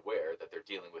they're unaware that they're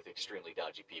dealing with extremely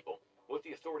dodgy people. What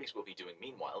the authorities will be doing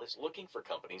meanwhile is looking for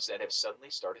companies that have suddenly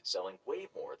started selling way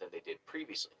more than they did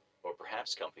previously. Or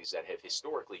perhaps companies that have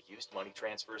historically used money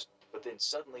transfers, but then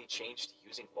suddenly changed to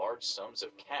using large sums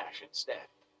of cash instead.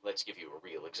 Let's give you a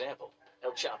real example.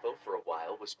 El Chapo, for a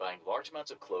while, was buying large amounts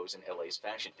of clothes in LA's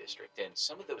fashion district, and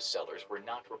some of those sellers were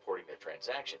not reporting their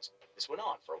transactions. This went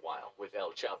on for a while, with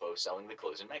El Chapo selling the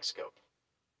clothes in Mexico.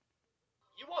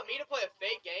 You want me to play a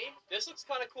fake game? This looks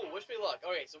kind of cool. Wish me luck.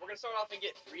 Okay, so we're going to start off and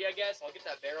get 3, I guess. I'll get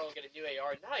that barrel and get a new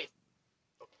AR. Nice.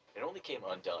 It only came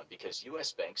undone because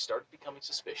U.S. banks started becoming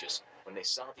suspicious when they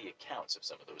saw the accounts of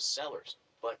some of those sellers.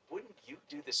 But wouldn't you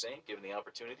do the same given the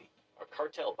opportunity? A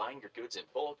cartel buying your goods in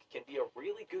bulk can be a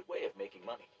really good way of making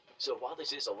money. So while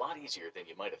this is a lot easier than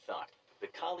you might have thought, the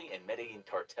Cali and Medellin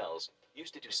cartels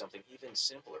used to do something even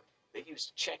simpler. They They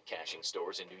used check cashing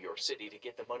stores in New York City to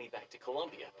get the money back to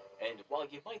Colombia. And while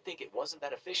you might think it wasn't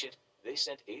that efficient, they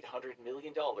sent $800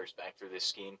 million back through this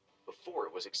scheme before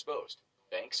it was exposed.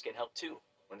 Banks can help too.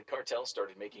 When the cartel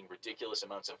started making ridiculous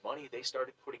amounts of money, they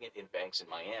started putting it in banks in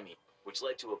Miami, which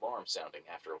led to alarm sounding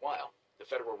after a while. The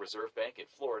Federal Reserve Bank in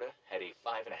Florida had a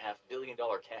 $5.5 billion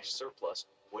cash surplus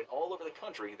when all over the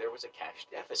country there was a cash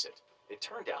deficit. It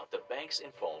turned out the banks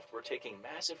involved were taking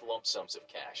massive lump sums of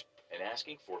cash and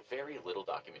asking for very little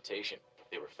documentation.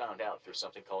 They were found out through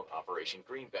something called Operation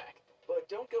Greenback. But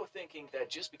don't go thinking that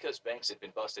just because banks had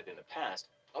been busted in the past,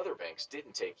 other banks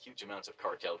didn't take huge amounts of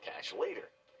cartel cash later.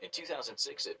 In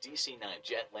 2006, a DC-9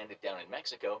 jet landed down in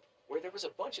Mexico where there was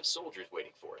a bunch of soldiers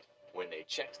waiting for it. When they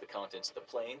checked the contents of the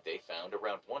plane, they found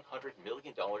around $100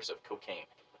 million of cocaine.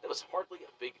 That was hardly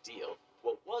a big deal.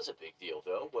 What was a big deal,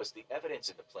 though, was the evidence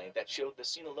in the plane that showed the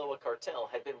Sinaloa cartel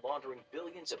had been laundering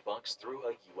billions of bucks through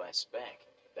a U.S. bank.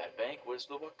 That bank was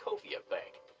the Wachovia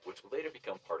Bank, which would later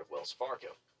become part of Wells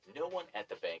Fargo. No one at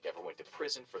the bank ever went to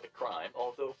prison for the crime,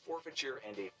 although forfeiture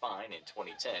and a fine in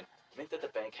 2010 meant that the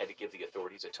bank had to give the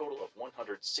authorities a total of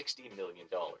 $160 million.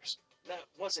 That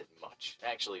wasn't much,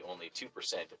 actually only 2%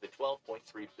 of the $12.3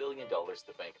 billion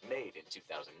the bank made in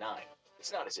 2009.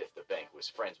 It's not as if the bank was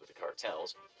friends with the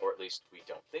cartels, or at least we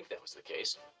don't think that was the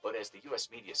case, but as the U.S.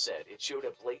 media said, it showed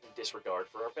a blatant disregard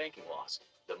for our banking laws.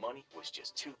 The money was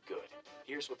just too good.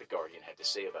 Here's what The Guardian had to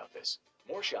say about this.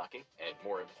 More shocking, and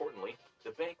more importantly,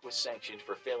 the bank was sanctioned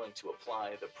for failing to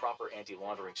apply the proper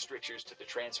anti-laundering strictures to the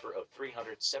transfer of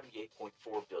 $378.4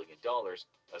 billion,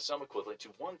 a sum equivalent to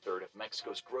one-third of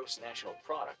Mexico's gross national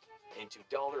product, into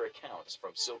dollar accounts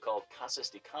from so-called Casas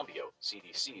de Cambio,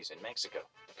 CDCs, in Mexico,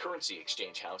 currency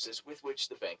exchange houses with which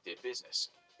the bank did business.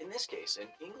 In this case, an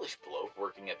English bloke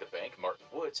working at the bank, Martin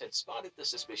Woods, had spotted the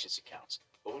suspicious accounts,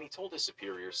 but when he told his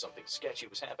superiors something sketchy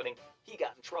was happening, he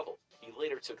got in trouble. He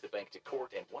later took the bank to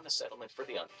court and won a settlement for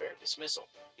the unfair dismissal.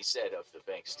 He said of the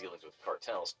bank's dealings with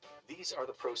cartels, "These are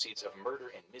the proceeds of murder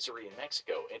and misery in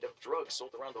Mexico and of drugs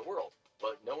sold around the world,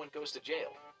 but no one goes to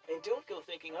jail." And don't go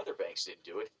thinking other banks didn't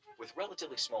do it. With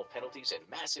relatively small penalties and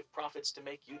massive profits to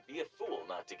make, you'd be a fool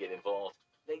not to get involved.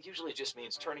 That usually just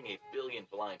means turning a billion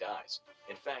blind eyes.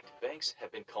 In fact, banks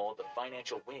have been called the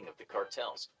financial wing of the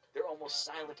cartels. They're almost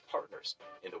silent partners.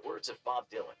 In the words of Bob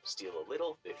Dylan, steal a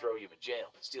little, they throw you in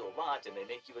jail. Steal a lot, and they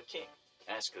make you a king.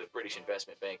 Ask the British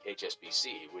investment bank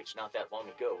HSBC, which not that long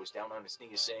ago was down on its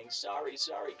knees saying, sorry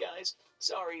guys.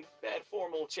 Sorry, bad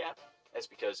form, old chap. That's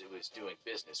because it was doing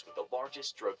business with the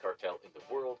largest drug cartel in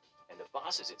the world, and the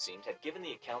bosses, it seemed, had given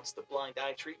the accounts the blind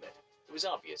eye treatment. It was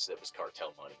obvious that was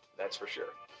cartel money, that's for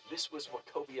sure. This was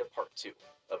Wachovia Part 2,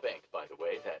 a bank, by the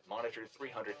way, that monitored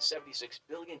 $376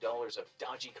 billion of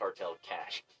dodgy cartel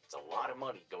cash. It's a lot of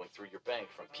money going through your bank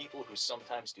from people who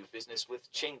sometimes do business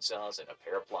with chainsaws and a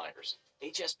pair of pliers.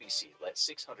 HSBC let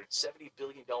 $670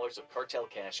 billion of cartel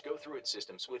cash go through its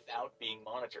systems without being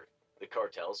monitored. The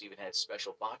cartels even had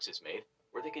special boxes made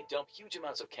where they could dump huge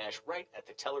amounts of cash right at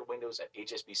the teller windows at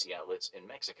HSBC outlets in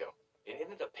Mexico. It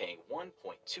ended up paying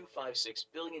 $1.256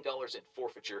 billion in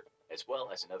forfeiture, as well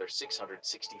as another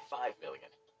 $665 million.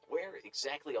 Where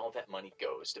exactly all that money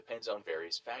goes depends on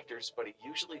various factors, but it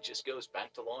usually just goes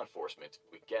back to law enforcement,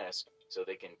 we guess, so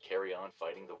they can carry on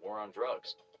fighting the war on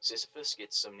drugs. Sisyphus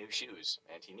gets some new shoes,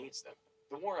 and he needs them.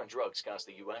 The war on drugs cost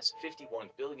the U.S. $51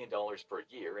 billion per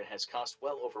year and has cost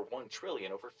well over $1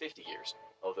 trillion over 50 years,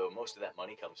 although most of that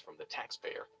money comes from the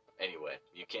taxpayer. Anyway,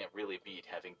 you can't really beat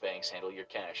having banks handle your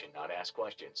cash and not ask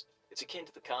questions. It's akin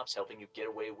to the cops helping you get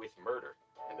away with murder.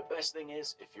 And the best thing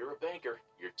is, if you're a banker,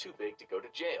 you're too big to go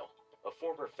to jail. A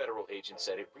former federal agent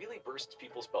said it really bursts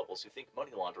people's bubbles who think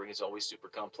money laundering is always super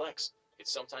complex. It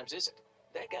sometimes isn't.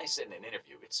 That guy said in an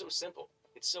interview, it's so simple.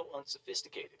 It's so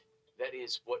unsophisticated. That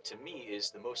is what to me is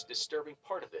the most disturbing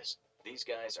part of this. These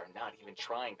guys are not even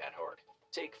trying that hard.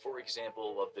 Take, for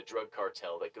example, of the drug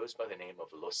cartel that goes by the name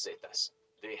of Los Zetas.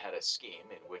 They had a scheme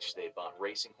in which they bought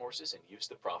racing horses and used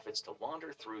the profits to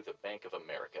launder through the Bank of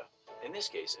America. In this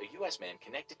case, a U.S. man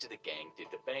connected to the gang did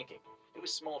the banking. It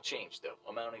was small change, though,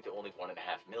 amounting to only $1.5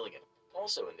 million.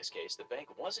 Also, in this case, the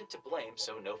bank wasn't to blame,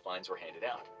 so no fines were handed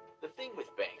out. The thing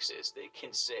with banks is they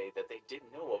can say that they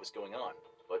didn't know what was going on,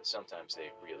 but sometimes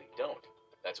they really don't.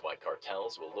 That's why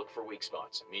cartels will look for weak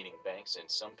spots, meaning banks in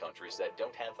some countries that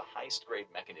don't have the highest grade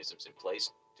mechanisms in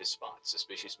place to spot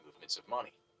suspicious movements of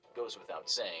money. It goes without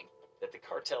saying that the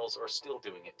cartels are still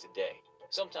doing it today.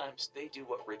 Sometimes they do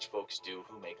what rich folks do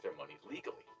who make their money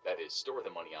legally. That is, store the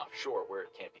money offshore where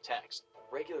it can't be taxed.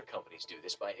 Regular companies do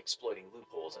this by exploiting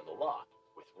loopholes in the law,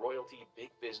 with royalty, big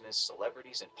business,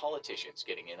 celebrities, and politicians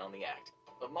getting in on the act.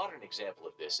 A modern example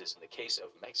of this is in the case of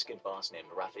a Mexican boss named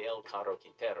Rafael Caro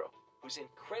Quintero, whose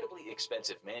incredibly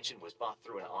expensive mansion was bought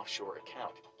through an offshore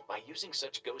account. By using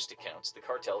such ghost accounts, the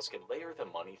cartels can layer the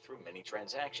money through many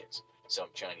transactions. Some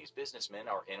Chinese businessmen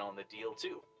are in on the deal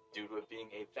too, due to it being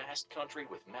a vast country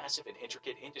with massive and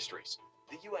intricate industries.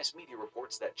 The U.S. media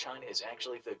reports that China is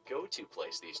actually the go-to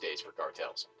place these days for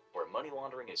cartels, where money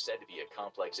laundering is said to be a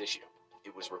complex issue.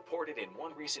 It was reported in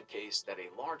one recent case that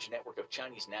a large network of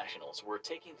Chinese nationals were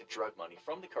taking the drug money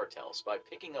from the cartels by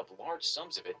picking up large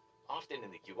sums of it, often in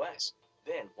the U.S.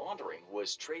 Then laundering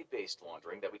was trade-based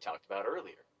laundering that we talked about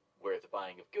earlier, where the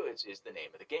buying of goods is the name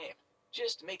of the game.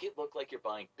 Just make it look like you're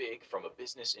buying big from a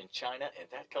business in China, and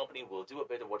that company will do a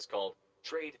bit of what's called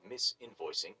trade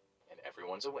misinvoicing, and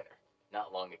everyone's a winner.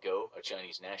 Not long ago, a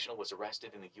Chinese national was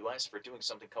arrested in the U.S. for doing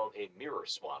something called a mirror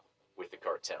swap with the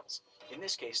cartels. In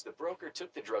this case, the broker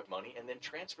took the drug money and then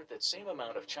transferred that same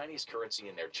amount of Chinese currency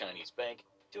in their Chinese bank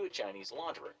to a Chinese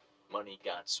launderer. Money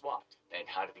got swapped. And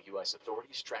how do the U.S.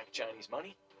 authorities track Chinese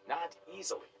money? Not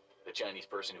easily. The Chinese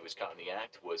person who was caught in the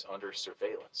act was under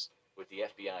surveillance, with the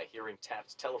FBI hearing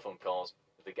tapped telephone calls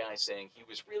with the guy saying he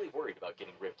was really worried about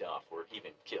getting ripped off or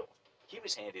even killed. He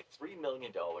was handed $3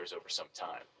 million over some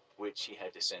time, which he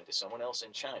had to send to someone else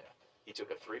in China. He took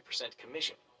a 3%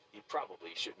 commission. He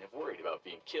probably shouldn't have worried about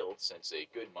being killed, since a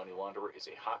good money launderer is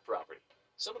a hot property.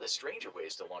 Some of the stranger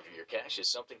ways to launder your cash is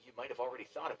something you might have already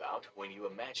thought about when you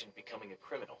imagined becoming a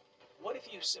criminal. What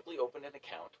if you simply opened an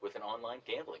account with an online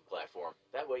gambling platform?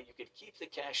 That way you could keep the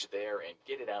cash there and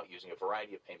get it out using a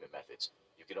variety of payment methods.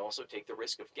 You could also take the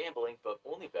risk of gambling, but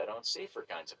only bet on safer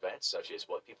kinds of bets, such as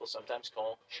what people sometimes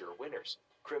call sure winners.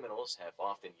 Criminals have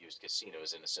often used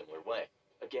casinos in a similar way.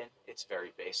 Again, it's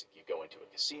very basic. You go into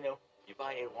a casino, you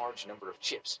buy a large number of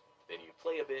chips, then you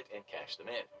play a bit and cash them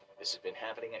in. This has been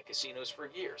happening at casinos for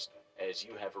years. As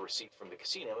you have a receipt from the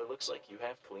casino, it looks like you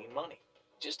have clean money.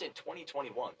 Just in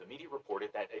 2021, the media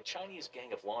reported that a Chinese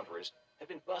gang of launderers had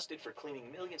been busted for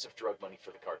cleaning millions of drug money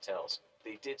for the cartels.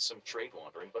 They did some trade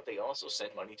laundering, but they also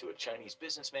sent money to a Chinese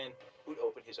businessman who'd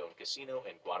opened his own casino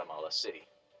in Guatemala City.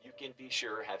 You can be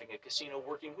sure having a casino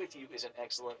working with you is an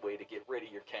excellent way to get rid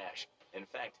of your cash. In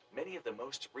fact, many of the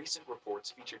most recent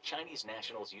reports feature Chinese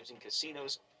nationals using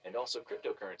casinos and also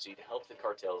cryptocurrency to help the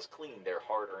cartels clean their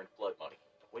hard-earned blood money.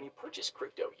 When you purchase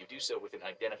crypto, you do so with an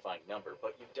identifying number,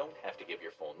 but you don't have to give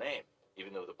your full name.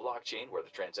 Even though the blockchain where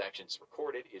the transaction is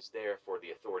recorded is there for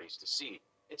the authorities to see,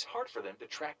 it's hard for them to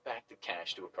track back the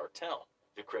cash to a cartel.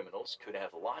 The criminals could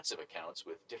have lots of accounts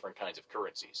with different kinds of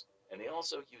currencies, and they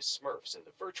also use Smurfs in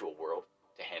the virtual world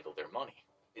to handle their money.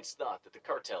 It's thought that the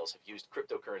cartels have used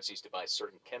cryptocurrencies to buy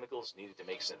certain chemicals needed to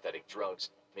make synthetic drugs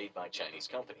made by Chinese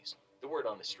companies. The word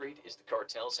on the street is the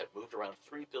cartels have moved around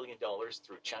 $3 billion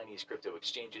through Chinese crypto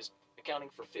exchanges, accounting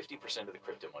for 50% of the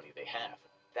crypto money they have.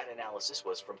 That analysis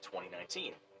was from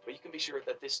 2019, but you can be sure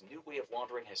that this new way of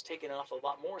laundering has taken off a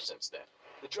lot more since then.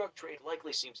 The drug trade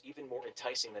likely seems even more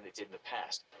enticing than it did in the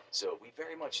past, so we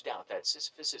very much doubt that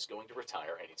Sisyphus is going to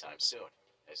retire anytime soon.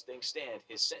 As things stand,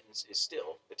 his sentence is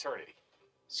still eternity.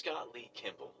 Scott Lee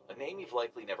Kimball, a name you've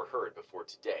likely never heard before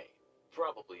today.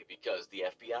 Probably because the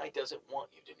FBI doesn't want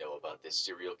you to know about this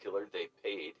serial killer they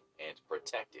paid and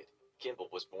protected. Kimball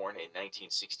was born in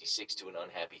 1966 to an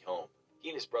unhappy home. He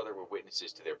and his brother were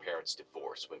witnesses to their parents'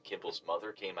 divorce when Kimball's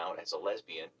mother came out as a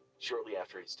lesbian shortly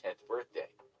after his 10th birthday.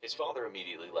 His father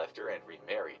immediately left her and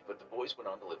remarried, but the boys went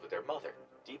on to live with their mother.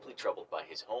 Deeply troubled by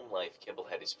his home life, Kimball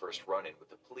had his first run-in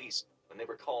with the police when they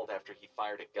were called after he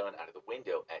fired a gun out of the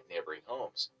window at neighboring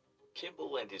homes.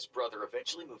 Kimball and his brother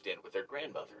eventually moved in with their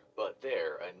grandmother, but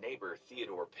there, a neighbor,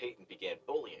 Theodore Payton, began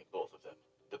bullying both of them.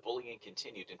 The bullying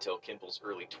continued until Kimball's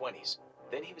early 20s.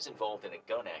 Then he was involved in a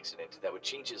gun accident that would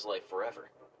change his life forever.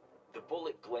 The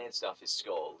bullet glanced off his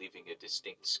skull, leaving a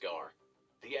distinct scar.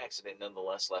 The accident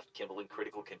nonetheless left Kimball in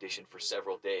critical condition for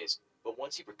several days, but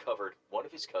once he recovered, one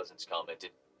of his cousins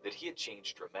commented that he had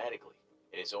changed dramatically.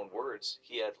 In his own words,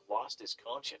 he had lost his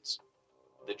conscience.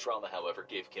 The trauma, however,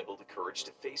 gave Kimball the courage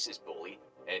to face his bully,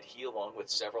 and he, along with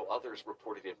several others,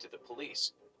 reported him to the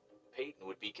police. Payton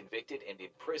would be convicted and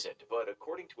imprisoned, but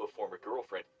according to a former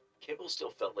girlfriend, Kimball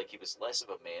still felt like he was less of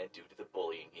a man due to the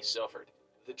bullying he suffered.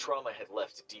 The trauma had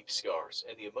left deep scars,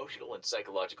 and the emotional and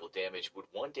psychological damage would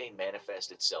one day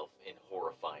manifest itself in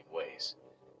horrifying ways.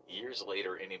 Years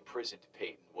later, an imprisoned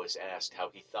Payton was asked how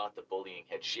he thought the bullying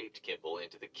had shaped Kimball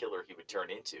into the killer he would turn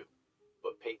into,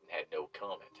 but Payton had no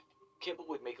comment. Kimball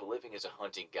would make a living as a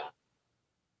hunting guide.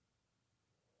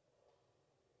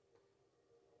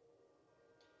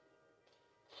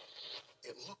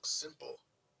 It looks simple,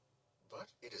 but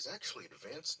it is actually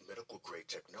advanced medical-grade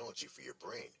technology for your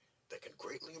brain that can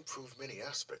greatly improve many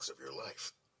aspects of your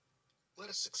life. Let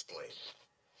us explain.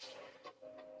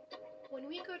 When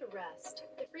we go to rest,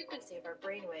 the frequency of our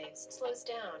brainwaves slows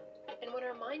down, and when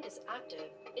our mind is active,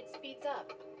 it speeds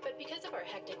up. But because of our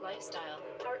hectic lifestyle,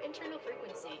 our internal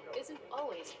frequency isn't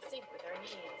always in sync with our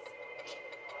needs.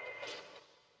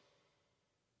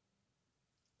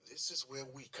 This is where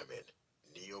we come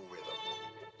in, NeoRhythm.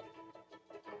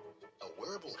 A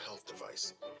wearable health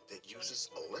device that uses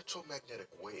electromagnetic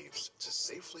waves to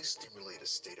safely stimulate a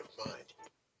state of mind.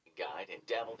 Guide and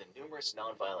dabbled in numerous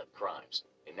nonviolent crimes.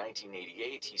 In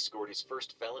 1988, he scored his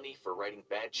first felony for writing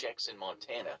bad checks in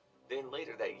Montana. Then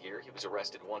later that year, he was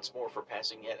arrested once more for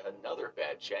passing yet another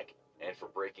bad check and for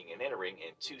breaking and entering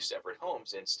in 2 separate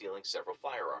homes and stealing several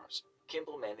firearms.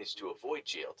 Kimball managed to avoid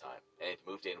jail time and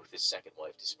moved in with his second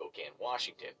wife to Spokane,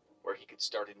 Washington, where he could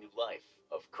start a new life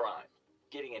of crime.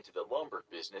 Getting into the lumber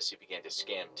business, he began to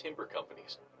scam timber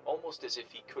companies, almost as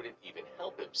if he couldn't even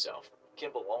help himself.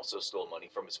 Kimball also stole money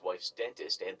from his wife's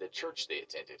dentist and the church they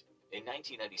attended. In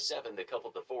 1997, the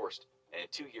couple divorced,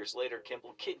 and 2 years later,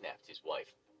 Kimball kidnapped his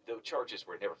wife, though charges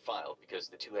were never filed because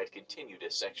the two had continued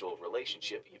a sexual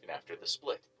relationship even after the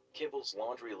split. Kimball's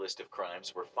laundry list of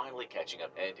crimes were finally catching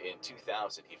up, and in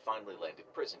 2000, he finally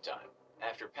landed prison time.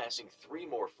 After passing 3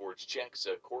 more forged checks,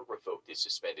 a court revoked his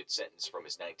suspended sentence from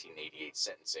his 1988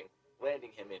 sentencing,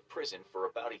 landing him in prison for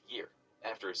about a year.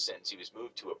 After his sentence, he was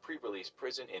moved to a pre-release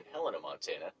prison in Helena,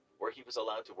 Montana, where he was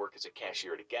allowed to work as a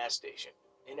cashier at a gas station.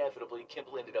 Inevitably,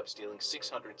 Kimball ended up stealing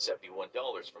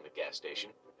 $671 from the gas station,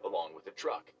 along with a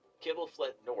truck. Kimball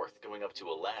fled north, going up to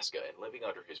Alaska and living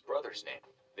under his brother's name.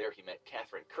 There he met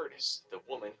Catherine Curtis, the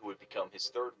woman who would become his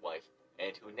third wife,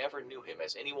 and who never knew him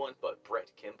as anyone but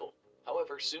Brett Kimball.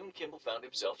 However, soon Kimball found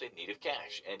himself in need of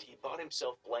cash, and he bought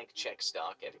himself blank check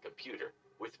stock and a computer,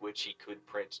 with which he could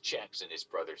print checks in his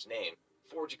brother's name,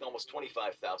 forging almost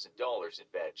 $25,000 in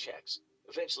bad checks.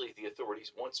 Eventually, the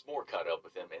authorities once more caught up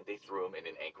with him, and they threw him in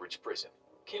an Anchorage prison.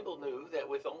 Kimball knew that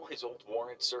with all his old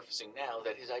warrants surfacing now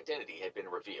that his identity had been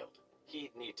revealed.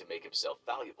 He'd need to make himself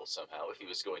valuable somehow if he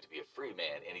was going to be a free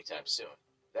man anytime soon.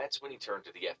 That's when he turned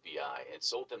to the FBI and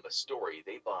sold them a story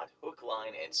they bought hook,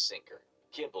 line, and sinker.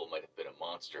 Kimball might have been a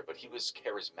monster, but he was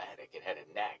charismatic and had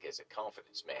a knack as a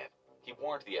confidence man. He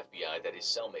warned the FBI that his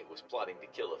cellmate was plotting to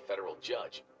kill a federal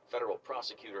judge, federal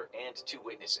prosecutor, and 2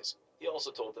 witnesses. He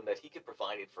also told them that he could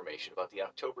provide information about the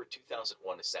October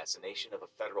 2001 assassination of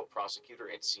a federal prosecutor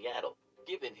in Seattle.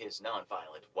 Given his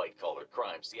nonviolent, white-collar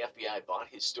crimes, the FBI bought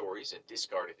his stories and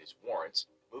discarded his warrants,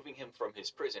 moving him from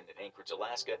his prison in Anchorage,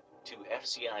 Alaska, to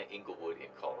FCI Inglewood in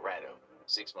Colorado.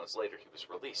 6 months later, he was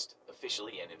released,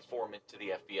 officially an informant to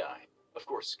the FBI. Of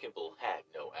course, Kimball had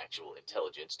no actual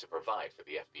intelligence to provide for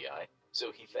the FBI,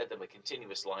 so he fed them a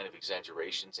continuous line of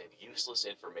exaggerations and useless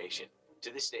information.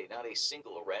 To this day, not a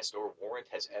single arrest or warrant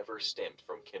has ever stemmed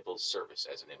from Kimball's service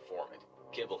as an informant.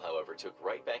 Kimball, however, took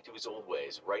right back to his old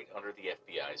ways, right under the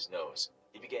FBI's nose.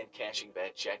 He began cashing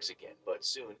bad checks again, but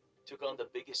soon took on the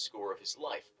biggest score of his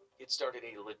life. He'd started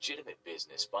a legitimate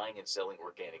business buying and selling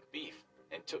organic beef,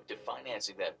 and took to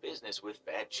financing that business with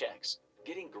bad checks.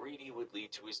 Getting greedy would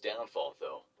lead to his downfall,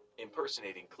 though.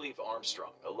 Impersonating Cleve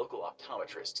Armstrong, a local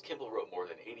optometrist, Kimball wrote more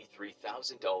than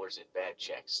 $83,000 in bad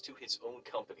checks to his own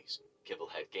companies. Kimball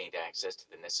had gained access to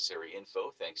the necessary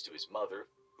info thanks to his mother,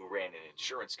 who ran an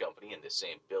insurance company in the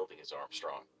same building as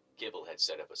Armstrong. Kimball had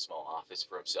set up a small office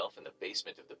for himself in the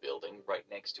basement of the building, right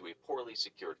next to a poorly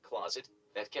secured closet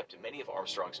that kept many of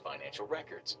Armstrong's financial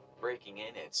records. Breaking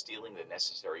in and stealing the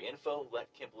necessary info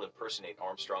let Kimball impersonate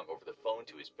Armstrong over the phone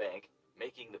to his bank,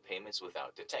 making the payments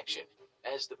without detection.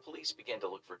 As the police began to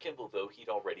look for Kimball, though, he'd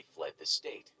already fled the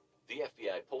state. The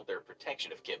FBI pulled their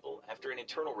protection of Kimball after an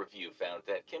internal review found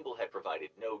that Kimball had provided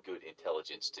no good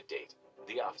intelligence to date.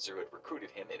 The officer who had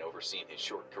recruited him and overseen his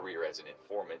short career as an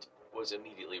informant was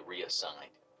immediately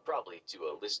reassigned, probably to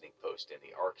a listening post in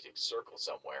the Arctic Circle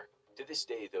somewhere. To this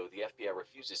day, though, the FBI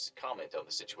refuses to comment on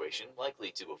the situation,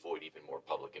 likely to avoid even more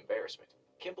public embarrassment.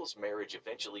 Kimball's marriage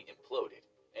eventually imploded,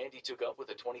 and he took up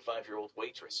with a 25-year-old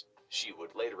waitress. She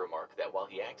would later remark that while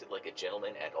he acted like a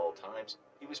gentleman at all times,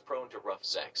 he was prone to rough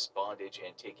sex, bondage,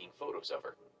 and taking photos of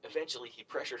her. Eventually, he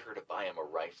pressured her to buy him a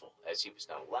rifle, as he was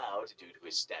not allowed due to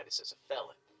his status as a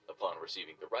felon. Upon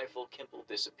receiving the rifle, Kimball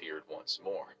disappeared once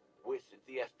more. With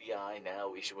the FBI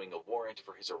now issuing a warrant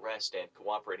for his arrest and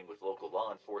cooperating with local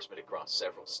law enforcement across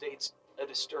several states, a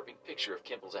disturbing picture of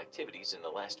Kimball's activities in the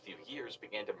last few years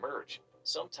began to merge.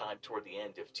 Sometime toward the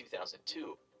end of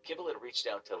 2002, Kimball had reached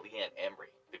out to Leanne Emery,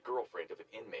 the girlfriend of an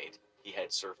inmate he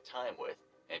had served time with,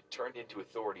 and turned into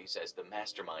authorities as the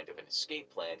mastermind of an escape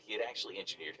plan he had actually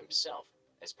engineered himself.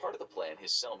 As part of the plan,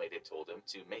 his cellmate had told him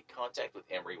to make contact with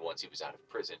Emery once he was out of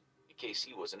prison, in case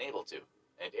he wasn't able to.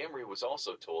 And Emery was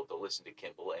also told to listen to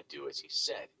Kimball and do as he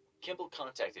said. Kimball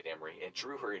contacted Emery and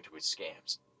drew her into his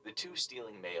scams, the two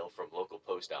stealing mail from local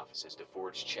post offices to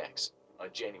forge checks. On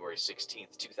January 16,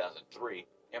 2003,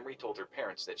 Emery told her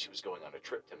parents that she was going on a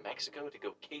trip to Mexico to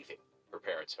go caving. Her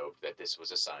parents hoped that this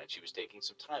was a sign she was taking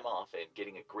some time off and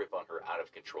getting a grip on her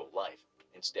out-of-control life.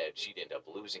 Instead, she'd end up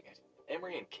losing it.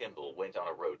 Emery and Kimball went on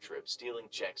a road trip, stealing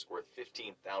checks worth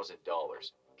 $15,000.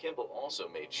 Kimball also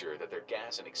made sure that their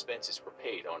gas and expenses were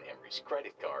paid on Emery's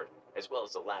credit card, as well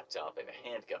as a laptop and a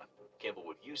handgun. Kimball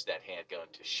would use that handgun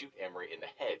to shoot Emery in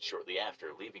the head shortly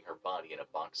after, leaving her body in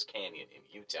a box canyon in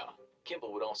Utah.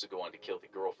 Kimball would also go on to kill the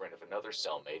girlfriend of another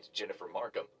cellmate, Jennifer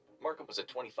Markham. Markham was a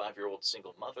 25-year-old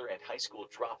single mother and high school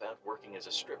dropout working as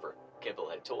a stripper. Kimball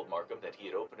had told Markham that he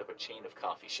had opened up a chain of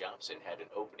coffee shops and had an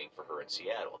opening for her in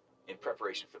Seattle. In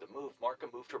preparation for the move, Markham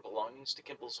moved her belongings to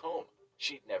Kimball's home.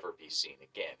 She'd never be seen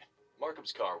again.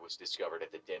 Markham's car was discovered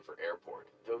at the Denver airport,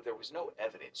 though there was no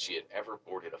evidence she had ever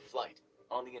boarded a flight.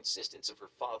 On the insistence of her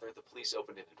father, the police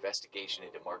opened an investigation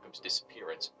into Markham's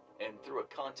disappearance, and through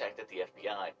a contact at the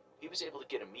FBI, he was able to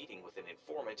get a meeting with an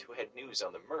informant who had news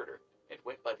on the murder and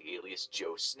went by the alias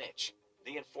Joe Snitch.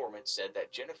 The informant said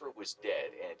that Jennifer was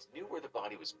dead and knew where the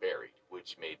body was buried,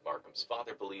 which made Markham's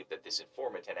father believe that this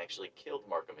informant had actually killed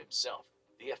Markham himself.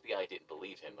 The FBI didn't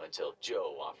believe him until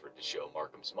Joe offered to show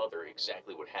Markham's mother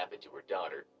exactly what happened to her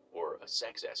daughter, or a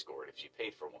sex escort if she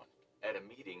paid for one. At a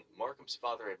meeting, Markham's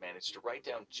father had managed to write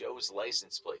down Joe's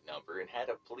license plate number and had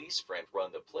a police friend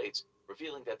run the plates,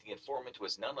 revealing that the informant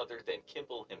was none other than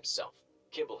Kimball himself.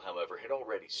 Kimball, however, had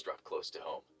already struck close to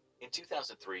home. In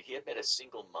 2003, he had met a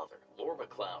single mother, Laura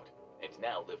McLeod, and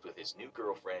now lived with his new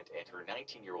girlfriend and her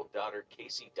 19-year-old daughter,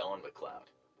 Casey Dawn McLeod.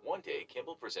 One day,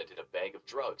 Kimball presented a bag of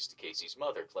drugs to Casey's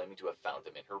mother, claiming to have found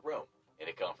them in her room. In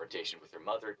a confrontation with her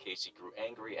mother, Casey grew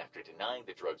angry after denying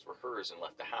the drugs were hers and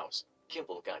left the house.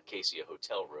 Kimball got Casey a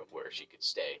hotel room where she could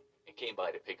stay and came by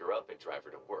to pick her up and drive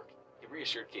her to work. He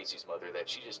reassured Casey's mother that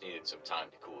she just needed some time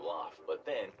to cool off, but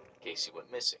then Casey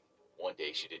went missing. One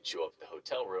day she didn't show up at the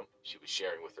hotel room she was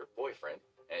sharing with her boyfriend,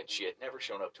 and she had never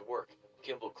shown up to work.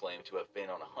 Kimball claimed to have been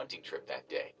on a hunting trip that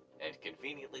day, and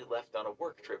conveniently left on a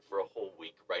work trip for a whole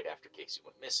week right after Casey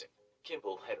went missing.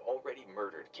 Kimball had already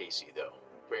murdered Casey, though,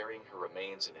 burying her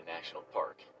remains in a national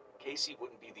park. Casey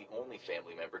wouldn't be the only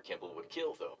family member Kimball would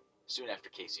kill, though. Soon after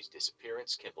Casey's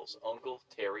disappearance, Kimball's uncle,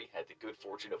 Terry, had the good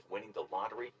fortune of winning the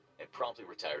lottery and promptly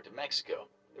retired to Mexico.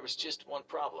 There was just one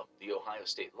problem. The Ohio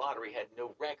State Lottery had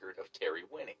no record of Terry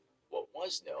winning. What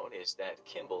was known is that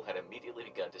Kimball had immediately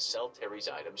begun to sell Terry's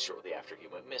items shortly after he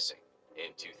went missing.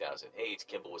 In 2008,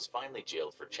 Kimball was finally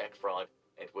jailed for check fraud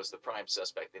and was the prime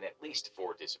suspect in at least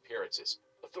 4 disappearances.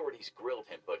 Authorities grilled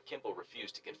him, but Kimball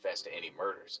refused to confess to any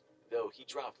murders, though he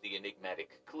dropped the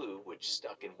enigmatic clue which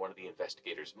stuck in one of the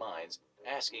investigators' minds,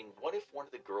 asking what if one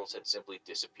of the girls had simply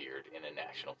disappeared in a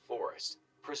national forest,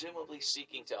 presumably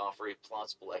seeking to offer a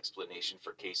plausible explanation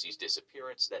for Casey's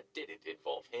disappearance that didn't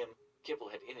involve him. Kimball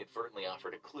had inadvertently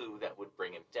offered a clue that would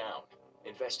bring him down.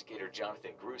 Investigator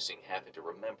Jonathan Grusing happened to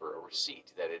remember a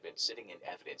receipt that had been sitting in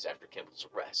evidence after Kimball's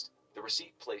arrest. The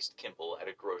receipt placed Kimball at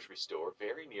a grocery store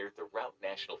very near the Route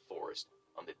National Forest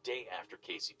on the day after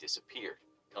Casey disappeared.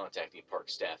 Contacting park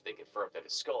staff, they confirmed that a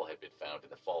skull had been found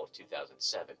in the fall of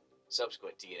 2007.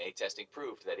 Subsequent DNA testing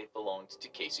proved that it belonged to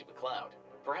Casey McLeod.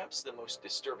 Perhaps the most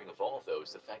disturbing of all, though,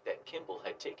 is the fact that Kimball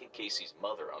had taken Casey's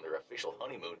mother on their official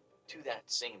honeymoon to that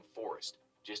same forest,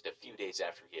 just a few days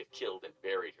after he had killed and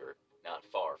buried her, not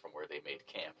far from where they made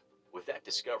camp. With that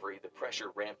discovery, the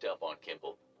pressure ramped up on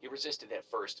Kimball. He resisted at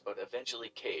first, but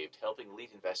eventually caved, helping lead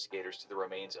investigators to the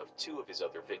remains of 2 of his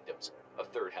other victims. A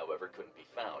third, however, couldn't be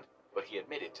found, but he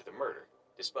admitted to the murder.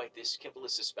 Despite this, Kimball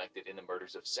is suspected in the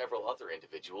murders of several other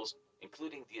individuals,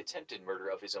 including the attempted murder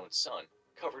of his own son,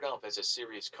 covered up as a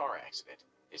serious car accident.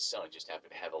 His son just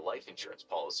happened to have a life insurance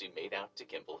policy made out to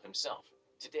Kimball himself.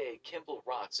 Today, Kimball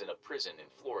rots in a prison in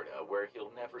Florida where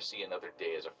he'll never see another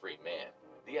day as a free man.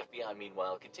 The FBI,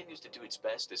 meanwhile, continues to do its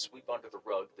best to sweep under the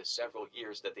rug the several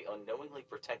years that they unknowingly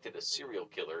protected a serial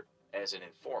killer as an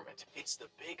informant. It's the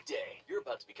big day. You're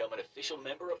about to become an official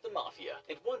member of the Mafia.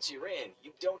 And once you're in,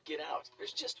 you don't get out.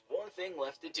 There's just one thing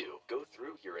left to do. Go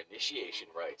through your initiation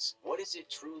rites. What does it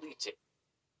truly take?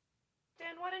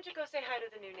 Dan, why don't you go say hi to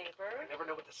the new neighbor? I never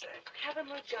know what to say. Have them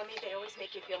look gummy. They always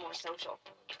make you feel more social.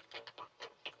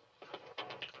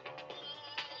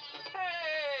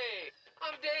 Hey,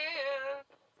 I'm Dan.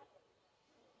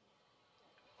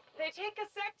 They take a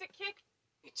sec to kick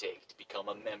you take to become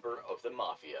a member of the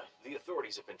Mafia? The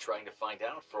authorities have been trying to find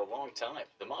out for a long time.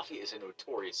 The Mafia is a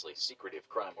notoriously secretive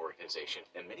crime organization,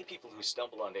 and many people who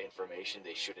stumble onto information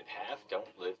they shouldn't have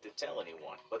don't live to tell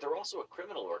anyone. But they're also a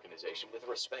criminal organization with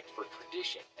respect for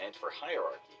tradition and for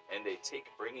hierarchy, and they take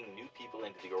bringing new people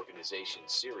into the organization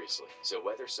seriously. So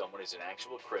whether someone is an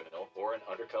actual criminal or an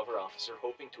undercover officer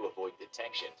hoping to avoid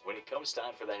detection, when it comes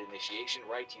time for that initiation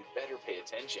rite, you'd better pay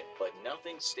attention. But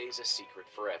nothing stays a secret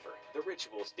forever. The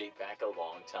rituals date back a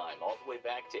long time, all the way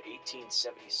back to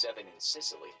 1877 in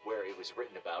Sicily, where it was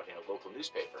written about in a local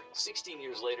newspaper. 16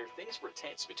 years later, things were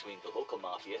tense between the local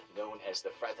mafia, known as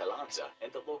the Fratellanza,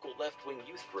 and the local left-wing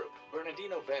youth group.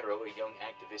 Bernardino Vero, a young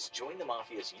activist, joined the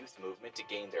mafia's youth movement to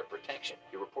gain their protection.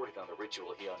 He reported on the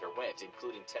ritual he underwent,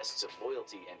 including tests of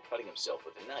loyalty and cutting himself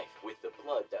with a knife, with the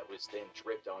blood that was then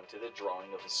dripped onto the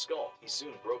drawing of his skull. He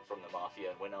soon broke from the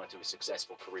mafia and went on to a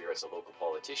successful career as a local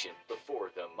politician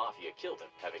before the mafia killed him,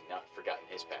 having not forgotten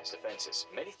his past offenses.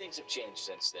 Many things have changed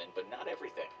since then, but not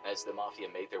everything. As the mafia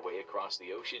made their way across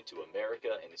the ocean to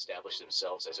America and established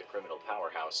themselves as a criminal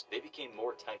powerhouse, they became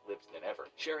more tight-lipped than ever.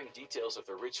 Sharing details of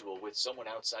the ritual with someone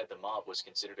outside the mob was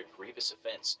considered a grievous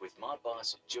offense, with mob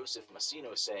boss Joseph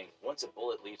Massino saying, "Once a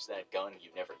bullet leaves that gun, you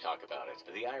never talk about it."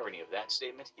 The irony of that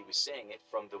statement, he was saying it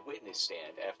from the witness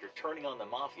stand after turning on the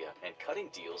mafia and cutting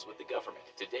deals with the government.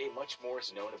 Today, much more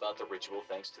is known about the ritual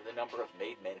thanks to the number of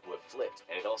made men who have flipped,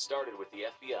 and it all started with the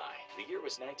FBI. The year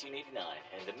was 1989,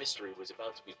 and the mystery was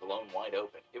about to be blown wide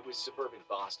open. It was suburban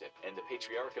Boston, and the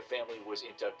Patriarcha family was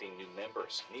inducting new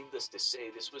members. Needless to say,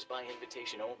 this was by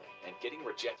invitation only, and getting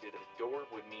rejected at the door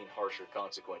would mean harsher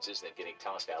consequences than getting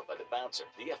tossed out by the bouncer.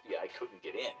 The FBI couldn't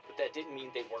get in, but that didn't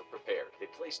mean they weren't prepared. They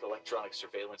placed electronic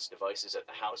surveillance devices at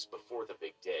the house before the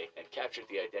big day and captured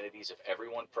the identities of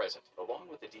everyone present, along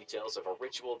with the details of a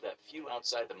ritual that few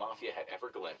outside the mafia had ever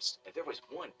glimpsed. And there was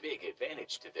one big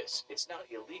advantage to this. It's not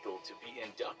illegal to be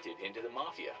inducted into the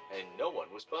mafia, and no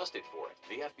one was busted for it.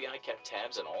 The FBI kept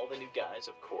tabs on all the new guys,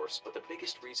 of course, but the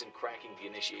biggest reason cracking the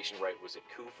initiation rite was a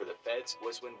coup for the feds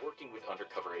was when working with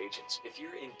undercover agents. If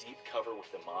you're in deep cover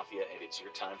with the mafia and it's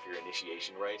your time for your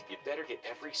initiation rite, you better get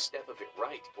every step of it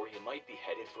right, or you might be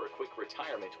headed for a quick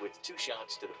retirement with 2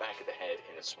 shots to the back of the head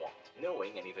in a swamp.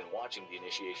 Knowing and even watching the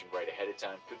initiation rite ahead of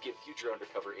time could give future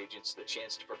undercover agents the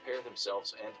chance to prepare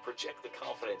themselves and project the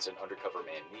confidence an undercover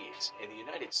man needs. In the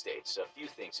United States, a few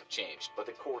things have changed, but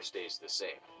the core stays the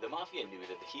same. The mafia knew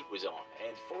that the heat was on,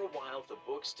 and for a while the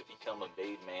books to become a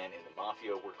made man in the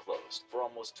mafia were closed for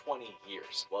almost 20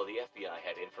 years. While the FBI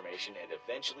had information and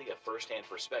eventually a first-hand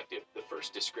perspective, the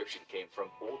first description came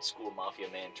from old-school mafia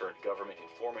man turned government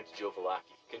informant Joe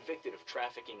Velacchi. Convicted of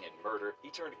trafficking and murder, he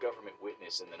turned government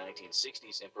witness in the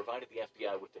 1960s and provided the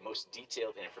FBI with the most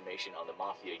detailed information on the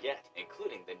mafia yet,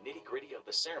 including the nitty-gritty of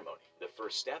the ceremony, the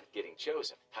first step getting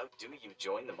chosen. How do you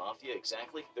join the mafia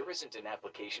exactly? There isn't an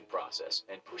application process,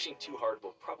 and pushing too hard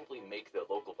will probably make the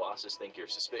local bosses think you're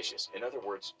suspicious. In other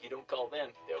words, you don't call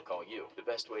them, they'll call you. The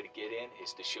best way to get in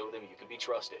is to show them you can be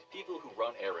trusted. People who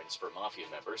run errands for mafia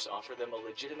members offer them a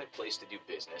legitimate place to do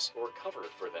business, or cover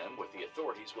for them with the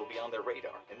authorities will be on their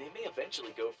radar, and they may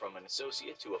eventually go from an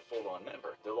associate to a full-on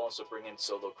member. They'll also bring in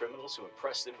solo criminals who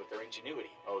impress them with their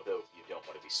ingenuity, although you don't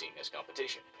want to be seen as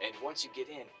competition. And once you get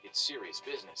in, it's serious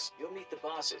business. You'll meet the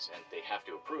bosses, and they have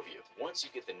to approve you. Once you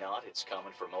get the nod, it's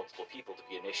common for multiple people to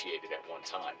be initiated at one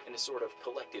time, in a sort of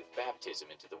collective baptism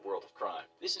into the world of crime.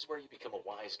 This is where you become a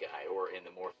wise guy, or in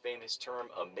the more famous term,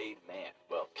 a made man.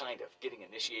 Well, kind of. Getting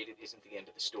initiated isn't the end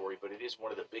of the story, but it is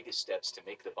one of the biggest steps to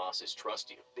make the bosses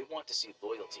trust you. They want to see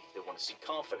loyalty. They want to see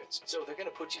confidence. So they're going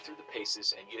to put you through the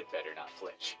paces, and you'd better not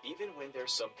flinch, even when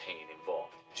there's some pain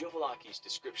involved. Joe Velacchi's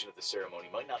description of the ceremony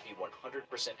might not be 100%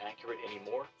 accurate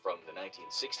anymore from the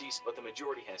 1960s, but the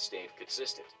majority has stayed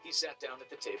consistent. He sat down at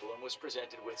the table and was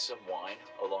presented with some wine,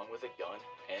 along with a gun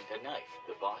and a knife.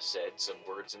 The boss said some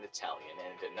words in Italian,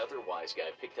 and another wise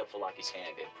guy picked up Velacchi's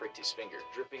hand and pricked his finger,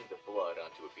 dripping the blood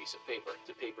onto a piece of paper.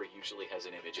 The paper usually has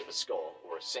an image of a skull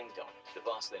or a saint on it. The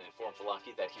boss then informed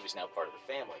Velacchi that he was now part of the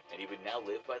family, and he would now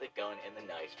live by the gun and the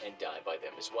knife and die by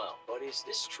them as well. But is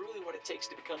this truly what it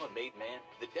takes to become a made man?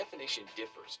 The definition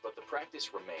differs, but the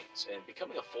practice remains, and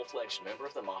becoming a full-fledged member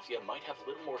of the mafia might have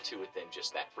little more to it than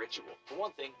just that ritual. For one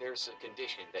thing, there's a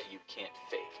condition that you can't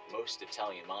fake. Most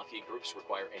Italian mafia groups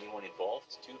require anyone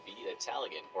involved to be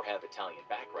Italian or have Italian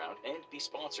background and be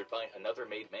sponsored by another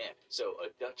made man. So a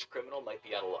Dutch criminal might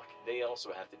be out of luck. They also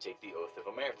have to take the oath of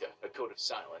omerta, a code of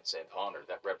silence and honor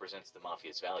that represents the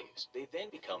mafia's values. They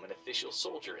then become an official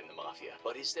soldier in the mafia.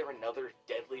 But is there another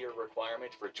deadlier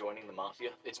requirement for joining the mafia?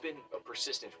 It's been a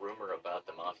persistent persistent rumor about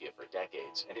the mafia for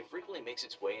decades, and it frequently makes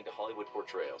its way into Hollywood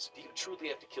portrayals. Do you truly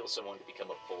have to kill someone to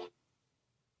become a full...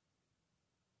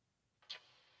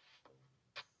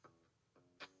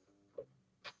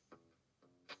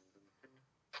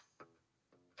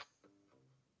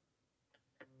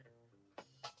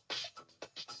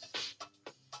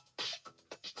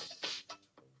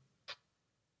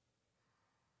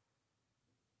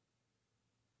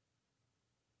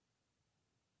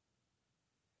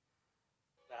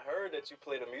 I heard that you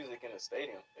play the music in the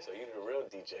stadium, so you're the real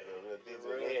DJ.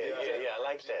 Yeah, I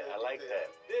like that. I like that.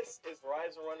 This is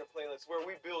Rise and Runner playlist, where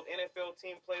we build NFL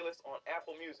team playlists on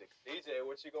Apple Music. DJ,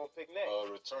 what you gonna pick next?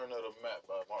 Return of the Mac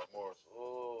by Mark Morris.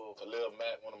 Ooh. Khalil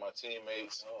Mack, one of my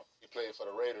teammates. He played for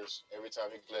the Raiders. Every time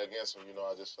he play against him, you know,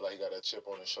 I just feel like he got that chip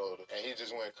on his shoulder. And he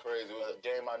just went crazy. It was a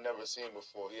game I never seen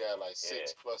before. He had like 6+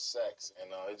 sacks,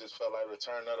 and it just felt like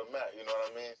Return of the Mac. You know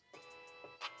what I mean?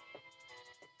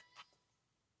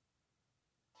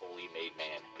 Fully made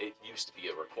man. It used to be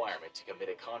a requirement to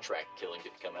commit a contract killing to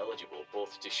become eligible,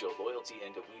 both to show loyalty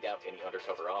and to weed out any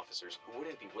undercover officers who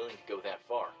wouldn't be willing to go that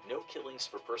far. No killings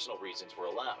for personal reasons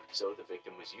were allowed, so the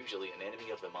victim was usually an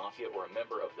enemy of the mafia or a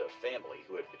member of the family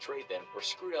who had betrayed them or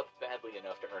screwed up badly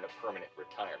enough to earn a permanent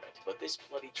retirement. But this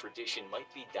bloody tradition might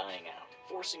be dying out.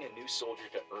 Forcing a new soldier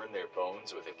to earn their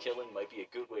bones with a killing might be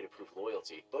a good way to prove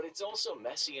loyalty, but it's also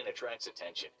messy and attracts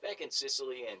attention. Back in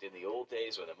Sicily and in the old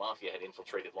days when the mafia had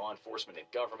infiltrated law enforcement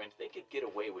and government, they could get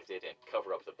away with it and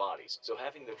cover up the bodies, so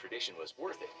having the tradition was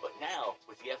worth it. But now,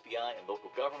 with the FBI and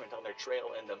local government on their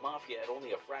trail and the mafia at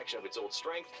only a fraction of its old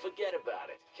strength, forget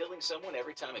about it. Killing someone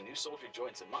every time a new soldier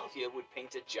joins the mafia would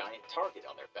paint a giant target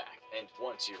on their back. And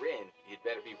once you're in, you'd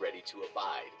better be ready to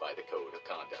abide by the code of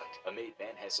conduct. A made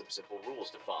man has some simple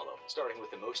rules to follow, starting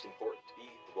with the most important: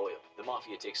 be loyal. The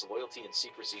mafia takes loyalty and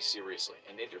secrecy seriously,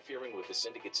 and interfering with the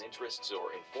syndicate's interests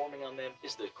or informing on them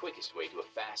is the quickest way to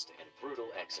a fast and brutal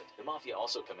exit. The mafia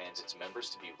also commands its members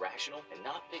to be rational and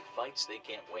not pick fights they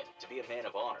can't win, to be a man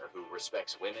of honor who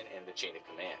respects women and the chain of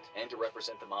command, and to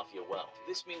represent the mafia well.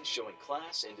 This means showing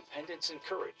class, independence, and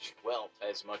courage. Well,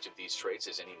 as much of these traits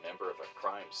as any member of a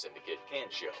crime syndicate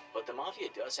can show. But the mafia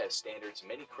does have standards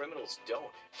many criminals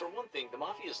don't. For one thing, the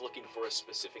mafia is looking for a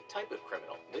specific type of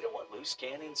criminal. They don't want loose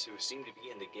cannons who seem to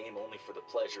be in the game only for the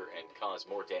pleasure and cause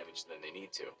more damage than they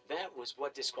need to. That was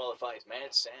what disqualified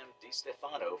Mad Sam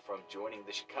DiStefano from joining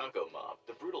the Chicago mob.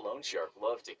 The brutal loan shark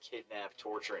loved to kidnap,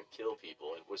 torture, and kill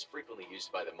people, and was frequently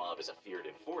used by the mob as a feared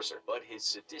enforcer. But his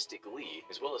sadistic glee,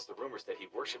 as well as the rumors that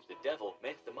he worshipped the devil,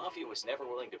 meant the mafia was never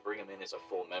willing to bring him in as a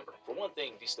full member. For one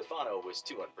thing, DiStefano was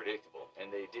too unpredictable,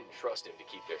 and they didn't trust him to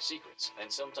keep their secrets.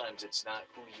 And sometimes it's not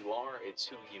who you are, it's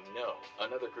who you know.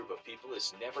 Another group of people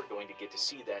is never going to get to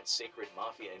see that sacred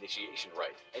mafia initiation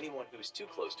rite. Anyone who's too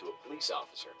close to a police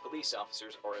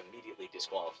officers are immediately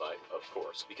disqualified, of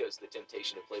course, because the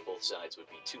temptation to play both sides would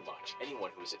be too much.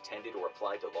 Anyone who's attended or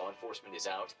applied to law enforcement is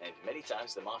out, and many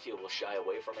times the mafia will shy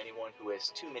away from anyone who has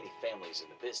too many families in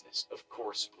the business. Of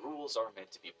course, rules are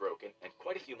meant to be broken, and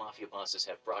quite a few mafia bosses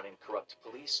have brought in corrupt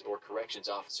police or corrections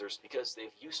officers because they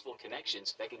have useful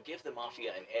connections that can give the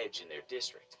mafia an edge in their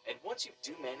district. And once you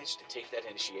do manage to take that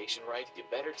initiation right, you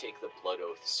better take the blood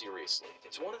oath seriously.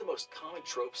 It's one of the most common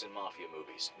tropes in mafia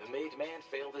movies. The made man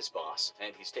failed his boss,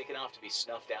 and he's taken off to be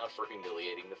snuffed out for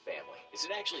humiliating the family. Is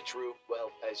it actually true?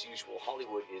 Well, as usual,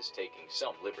 Hollywood is taking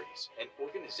some liberties. An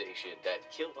organization that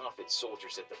killed off its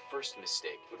soldiers at the first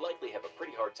mistake would likely have a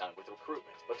pretty hard time with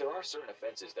recruitment. But there are certain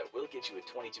offenses that will get you a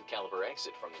 .22 caliber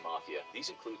exit from the mafia.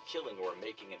 These include killing or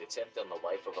making an attempt on the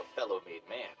life of a fellow made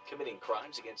man, committing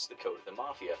crimes against the code of the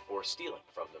mafia, or stealing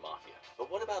from the mafia.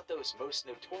 But what about those most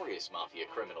notorious mafia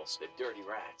criminals, the dirty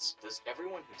rats? Does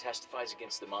everyone who testifies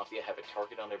against the mafia have a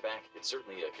target on their back? It's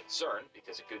certainly a concern,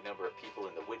 because a good number of people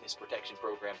in the witness protection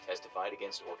program testified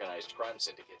against organized crime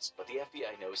syndicates. But the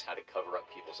FBI knows how to cover up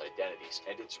people's identities,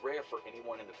 and it's rare for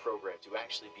anyone in the program to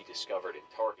actually be discovered and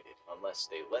targeted, unless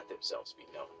they let themselves be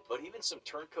known. But even some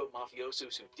turncoat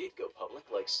mafiosos who did go public,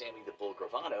 like Sammy the Bull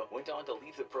Gravano, went on to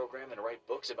leave the program and write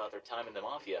books about their time in the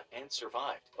mafia, and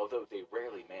survived, although they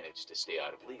rarely managed to stay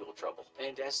out of legal trouble.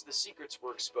 And as the secrets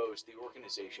were exposed, the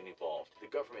organization evolved. The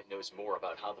government knows more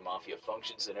about how the mafia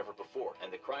functions than ever before,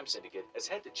 and the crime syndicate has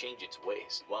had to change its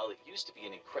ways. While it used to be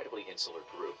an incredibly insular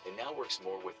group, it now works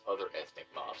more with other ethnic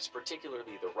mobs,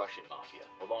 particularly the Russian mafia,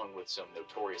 along with some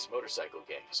notorious motorcycle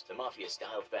gangs. The mafia is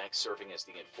dialed back, serving as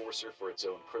the enforcer for its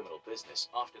own criminal business,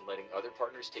 often letting other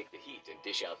partners take the heat and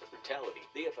dish out the brutality County.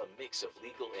 They have a mix of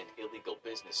legal and illegal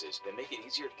businesses that make it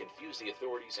easier to confuse the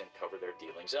authorities and cover their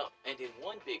dealings up. And in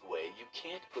one big way, you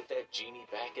can't put that genie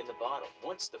back in the bottle.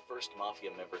 Once the first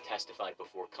mafia member testified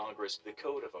before Congress, the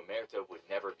code of omerta would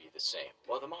never be the same.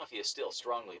 While the mafia still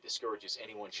strongly discourages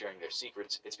anyone sharing their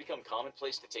secrets, it's become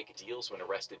commonplace to take deals when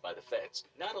arrested by the feds.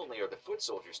 Not only are the foot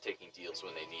soldiers taking deals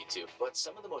when they need to, but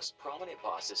some of the most prominent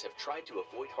bosses have tried to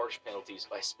avoid harsh penalties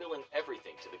by spilling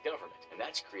everything to the government, and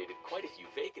that's created quite a few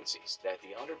vacancies that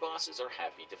the underbosses are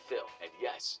happy to fill. And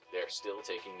yes, they're still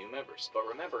taking new members. But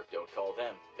remember, don't call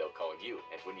them, they'll call you.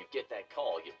 And when you get that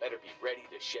call, you better be ready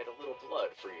to shed a little blood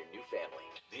for your new family.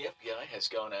 The FBI has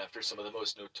gone after some of the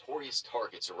most notorious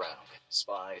targets around.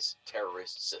 Spies,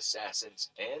 terrorists, assassins,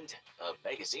 and a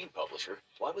magazine publisher.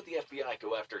 Why would the FBI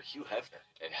go after Hugh Hefner?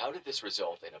 And how did this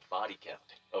result in a body count?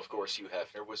 Of course, Hugh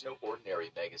Hefner was no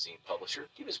ordinary magazine publisher.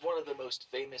 He was one of the most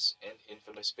famous and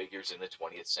infamous figures in the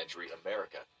 20th century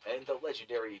America, and the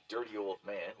legendary dirty old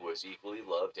man was equally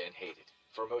loved and hated.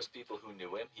 For most people who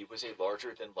knew him, he was a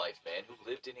larger-than-life man who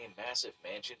lived in a massive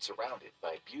mansion surrounded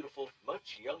by beautiful,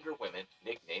 much younger women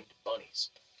nicknamed bunnies.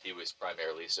 He was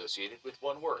primarily associated with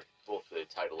one word, both the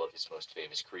title of his most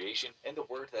famous creation and the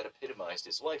word that epitomized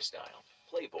his lifestyle,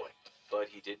 Playboy. But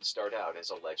he didn't start out as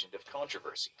a legend of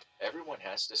controversy. Everyone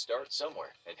has to start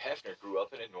somewhere, and Hefner grew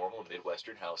up in a normal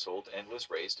Midwestern household and was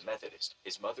raised Methodist.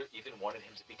 His mother even wanted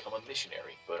him to become a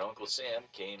missionary, but Uncle Sam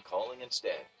came calling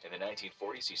instead. In the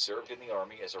 1940s, he served in the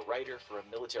Army as a writer for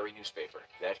a military newspaper.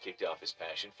 That kicked off his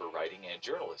passion for writing and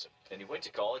journalism. Then he went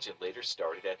to college and later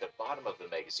started at the bottom of the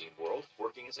magazine world,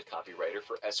 working as a copywriter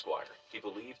for Esquire. He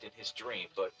believed in his dream,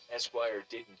 but Esquire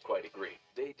didn't quite agree.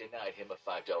 They denied him a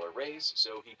 $5 raise,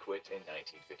 so he quit in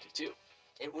 1952.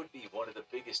 It would be one of the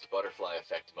biggest butterfly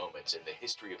effect moments in the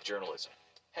history of journalism.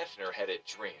 Hefner had a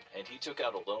dream, and he took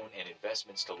out a loan and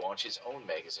investments to launch his own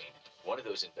magazine. One of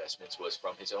those investments was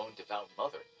from his own devout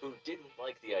mother, who didn't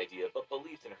like the idea but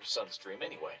believed in her son's dream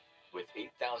anyway. With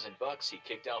 $8,000 bucks, he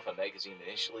kicked off a magazine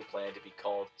initially planned to be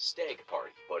called Stag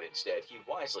Party, but instead he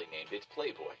wisely named it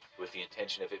Playboy. With the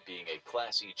intention of it being a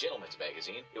classy gentleman's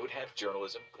magazine, it would have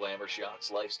journalism, glamour shots,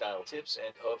 lifestyle tips,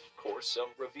 and of course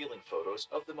some revealing photos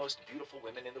of the most beautiful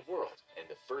women in the world. And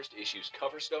the first issue's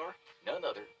cover star? None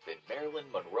other than Marilyn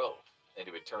Monroe. And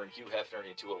it would turn Hugh Hefner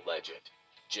into a legend.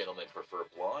 Gentlemen prefer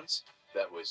blondes? That was